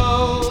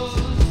grows.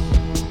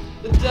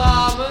 The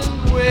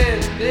diamond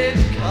wind it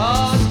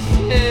casts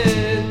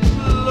it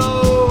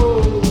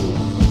blows,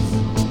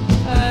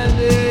 and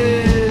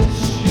it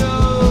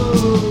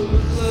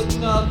shows that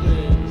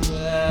nothing's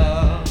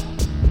there.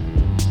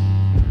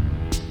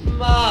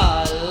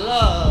 My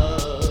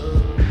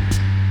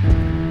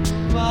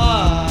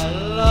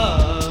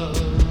love,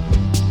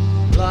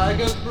 like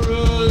a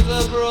bruise,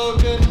 a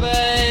broken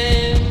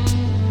vein,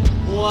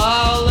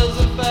 wild as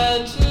a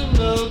phantom,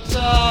 no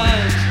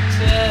time to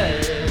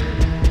tame.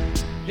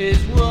 His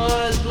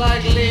words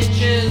like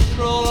leeches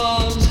crawl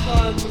on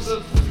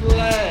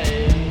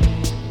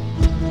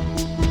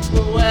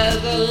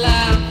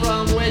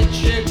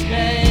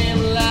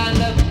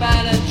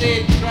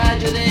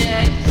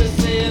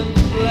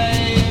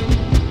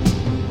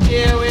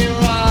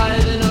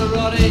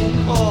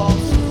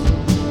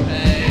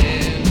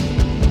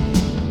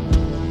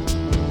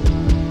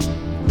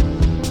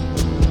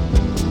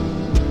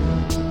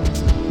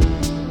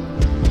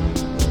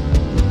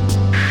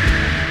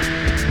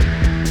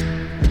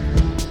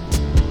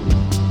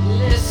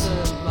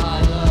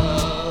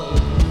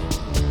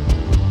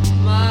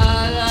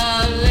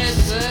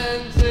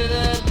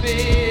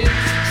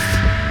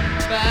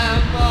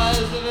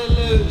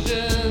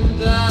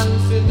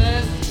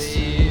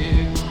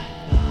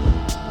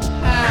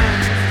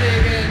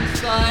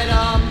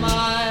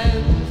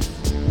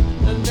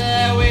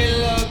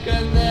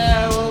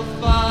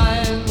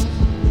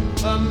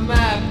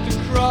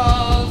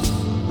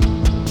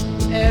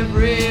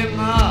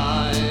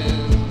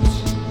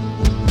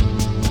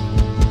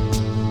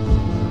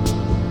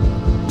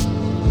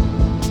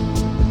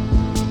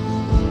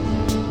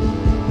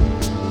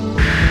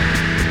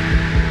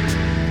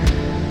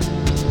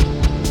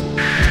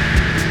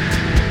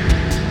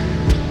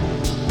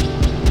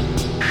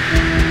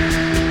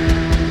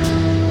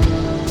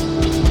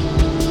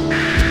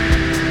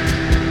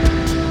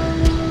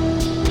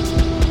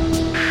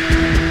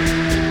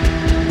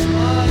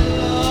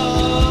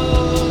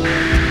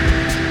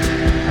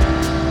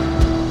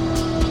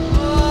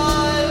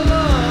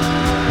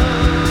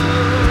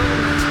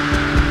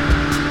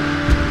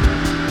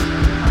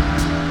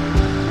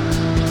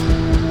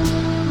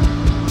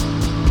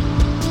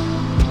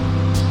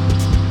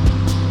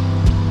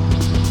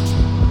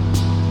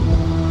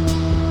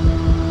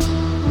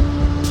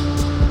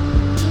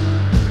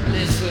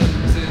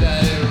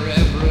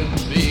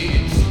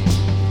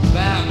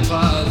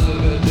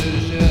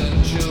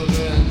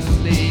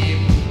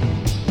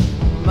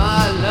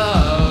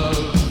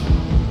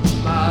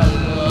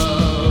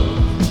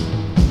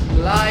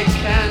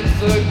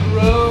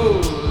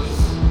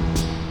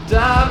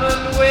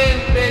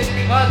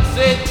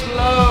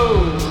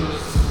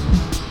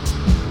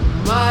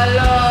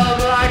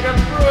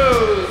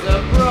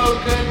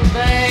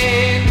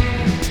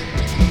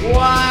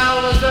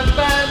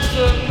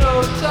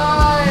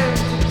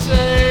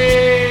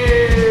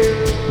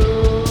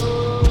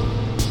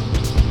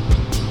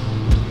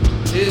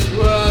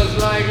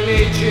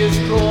creatures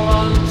crawl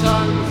on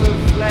tongues of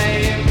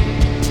flame,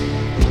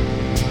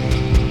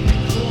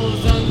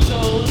 cause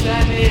untold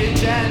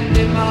damage and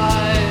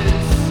demise.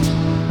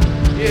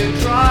 You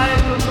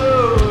drive the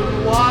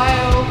moon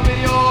wild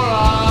with your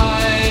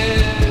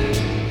eyes.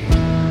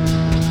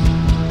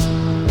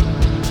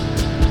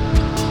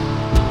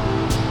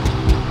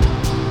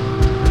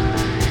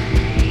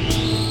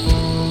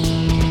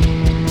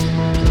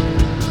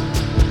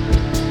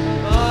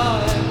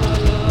 Bye, my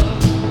love.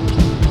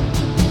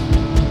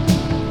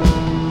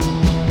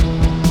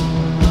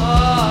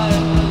 Bye,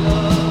 my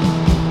love.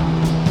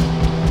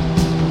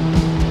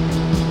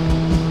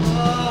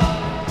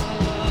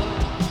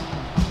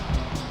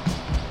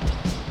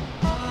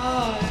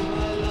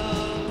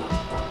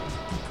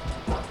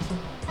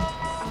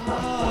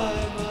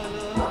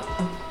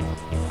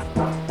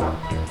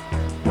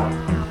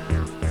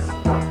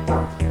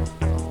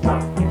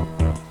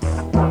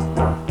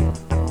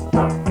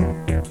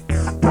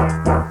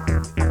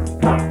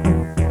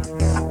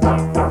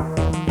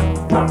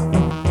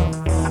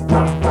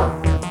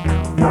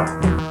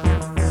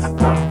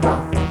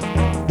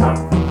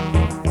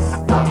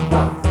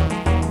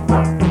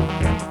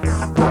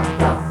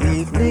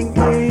 Evening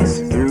breeze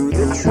through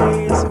the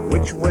trees.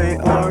 Which way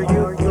are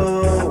you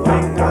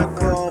blowing? I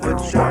call, but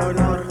you're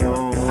not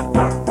home.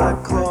 I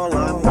call,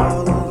 I'm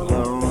all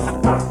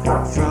alone.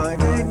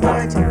 Friday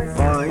night,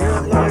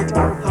 firelight.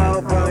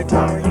 How bright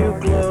are you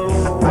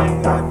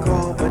glowing? I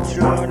call, but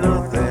you're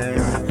not there.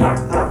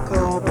 I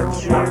call,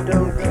 but you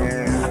don't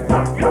care.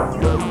 You're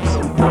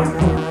losing me.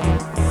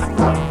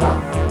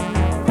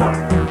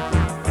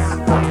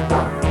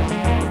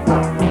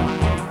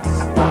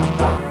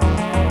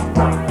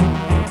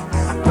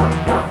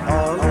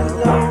 All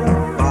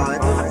alone by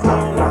the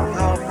phone.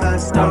 How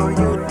fast are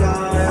you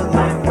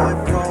dialing? I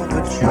call,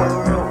 but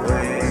you're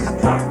away.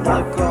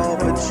 I call,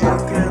 but you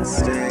can't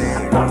stay.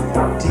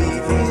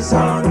 TV's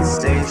on,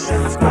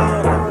 station's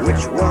gone.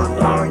 Which one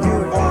are you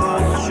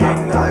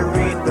watching? I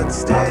read, but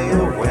stay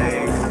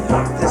awake.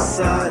 This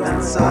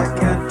silence I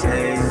can't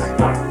take.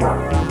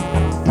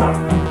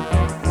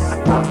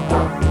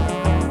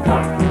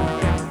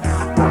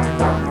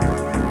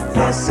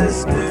 This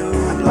is new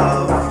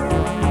love.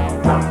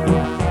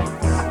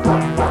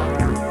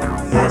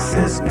 This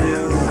is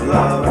new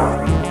love.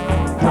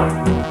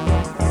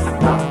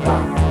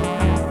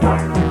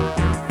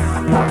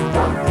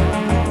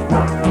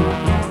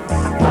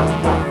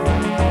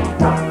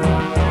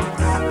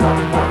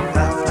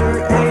 After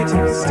 8,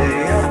 stay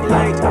up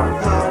late.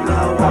 How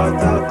now art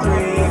thou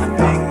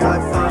creeping? I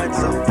find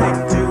something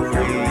to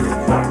read.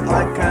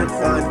 I can't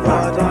find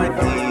what I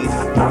need.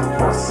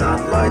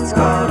 Sunlight's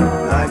gone,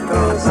 night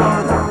goes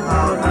on.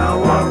 How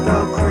now art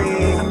thou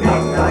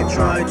creeping? I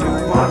try to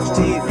watch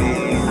TV.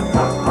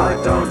 I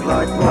don't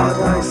like what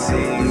I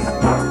see.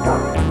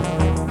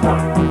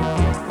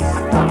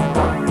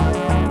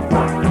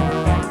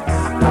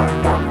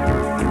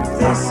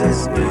 This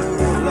is new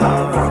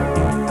love.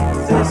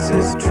 This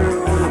is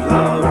true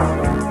love.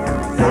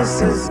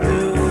 This is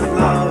new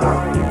love.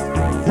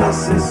 This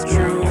is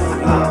true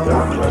love.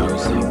 You're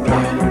closing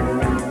in.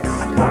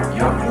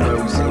 You're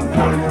closing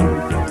in.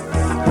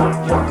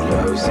 You're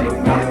closing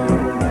in.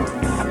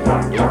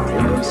 You're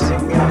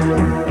closing in.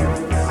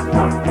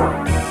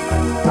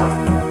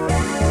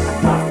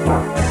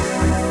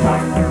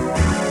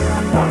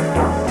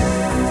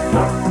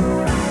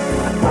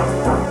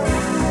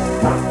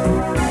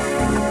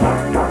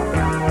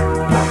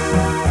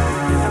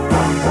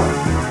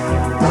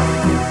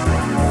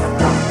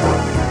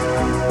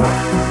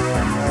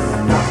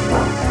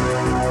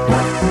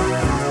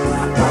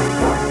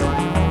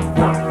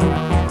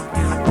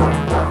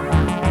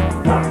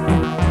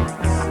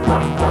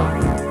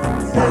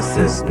 This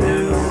is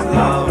new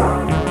love.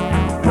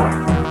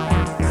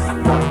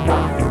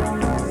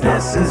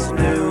 This is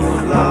new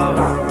love.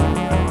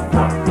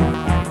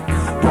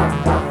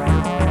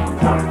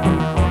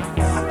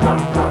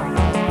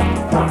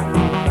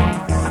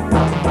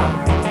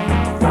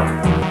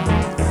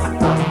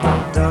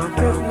 Dark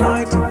of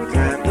night,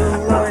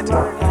 candlelight.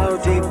 How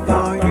deep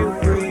are you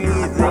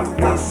breathing?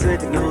 These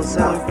signals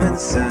have been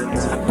sent.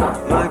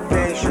 My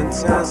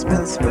patience has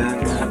been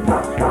spent.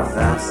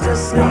 Fast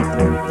asleep,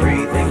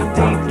 breathing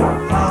deep.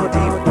 How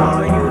deep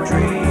are you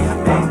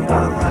dreaming?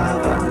 I'll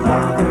have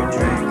another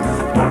drink.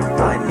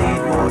 I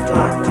need more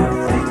time to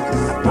think.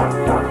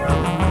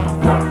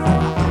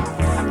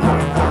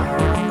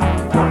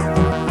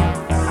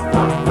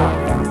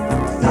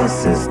 This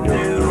is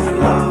new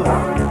love.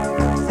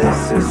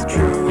 This is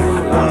true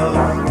love.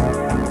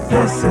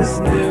 This is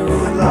new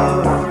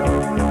love.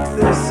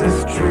 This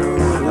is true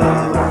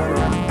love.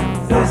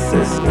 This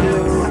is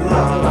new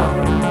love.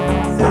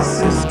 This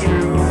is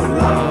true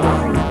love.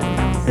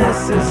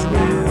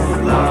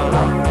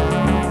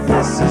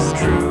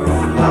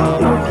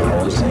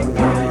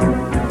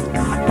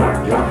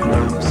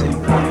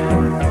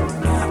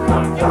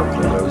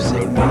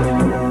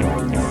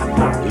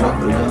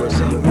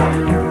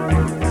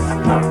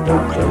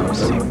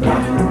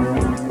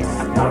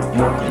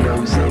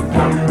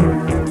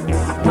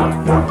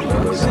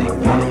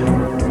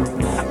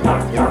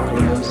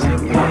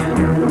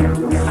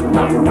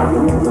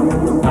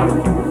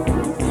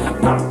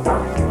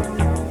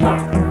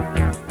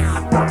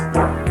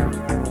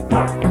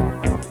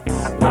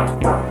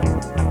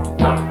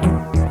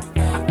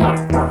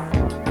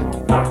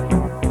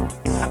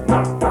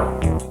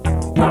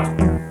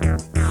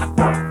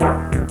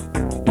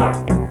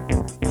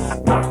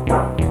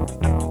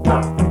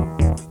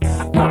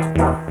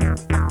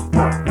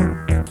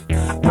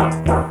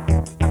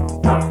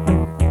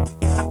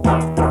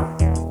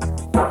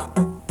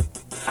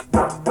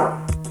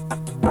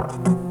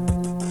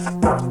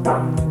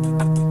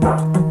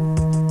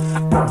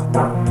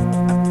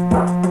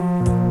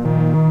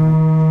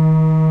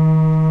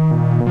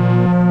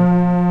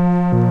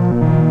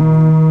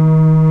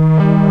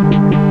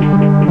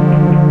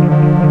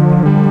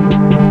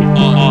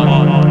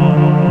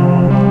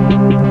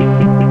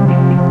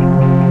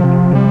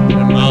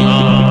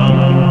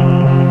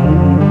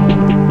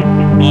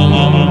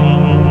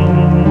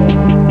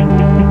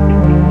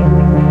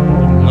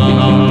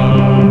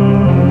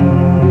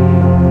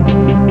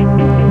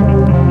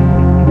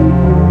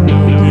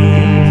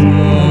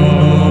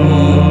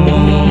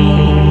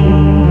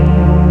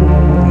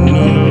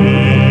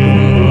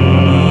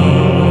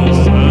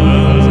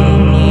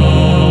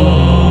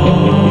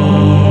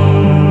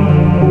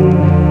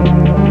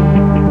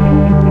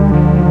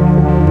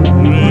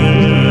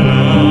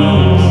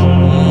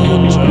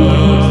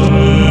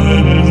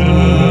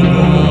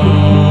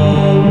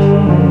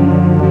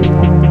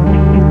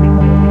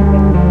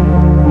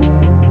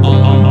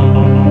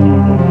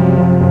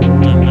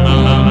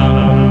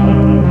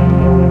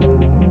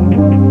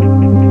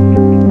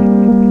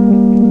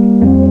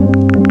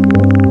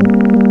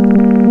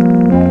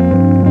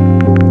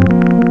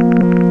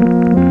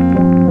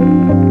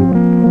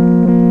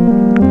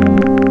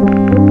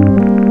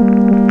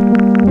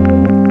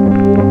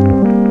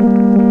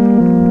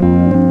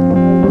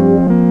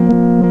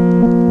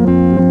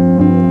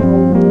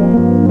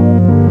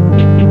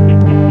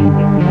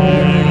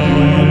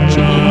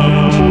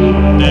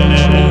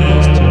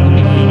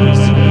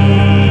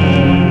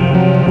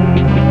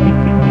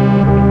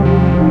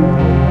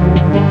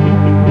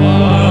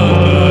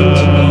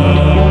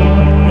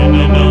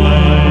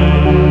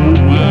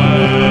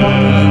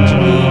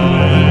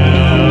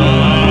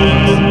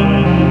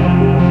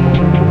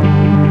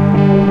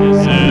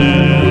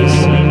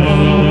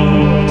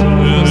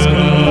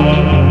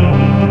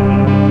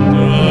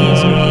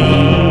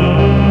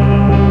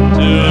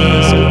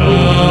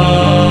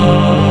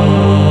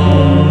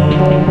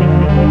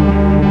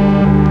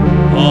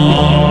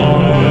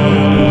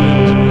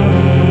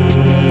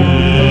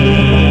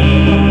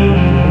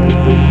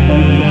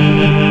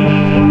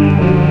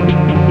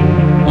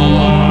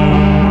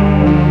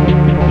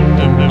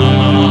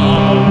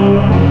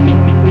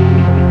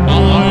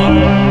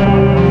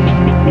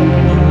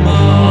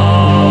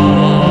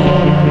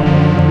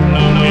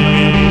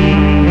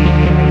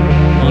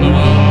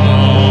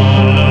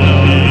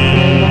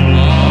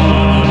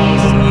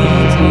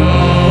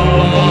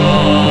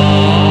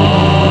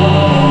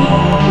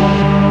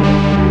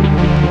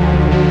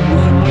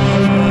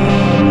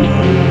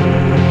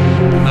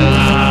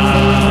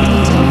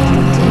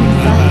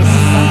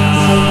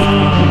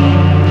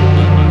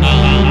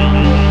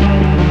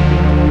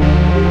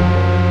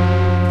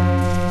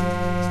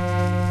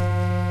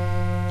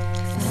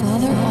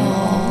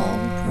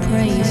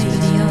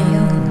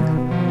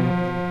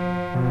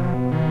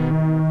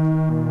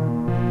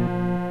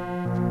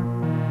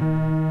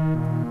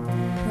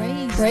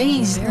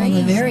 praise on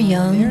the very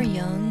young.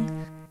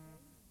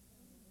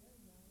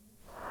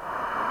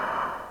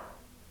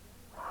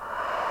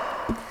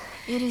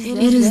 It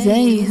is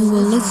they who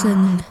will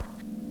listen.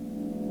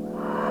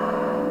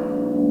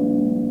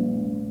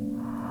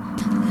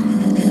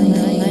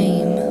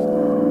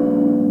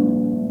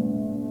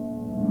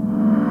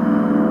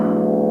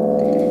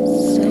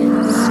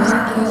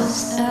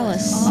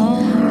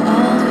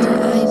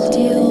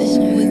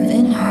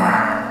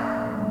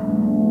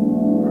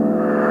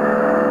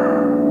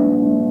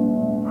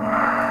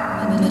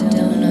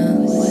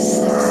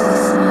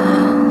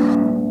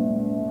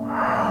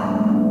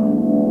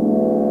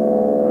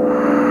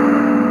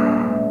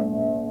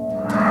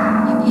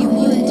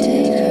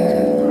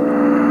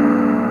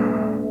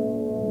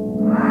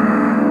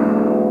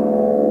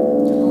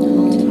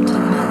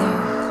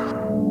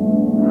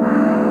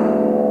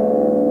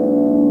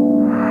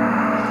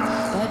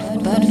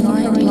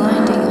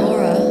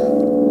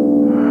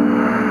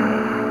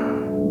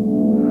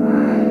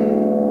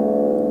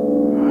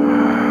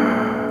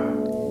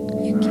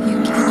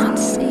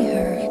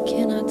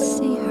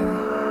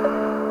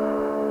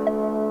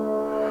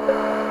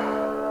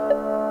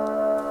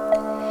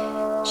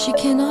 She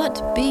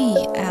cannot be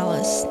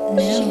Alice.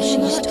 Now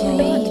she's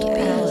told.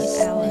 Alice.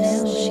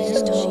 Now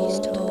she's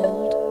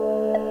told.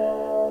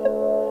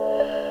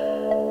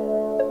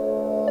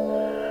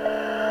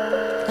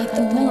 Like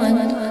the one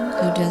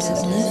who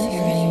doesn't live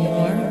here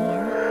anymore.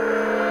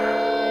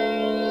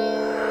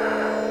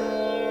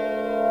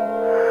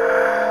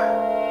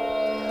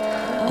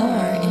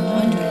 Or in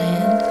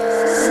Wonderland,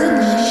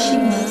 suddenly she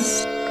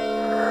must.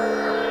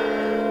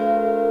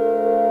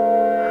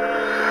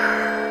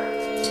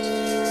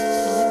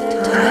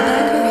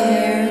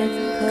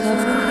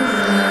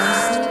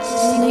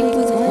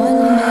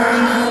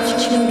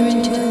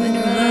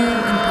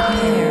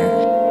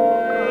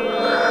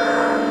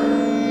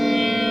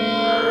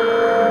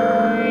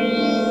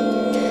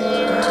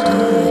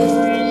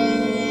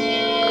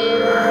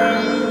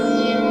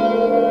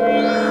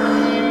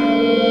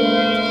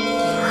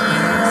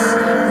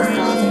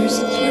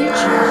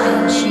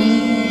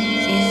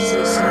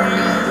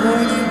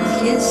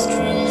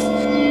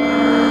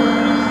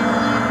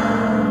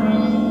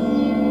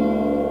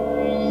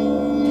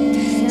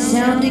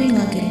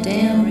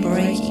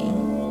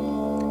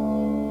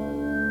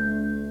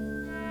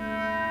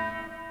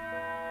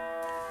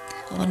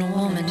 on a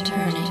woman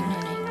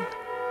turning.